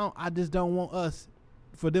 I just don't want us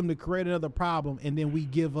for them to create another problem and then we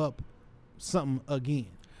give up something again.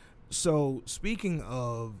 So speaking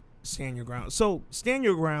of stand your ground, so stand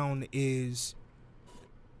your ground is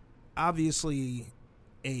obviously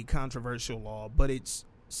a controversial law, but it's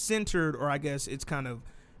centered, or I guess it's kind of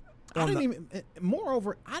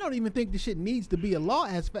moreover, I don't even think this shit needs to be a law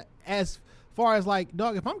as far as like,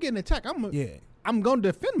 dog, if I'm getting attacked, I'm going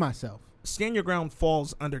to defend myself. Stand your ground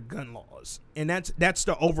falls under gun laws, and that's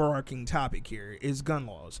the overarching topic here is gun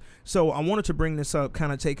laws. So I wanted to bring this up,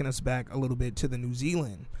 kind of taking us back a little bit to the New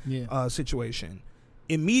Zealand situation.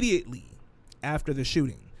 Immediately after the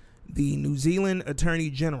shooting, the New Zealand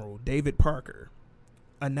Attorney General, David Parker,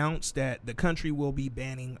 announced that the country will be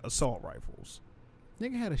banning assault rifles.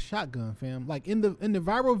 Nigga had a shotgun, fam. Like in the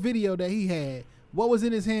viral video that he had, what was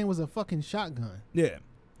in his hand was a fucking shotgun. Yeah.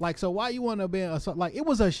 Like, so why you want to ban assault? Like, it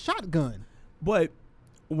was a shotgun. But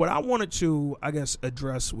what I wanted to, I guess,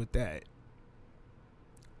 address with that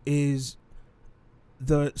is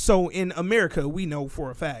So in America, we know for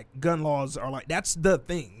a fact gun laws are like, that's the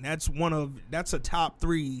thing. That's a top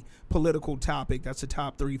 3 political topic. That's a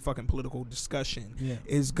top 3 fucking political discussion. Yeah.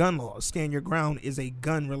 Is gun laws. Stand Your Ground is a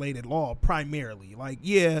gun related law primarily. Like,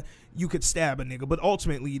 yeah, you could stab a nigga, but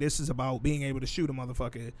ultimately this is about being able to shoot a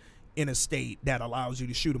motherfucker in a state that allows you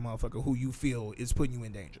to shoot a motherfucker who you feel is putting you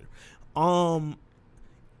in danger.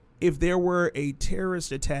 If there were a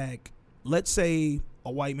terrorist attack, let's say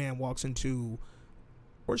a white man walks into,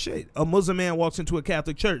 or shit, a Muslim man walks into a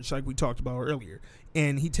Catholic church, like we talked about earlier,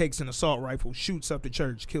 and he takes an assault rifle, shoots up the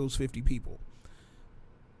church, kills 50 people.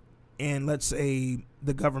 And let's say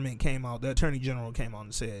the government came out, the attorney general came out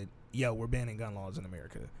and said, yo, we're banning gun laws in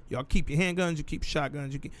America. Y'all keep your handguns, you keep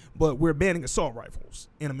shotguns, but we're banning assault rifles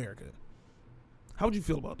in America. How would you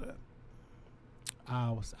feel about that?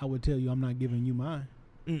 I would tell you I'm not giving you mine.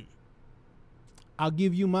 Mm. I'll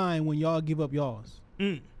give you mine when y'all give up y'all's.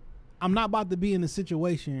 Mm. I'm not about to be in a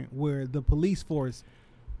situation where the police force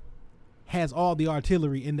has all the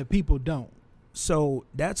artillery and the people don't. So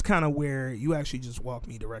that's kind of where you actually just walked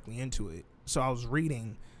me directly into it. So I was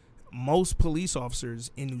reading, most police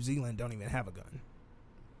officers in New Zealand don't even have a gun.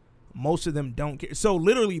 Most of them don't care. So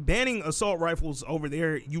literally banning assault rifles over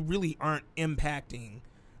there, you really aren't impacting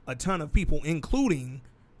a ton of people, including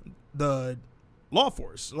the law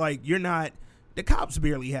force. Like, you're not, the cops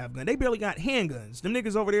barely have guns. They barely got handguns. Them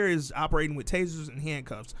niggas over there is operating with tasers and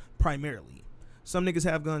handcuffs primarily. Some niggas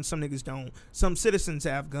have guns, some niggas don't. Some citizens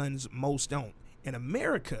have guns, most don't. In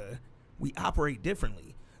America, we operate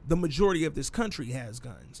differently. The majority of this country has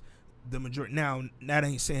guns. The majority, now, that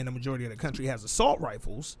ain't saying the majority of the country has assault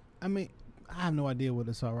rifles. I mean, I have no idea what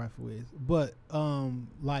an assault rifle is, but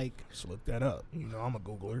like, just look that up. You know, I'm a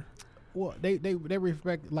Googler. Well, they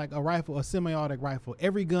respect like a rifle, a semi-automatic rifle.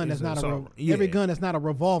 Every gun that's not every gun that's not a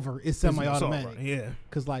revolver is semi-automatic. Yeah,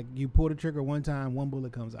 because like you pull the trigger one time, one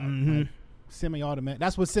bullet comes out. Mm-hmm. Like, semi-automatic.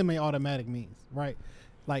 That's what semi-automatic means, right?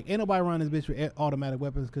 Like, ain't nobody running this bitch with automatic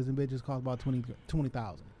weapons because the bitches cost about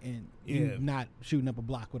 20,000, and you're not shooting up a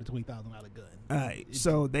block with a $20,000 gun. All right,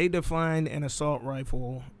 so they define an assault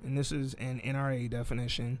rifle, and this is an NRA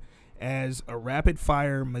definition, as a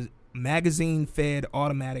rapid-fire magazine-fed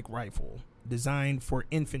automatic rifle designed for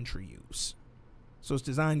infantry use. So it's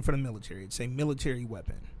designed for the military. It's a military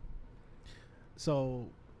weapon. So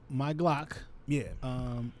my Glock,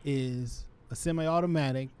 is a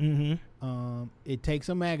semi-automatic. Mm-hmm. It takes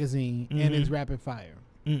a magazine and it's rapid fire.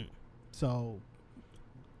 Mm. So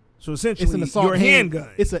essentially, it's an assault your handgun.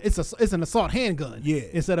 It's an assault handgun. Yeah.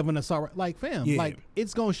 Instead of an assault, like fam, like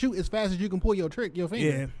it's gonna shoot as fast as you can pull your finger.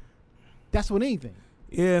 Yeah. That's what anything.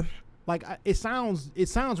 Yeah. Like it sounds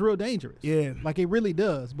real dangerous. Yeah. Like it really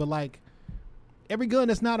does. But like every gun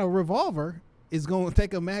that's not a revolver is gonna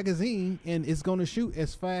take a magazine and it's gonna shoot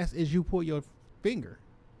as fast as you pull your finger.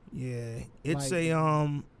 Yeah. It's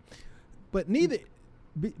like, But neither.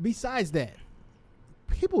 Besides that,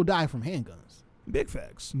 people die from handguns. Big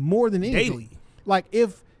facts. More than anything. Daily. Like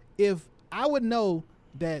if I would know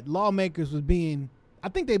that lawmakers was being, I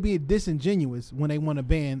think they'd be disingenuous when they want to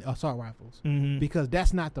ban assault rifles, because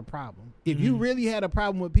that's not the problem. If you really had a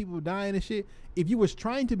problem with people dying and shit, if you was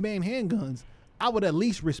trying to ban handguns, I would at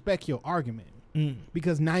least respect your argument,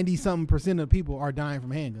 because 90-something% of people are dying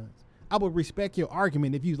from handguns. I would respect your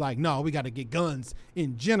argument if you was like, no, we got to get guns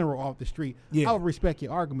in general off the street. Yeah. I would respect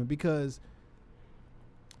your argument, because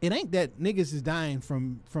it ain't that niggas is dying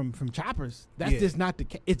from choppers. That's just not the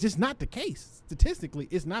case. It's just not the case. Statistically,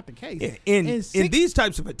 it's not the case. Yeah. In these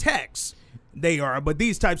types of attacks, they are, but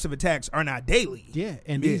these types of attacks are not daily. Yeah,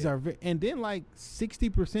 and these are, and then like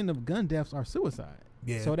 60% of gun deaths are suicide.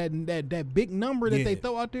 Yeah. So that big number that they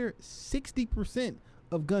throw out there, 60%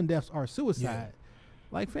 of gun deaths are suicide. Yeah.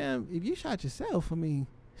 Like, fam, if you shot yourself, I mean,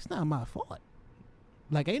 it's not my fault.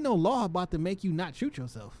 Like, ain't no law about to make you not shoot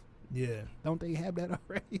yourself. Yeah. Don't they have that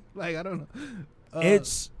already? Like, I don't know.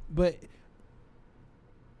 But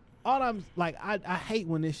all I'm like, I hate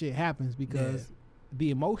when this shit happens, because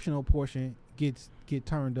the emotional portion get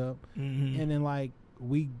turned up, and then like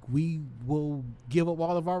we will give up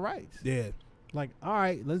all of our rights. Yeah. Like, all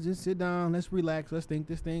right, let's just sit down, let's relax, let's think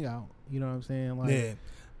this thing out. You know what I'm saying? Like, yeah.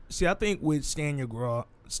 See, I think with stand your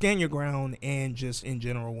ground, and just in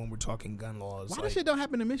general when we're talking gun laws, why this shit don't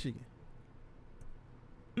happen in Michigan?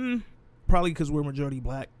 Probably because we're majority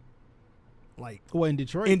black. Like, well, in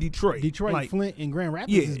Detroit, like, Flint, and Grand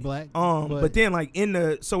Rapids is black. But then like in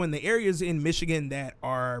the areas in Michigan that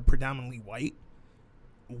are predominantly white,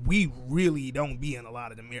 we really don't be in a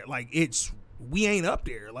lot of them. Like, we ain't up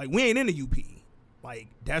there. Like, we ain't in the UP. Like,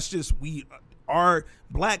 that's just our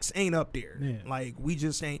blacks ain't up there. Yeah. Like, we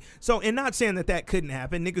just ain't. So, and not saying that couldn't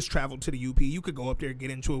happen. Niggas travel to the UP. You could go up there, get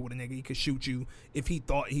into it with a nigga. He could shoot you if he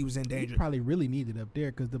thought he was in You danger. probably really need it up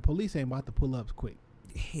there because the police ain't about to pull up quick.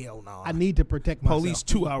 Hell no. I need to protect myself. Police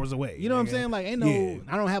 2 hours away. You know what I'm nigga. saying? Like, ain't no. Yeah.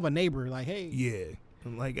 I don't have a neighbor. Like, hey. Yeah.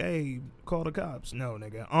 I'm like, hey, call the cops. No,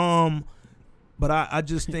 nigga. But I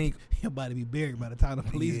just think You're about to be buried by the time the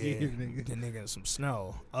police yeah, get here, nigga. the nigga in some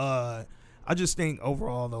snow. I just think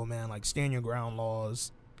overall though, man, like stand your ground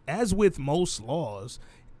laws, as with most laws.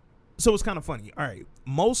 So it's kind of funny. All right,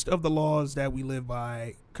 most of the laws that we live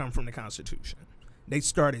by come from the Constitution. They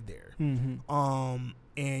started there. Mm-hmm.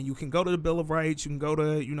 And you can go to the Bill of Rights. You can go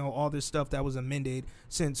to, you know, all this stuff that was amended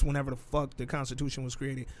since whenever the fuck the Constitution was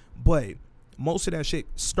created. But most of that shit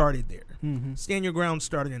started there. Mm-hmm. Stand Your Ground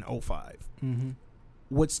started in 2005. Mm-hmm.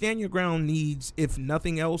 What Stand Your Ground needs, if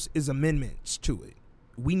nothing else, is amendments to it.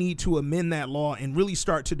 We need to amend that law and really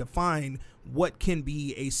start to define what can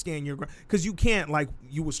be a stand your ground. Because you can't, like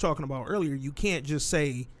you was talking about earlier, you can't just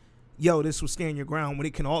say, yo, this was stand your ground, when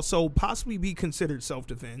it can also possibly be considered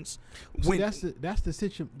self-defense. See, that's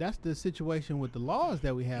the situation with the laws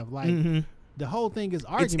that we have. Like, the whole thing is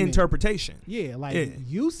argument. It's interpretation. Yeah, like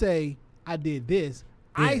you say I did this,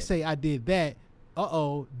 I say I did that.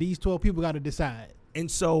 These 12 people got to decide. And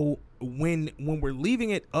so when we're leaving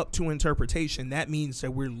it up to interpretation, that means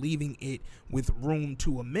that we're leaving it with room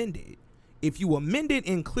to amend it. If you amend it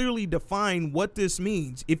and clearly define what this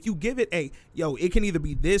means, if you give it it can either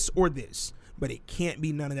be this or this, but it can't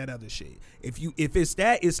be none of that other shit. If it's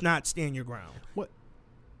that, it's not stand your ground. What?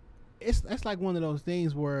 That's like one of those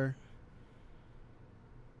things where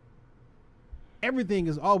everything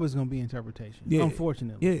is always going to be interpretation. Yeah.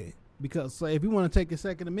 Unfortunately. Yeah. Because so if you want to take the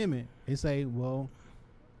Second Amendment and say, well,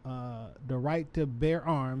 the right to bear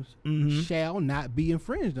arms shall not be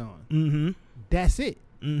infringed on. Mm-hmm. That's it.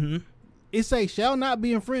 Mm-hmm. It say shall not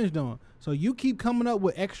be infringed on. So you keep coming up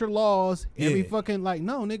with extra laws every fucking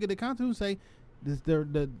no, nigga. The Constitution say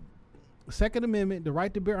the Second Amendment, the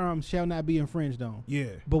right to bear arms shall not be infringed on.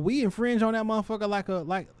 Yeah. But we infringe on that motherfucker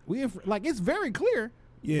like it's very clear.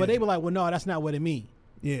 Yeah. But they were like, well, no, that's not what it means.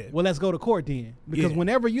 Yeah. Well, let's go to court then. Because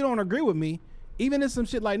whenever you don't agree with me, even if some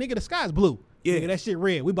shit like, nigga, the sky's blue. Yeah. Nigga, that shit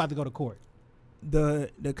red. We about to go to court.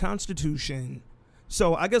 The Constitution.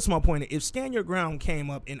 So I guess my point is, if Stand Your Ground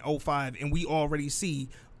came up in 2005 and we already see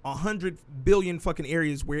 100 billion fucking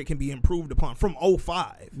areas where it can be improved upon from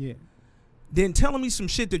 2005. Yeah. Then telling me some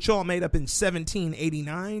shit that y'all made up in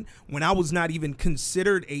 1789 when I was not even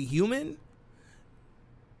considered a human.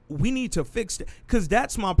 We need to fix that, because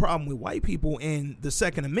that's my problem with white people and the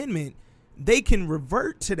Second Amendment. They can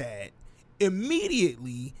revert to that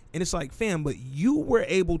immediately, and it's like, fam, but you were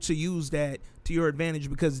able to use that to your advantage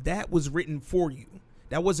because that was written for you.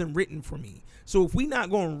 That wasn't written for me. So if we not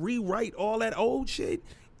going to rewrite all that old shit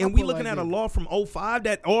and we looking at a law from 2005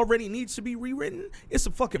 that already needs to be rewritten, it's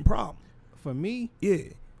a fucking problem. For me,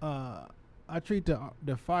 I treat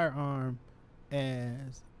the firearm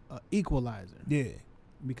as an equalizer. Yeah.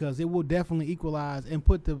 Because it will definitely equalize and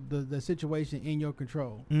put the situation in your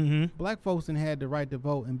control. Mm-hmm. Black folks done had the right to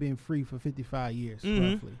vote and been free for 55 years,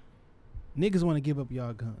 roughly. Niggas want to give up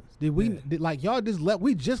y'all guns. Y'all just left?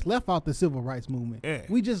 We just left out the civil rights movement. Yeah.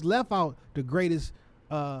 We just left out the greatest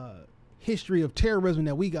history of terrorism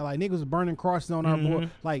that we got. Like, niggas was burning crosses on our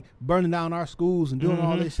board, like burning down our schools and doing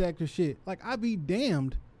all this sector shit. Like, I'd be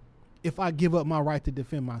damned if I give up my right to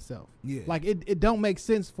defend myself. Yeah. Like, it don't make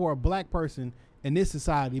sense for a black person in this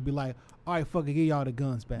society be like, all right, fuck it, give y'all the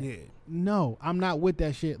guns back. Yeah. No, I'm not with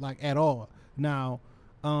that shit, like, at all. Now,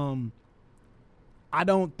 I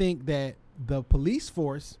don't think that the police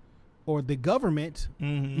force or the government,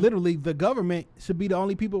 literally the government, should be the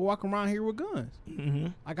only people walking around here with guns. Mm-hmm.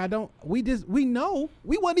 Like, we know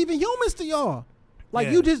we wasn't even humans to y'all. Like,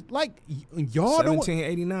 you just, like, y'all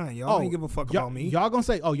 1789. Y'all don't give a fuck about me. Y'all gonna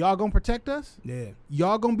say, y'all gonna protect us? Yeah.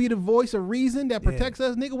 Y'all gonna be the voice of reason that protects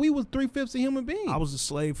us? Nigga, we was 3/5 of human beings. I was a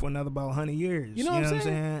slave for another about 100 years. You know what I'm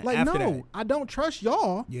saying? Like, after no, I don't trust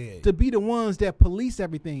y'all to be the ones that police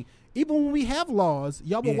everything. Even when we have laws,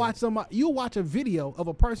 y'all will watch you'll watch a video of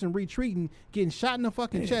a person retreating, getting shot in the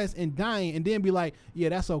fucking chest and dying, and then be like, yeah,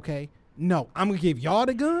 that's okay. No, I'm going to give y'all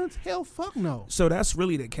the guns? Hell, fuck no. So that's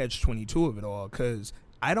really the catch-22 of it all, because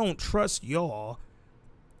I don't trust y'all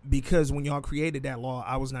because when y'all created that law,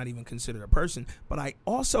 I was not even considered a person. But I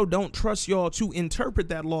also don't trust y'all to interpret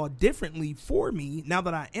that law differently for me now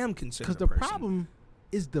that I am considered a person. Because the problem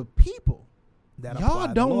is the people.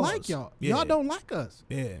 Y'all don't like y'all. Yeah. Y'all don't like us.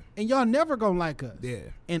 Yeah. And y'all never going to like us. Yeah.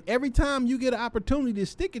 And every time you get an opportunity to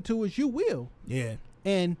stick it to us, you will. Yeah.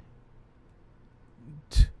 And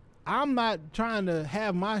I'm not trying to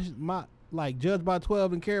have like judge by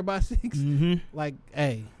 12 and carry by 6. Mm-hmm. Like,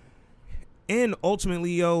 hey. And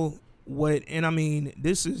ultimately, yo, and I mean,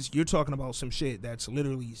 you're talking about some shit that's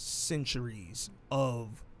literally centuries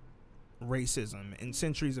of racism and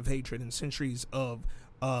centuries of hatred and centuries of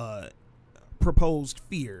proposed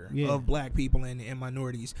fear of black people and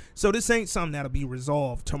minorities. So this ain't something that'll be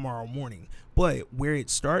resolved tomorrow morning. But where it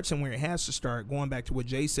starts and where it has to start, going back to what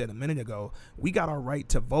Jay said a minute ago, we got our right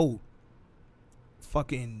to vote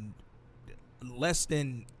fucking less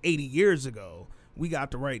than 80 years ago. We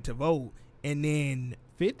got the right to vote, and then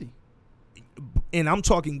 50. And I'm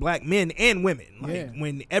talking black men and women, like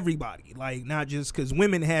when everybody, like not just because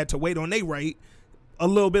women had to wait on their right a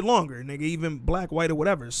little bit longer, nigga, even black, white, or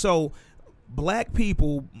whatever. So black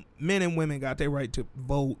people, men and women, got their right to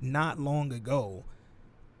vote not long ago.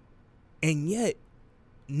 And yet,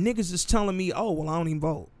 niggas is telling me, oh, well, I don't even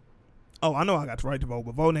vote. Oh, I know I got the right to vote,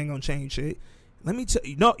 but voting ain't gonna change shit. Let me tell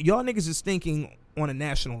you, no, y'all niggas is thinking on a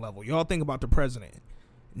national level. Y'all think about the president.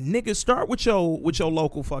 Niggas, start with your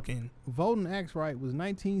local fucking. Voting Acts right was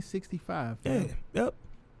 1965. Yeah, yep.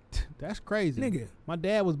 That's crazy. Nigga. My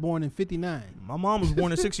dad was born in 59. My mom was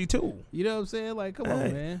born in 62. You know what I'm saying? Like, come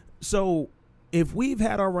on, man. So, if we've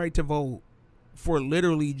had our right to vote for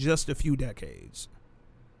literally just a few decades,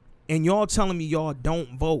 and y'all telling me y'all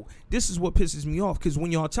don't vote, this is what pisses me off. Because when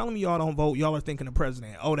y'all telling me y'all don't vote, y'all are thinking the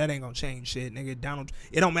president. Oh, that ain't gonna change shit, nigga. Donald.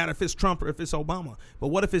 It don't matter if it's Trump or if it's Obama. But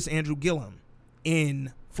what if it's Andrew Gillum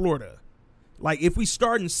in Florida? Like, if we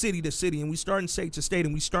start in city to city and we start in state to state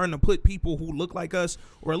and we starting to put people who look like us,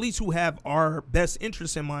 or at least who have our best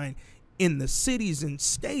interests in mind in the cities and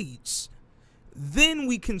states, then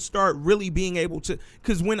we can start really being able to,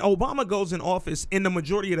 because when Obama goes in office and the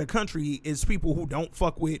majority of the country is people who don't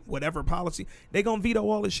fuck with whatever policy, they gonna veto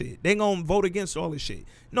all this shit. They gonna vote against all this shit.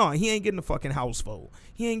 No, he ain't getting the fucking House vote.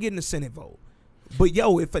 He ain't getting the Senate vote. But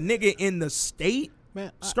yo, if a nigga in the state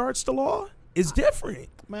starts the law, it's different.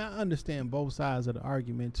 Man, I understand both sides of the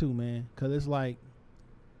argument too, man. Because it's like,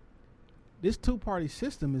 this two-party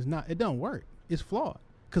system it don't work. It's flawed.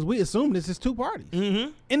 Because we assume this is two parties.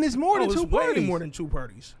 Mm-hmm. And it's more than two parties. Way more than two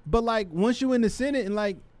parties. But like, once you in the Senate and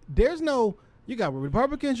like, there's no, you got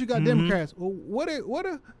Republicans, you got Democrats. Well, what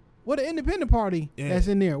a independent party that's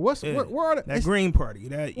in there? Where are the, that Green Party?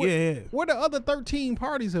 Where the other 13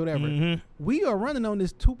 parties or whatever? Mm-hmm. We are running on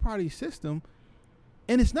this two-party system,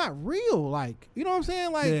 and it's not real. Like, you know what I'm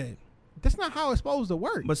saying? Like, that's not how it's supposed to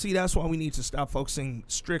work. But see, that's why we need to stop focusing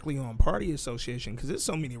strictly on party association, because there's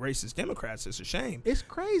so many racist Democrats. It's a shame. It's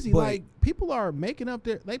crazy. But, like, people are making up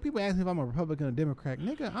their, like, people ask me if I'm a Republican or Democrat.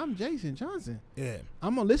 Nigga, I'm Jason Johnson. Yeah.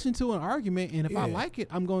 I'm going to listen to an argument, and if I like it,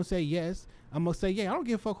 I'm going to say yes. I'm going to say, yeah, I don't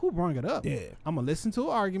give a fuck who brought it up. Yeah. I'm going to listen to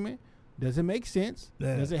an argument. Does it make sense?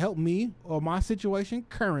 Yeah. Does it help me or my situation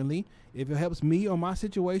currently? If it helps me or my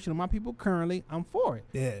situation or my people currently, I'm for it.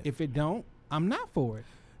 Yeah. If it don't, I'm not for it.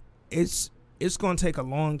 It's going to take a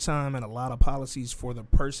long time and a lot of policies for the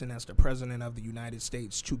person that's the president of the United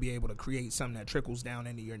States to be able to create something that trickles down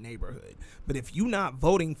into your neighborhood. But if you're not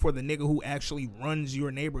voting for the nigga who actually runs your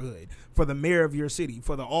neighborhood, for the mayor of your city,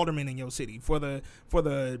 for the alderman in your city, for the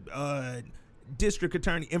district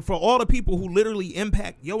attorney, and for all the people who literally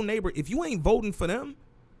impact your neighbor, if you ain't voting for them,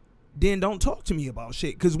 then don't talk to me about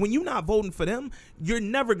shit. Because when you're not voting for them, you're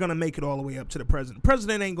never going to make it all the way up to the president. The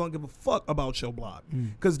president ain't going to give a fuck about your block.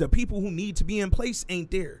 Because the people who need to be in place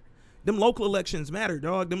ain't there. Them local elections matter,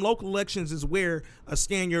 dog. Them local elections is where a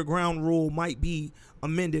stand your ground rule might be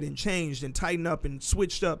amended and changed and tightened up and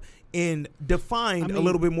switched up and defined a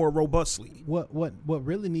little bit more robustly. What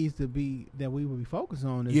really needs to be that we would be focused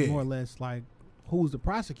on is more or less like, who's the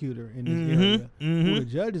prosecutor in this area? Who are the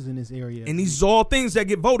judges in this area? And these are all things that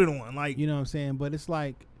get voted on. Like, you know what I'm saying? But it's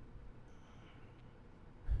like,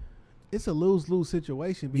 it's a lose-lose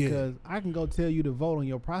situation, because I can go tell you to vote on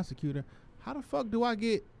your prosecutor. How the fuck do I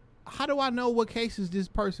know what cases this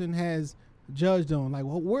person has judged on? Like,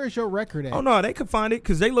 where's your record at? Oh, no, they could find it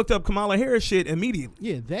because they looked up Kamala Harris shit immediately.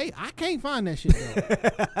 Yeah, I can't find that shit,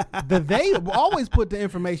 though. They always put the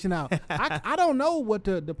information out. I don't know what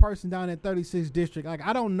the person down at 36th District, like,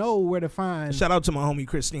 I don't know where to find. Shout out to my homie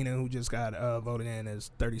Christina, who just got voted in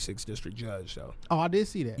as 36th District Judge. So. Oh, I did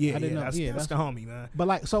see that. Yeah, I didn't know. That's the homie, man. But,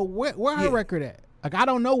 like, so where her record at? Like, I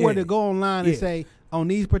don't know where to go online and say, on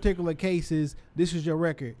these particular cases, this is your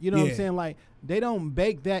record. You know what I'm saying? Like, they don't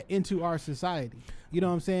bake that into our society. You know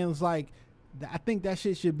what I'm saying? It's like, I think that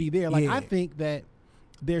shit should be there. Like, I think that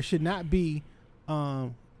there should not be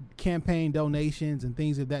campaign donations and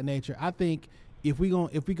things of that nature. I think if we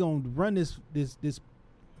gonna run this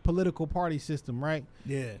political party system, right?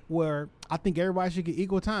 Yeah. Where I think everybody should get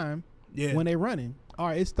equal time when they running. All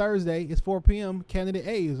right, it's Thursday, it's 4 p.m., candidate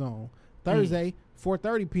A is on. Thursday,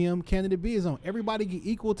 4:30 p.m. Candidate B is on. Everybody get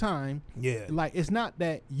equal time. Yeah. Like, it's not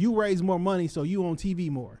that you raise more money so you on TV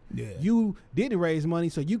more. Yeah. You didn't raise money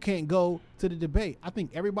so you can't go to the debate. I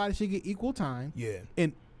think everybody should get equal time. Yeah.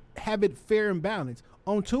 And have it fair and balanced.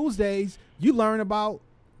 On Tuesdays, you learn about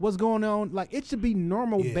what's going on. Like, it should be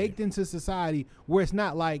normal, baked into society, where it's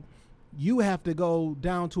not like you have to go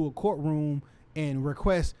down to a courtroom and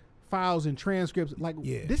request files and transcripts. Like,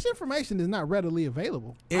 this information is not readily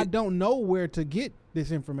available. I don't know where to get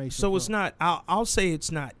this information. So from. it's not, I'll say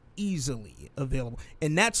it's not easily available.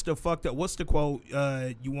 And that's the fucked up. What's the quote?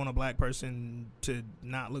 You want a black person to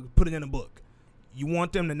not look, put it in a book. You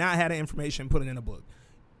want them to not have the information, put it in a book.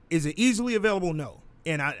 Is it easily available? No.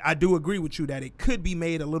 And I do agree with you that it could be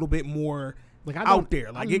made a little bit more out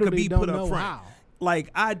there. Like, it could be put up front. How.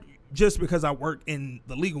 Like, just because I work in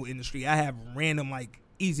the legal industry, I have random, like,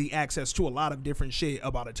 easy access to a lot of different shit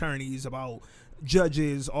about attorneys, about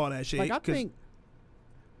judges, all that shit. Like, I think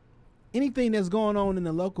anything that's going on in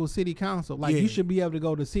the local city council, like, you should be able to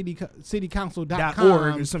go to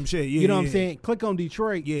citycouncil.org or some shit. You know what I'm saying? Click on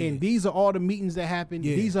Detroit, and these are all the meetings that happen.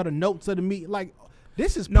 These are the notes of the meeting. Like,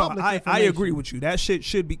 this is public information. I agree with you. That shit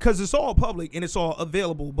should be, because it's all public and it's all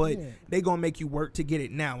available, but they gonna make you work to get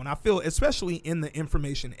it now. And I feel, especially in the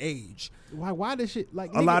information age, why this shit,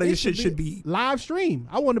 like, a lot of this shit should be live stream.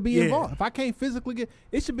 I want to be involved. If I can't physically get,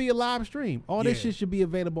 it should be a live stream. All this shit should be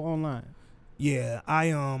available online. Yeah,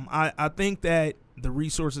 I think that the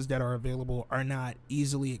resources that are available are not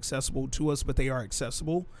easily accessible to us, but they are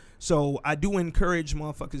accessible. So I do encourage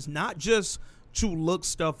motherfuckers not just to look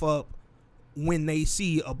stuff up when they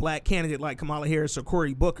see a black candidate like Kamala Harris or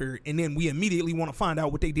Cory Booker, and then we immediately want to find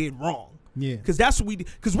out what they did wrong. Yeah. Because that's what we did.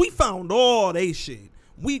 Because we found all they shit.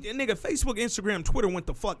 Nigga, Facebook, Instagram, Twitter went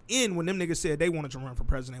the fuck in when them niggas said they wanted to run for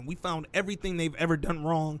president. We found everything they've ever done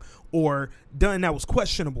wrong or done that was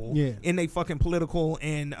questionable in their fucking political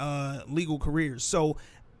and legal careers. So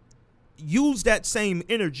use that same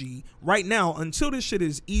energy right now until this shit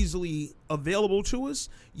is easily available to us.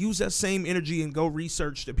 Use that same energy and go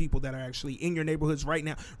research the people that are actually in your neighborhoods right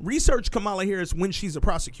now. Research Kamala Harris when she's a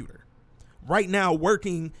prosecutor. Right now,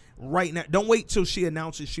 working right now. Don't wait till she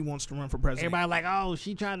announces she wants to run for president. Everybody like, oh,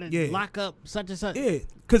 she trying to lock up such and such. Yeah,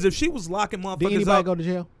 because if she was locking motherfuckers did anybody up, go to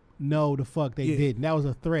jail? No, the fuck they didn't. That was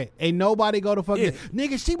a threat. Ain't nobody go to fuck.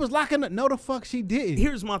 Nigga, she was locking up. No, the fuck she didn't.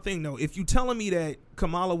 Here's my thing, though. If you telling me that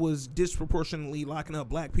Kamala was disproportionately locking up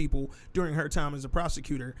black people during her time as a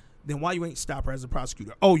prosecutor, then why you ain't stop her as a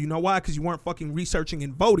prosecutor? Oh, you know why? Because you weren't fucking researching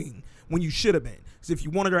and voting when you should have been. Because if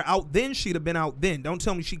you wanted her out then, she'd have been out then. Don't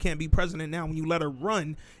tell me she can't be president now when you let her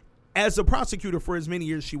run as a prosecutor for as many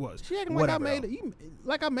years she was. She acting like I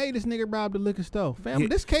made this nigga rob the liquor store. Family,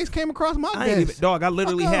 this case came across my desk. I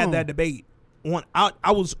literally had that debate.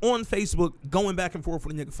 I was on Facebook going back and forth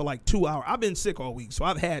with a nigga for like 2 hours. I've been sick all week, so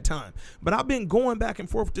I've had time. But I've been going back and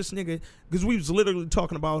forth with this nigga because we was literally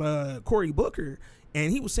talking about Cory Booker. And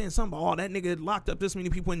he was saying something about, that nigga locked up this many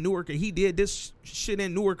people in Newark, or he did this shit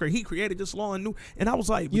in Newark, or he created this law in Newark. And I was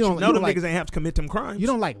like, but them niggas ain't have to commit them crimes. You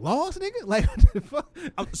don't like laws, nigga? Like, what the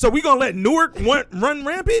fuck? So we gonna let Newark run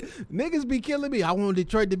rampant? Niggas be killing me. I want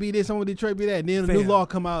Detroit to be this, I want Detroit to be that. And then a new law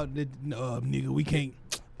come out that, nigga, we can't.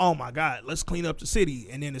 Oh my God, let's clean up the city.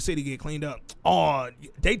 And then the city get cleaned up. Oh,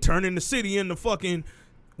 they turning the city into fucking,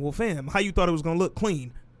 well, fam, how you thought it was gonna look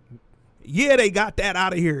clean? Yeah, they got that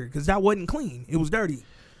out of here because that wasn't clean. It was dirty.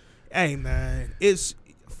 Hey, man, it's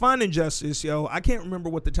finding justice, yo. I can't remember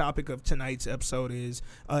what the topic of tonight's episode is.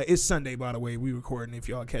 It's Sunday, by the way. We recording if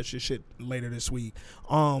y'all catch this shit later this week.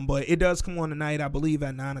 But it does come on tonight, I believe,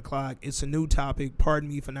 at 9 o'clock. It's a new topic. Pardon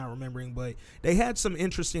me for not remembering, but they had some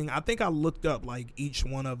interesting. I think I looked up like each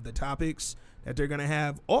one of the topics that they're gonna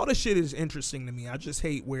have. All the shit is interesting to me. I just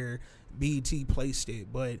hate where BET placed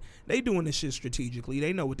it, but they doing this shit strategically.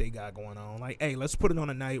 They know what they got going on. Like, hey, let's put it on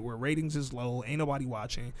a night where ratings is low, ain't nobody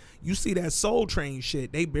watching. You see that Soul Train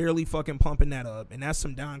shit, they barely fucking pumping that up, and that's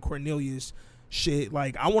some Don Cornelius shit.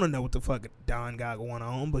 Like, I want to know what the fuck Don got going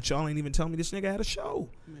on, but y'all ain't even telling me this nigga had a show.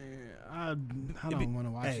 Man, I don't want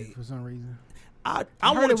to watch it for some reason. I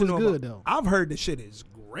heard it was good though. I've heard the shit is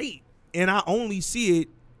great, and I only see it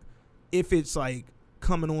if it's like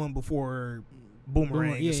coming on before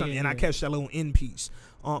Boomerang or something, and I catch that little end piece.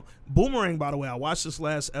 Boomerang, by the way, I watched this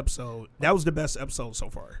last episode. That was the best episode so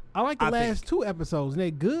far. I like the last two episodes.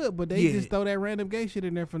 They're good, but they just throw that random gay shit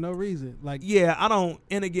in there for no reason. Like, I don't.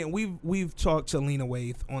 And again, we've talked to Lena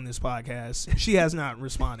Waithe on this podcast. She has not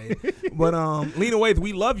responded, but Lena Waithe,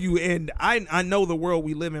 we love you, and I know the world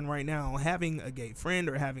we live in right now. Having a gay friend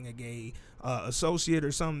or having a gay associate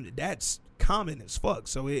or something, that's common as fuck.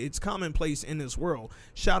 So it's commonplace in this world.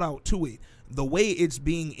 Shout out to it. the way it's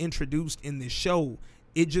being introduced in this show,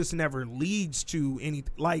 it just never leads to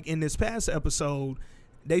anything. Like in this past episode,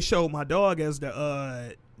 they showed my dog as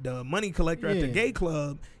the money collector at the gay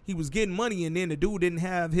club. He was getting money, and then the dude didn't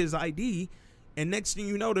have his ID. And next thing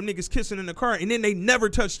you know, them niggas kissing in the car, and then they never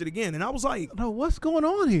touched it again. And I was like, no, what's going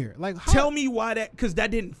on here? Like, tell me why that, because that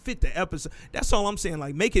didn't fit the episode. That's all I'm saying.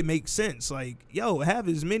 Like, make it make sense. Like, yo, have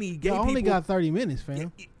as many gay people. You only got 30 minutes,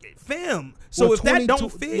 fam. Fam. So well, if that don't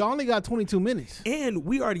fit. You only got 22 minutes. And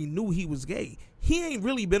we already knew he was gay. He ain't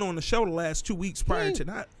really been on the show the last 2 weeks prior to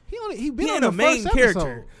that. He been on the main first character.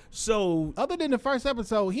 Episode. So other than the first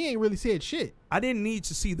episode, he ain't really said shit. I didn't need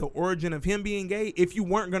to see the origin of him being gay if you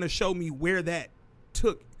weren't going to show me where that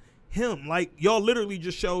took him. Like, y'all literally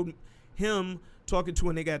just showed him talking to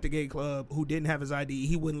a nigga at the gay club who didn't have his ID.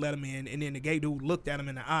 He wouldn't let him in, and then the gay dude looked at him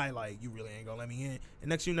in the eye like, you really ain't gonna let me in. And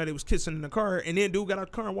next thing you know, they was kissing in the car, and then dude got out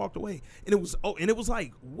the car and walked away. And it was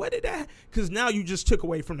like, what did that? Because now you just took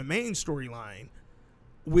away from the main storyline,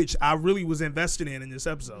 which I really was invested in this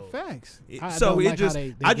episode. Facts.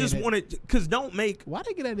 I just wanted, because don't make. Why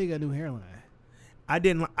they get that nigga a new hairline? I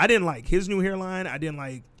didn't like his new hairline. I didn't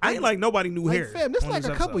like nobody new hair. Fam, this like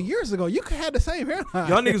a couple years ago. You had the same hairline.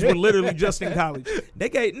 Y'all niggas were literally just in college. They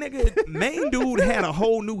gave main dude had a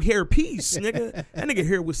whole new hair piece, nigga. That nigga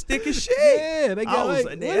hair was thick as shit. Yeah, they got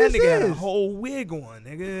that nigga had a whole wig on,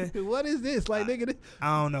 nigga. What is this? Like, nigga,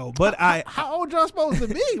 I don't know. But how old y'all supposed to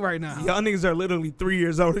be right now? Y'all niggas are literally 3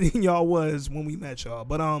 years older than y'all was when we met y'all.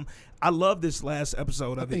 But I love this last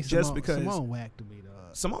episode of it just because Simone whacked to me though.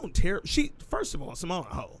 Simone first of all, Simone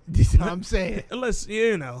a hoe. That's what I'm saying. Unless,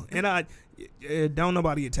 and don't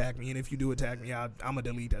nobody attack me, and if you do attack me, I'm gonna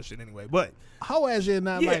delete that shit anyway. But hoe as in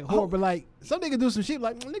not like whore, but like some nigga do some shit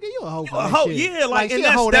like, nigga, you a hoe. You a hoe, yeah, like and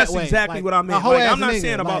that's exactly what I meant. Like, I'm not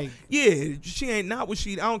saying about she ain't not what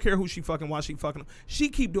she. I don't care who she fucking, why she fucking. She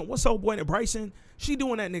keep doing what's old boy and Bryson. She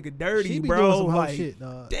doing that nigga dirty, she be bro. Doing some hoe like, shit,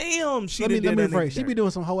 dog. Damn, she let did me that rephrase. She be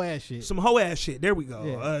doing some hoe ass shit. Some hoe ass shit. There we go.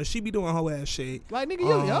 Yeah. She be doing hoe ass shit. Like,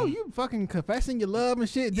 nigga, you fucking confessing your love and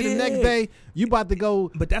shit. Then the next day you about to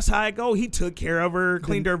go. But that's how it go. He took care of her,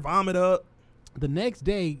 cleaned her vomit up. The next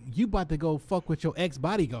day you about to go fuck with your ex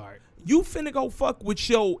bodyguard. You finna go fuck with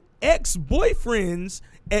your ex boyfriend's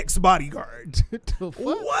ex bodyguard. The fuck?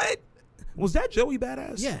 What? Was that Joey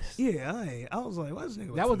Badass? Yes. Yeah, I was like, what's this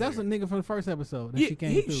nigga? That's a nigga from the first episode that she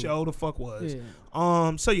came he through. showed the fuck was.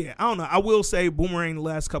 Yeah. So yeah, I don't know. I will say Boomerang the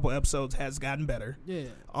last couple episodes has gotten better. Yeah.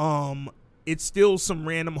 It's still some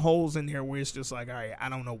random holes in there where it's just like, all right, I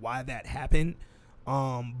don't know why that happened.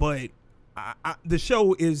 But the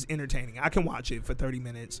show is entertaining. I can watch it for 30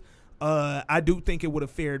 minutes. I do think it would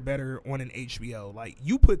have fared better on an HBO. Like,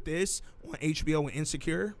 you put this on HBO with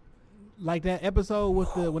Insecure. Like that episode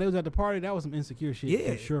with when they was at the party, that was some Insecure shit.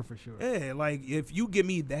 Yeah. For sure. Yeah, like if you give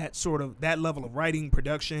me that level of writing,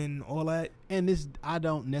 production, all that. And this, I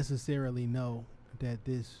don't necessarily know that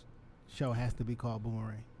this show has to be called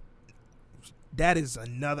Boomerang. That is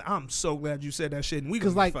another. I'm so glad you said that shit. And we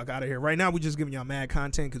can fuck out of here right now. We just giving y'all mad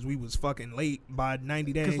content because we was fucking late by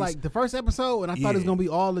 90 days. Because like the first episode, and I thought it was gonna be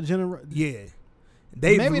all the general. Yeah.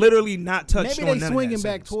 They've literally not touched on none of that. Maybe they swinging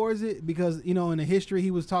back towards it because, in the history he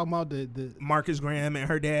was talking about the Marcus Graham and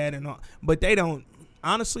her dad and all. But they don't.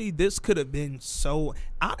 Honestly, this could have been so.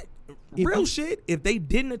 Shit, if they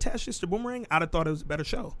didn't attach this to Boomerang, I'd have thought it was a better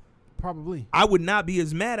show. Probably. I would not be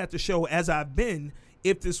as mad at the show as I've been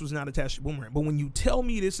if this was not attached to Boomerang. But when you tell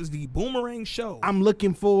me this is the Boomerang show, I'm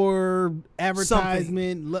looking for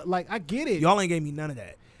advertisement. Like, I get it. Y'all ain't gave me none of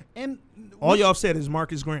that. And all y'all said is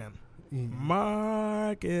Marcus Graham. Yeah.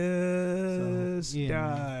 Marcus,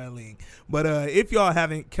 darling. But if y'all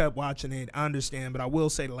haven't kept watching it, I understand. But I will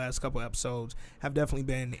say the last couple episodes have definitely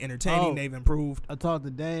been entertaining. They've improved. I talked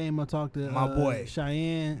to Dame. I talked to my boy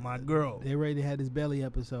Cheyenne, my girl. They ready to have this belly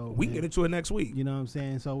episode. We can get into it next week. You know what I'm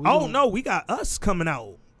saying? So we got us coming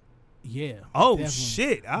out. Yeah. Oh, definitely.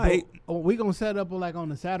 Shit. All right. We gonna set up like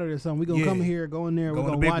on a Saturday or something. We gonna come here, go in there. We're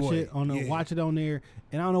gonna watch it watch it on there.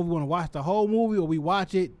 And I don't know if we want to watch the whole movie or we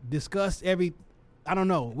watch it, discuss I don't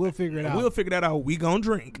know. We'll figure it out. We'll figure that out. We gonna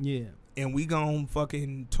drink. Yeah. And we gonna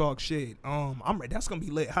fucking talk shit. I'm ready. That's gonna be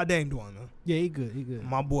lit. How Dame doing, man? Yeah, he good.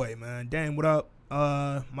 My boy, man. Dame, what up?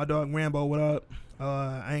 My dog Rambo, what up?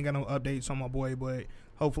 I ain't got no updates on my boy, but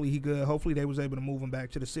hopefully he good. Hopefully they was able to move him back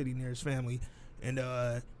to the city near his family. And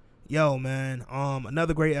yo, man,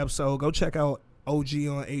 another great episode. Go check out OG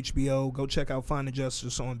on HBO. Go check out Finding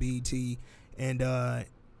Justice on BET. And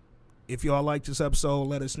if y'all like this episode,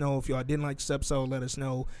 let us know. If y'all didn't like this episode, let us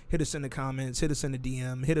know. Hit us in the comments. Hit us in the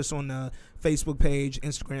DM. Hit us on the Facebook page,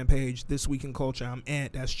 Instagram page, This Week in Culture. I'm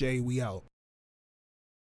Ant. That's Jay. We out.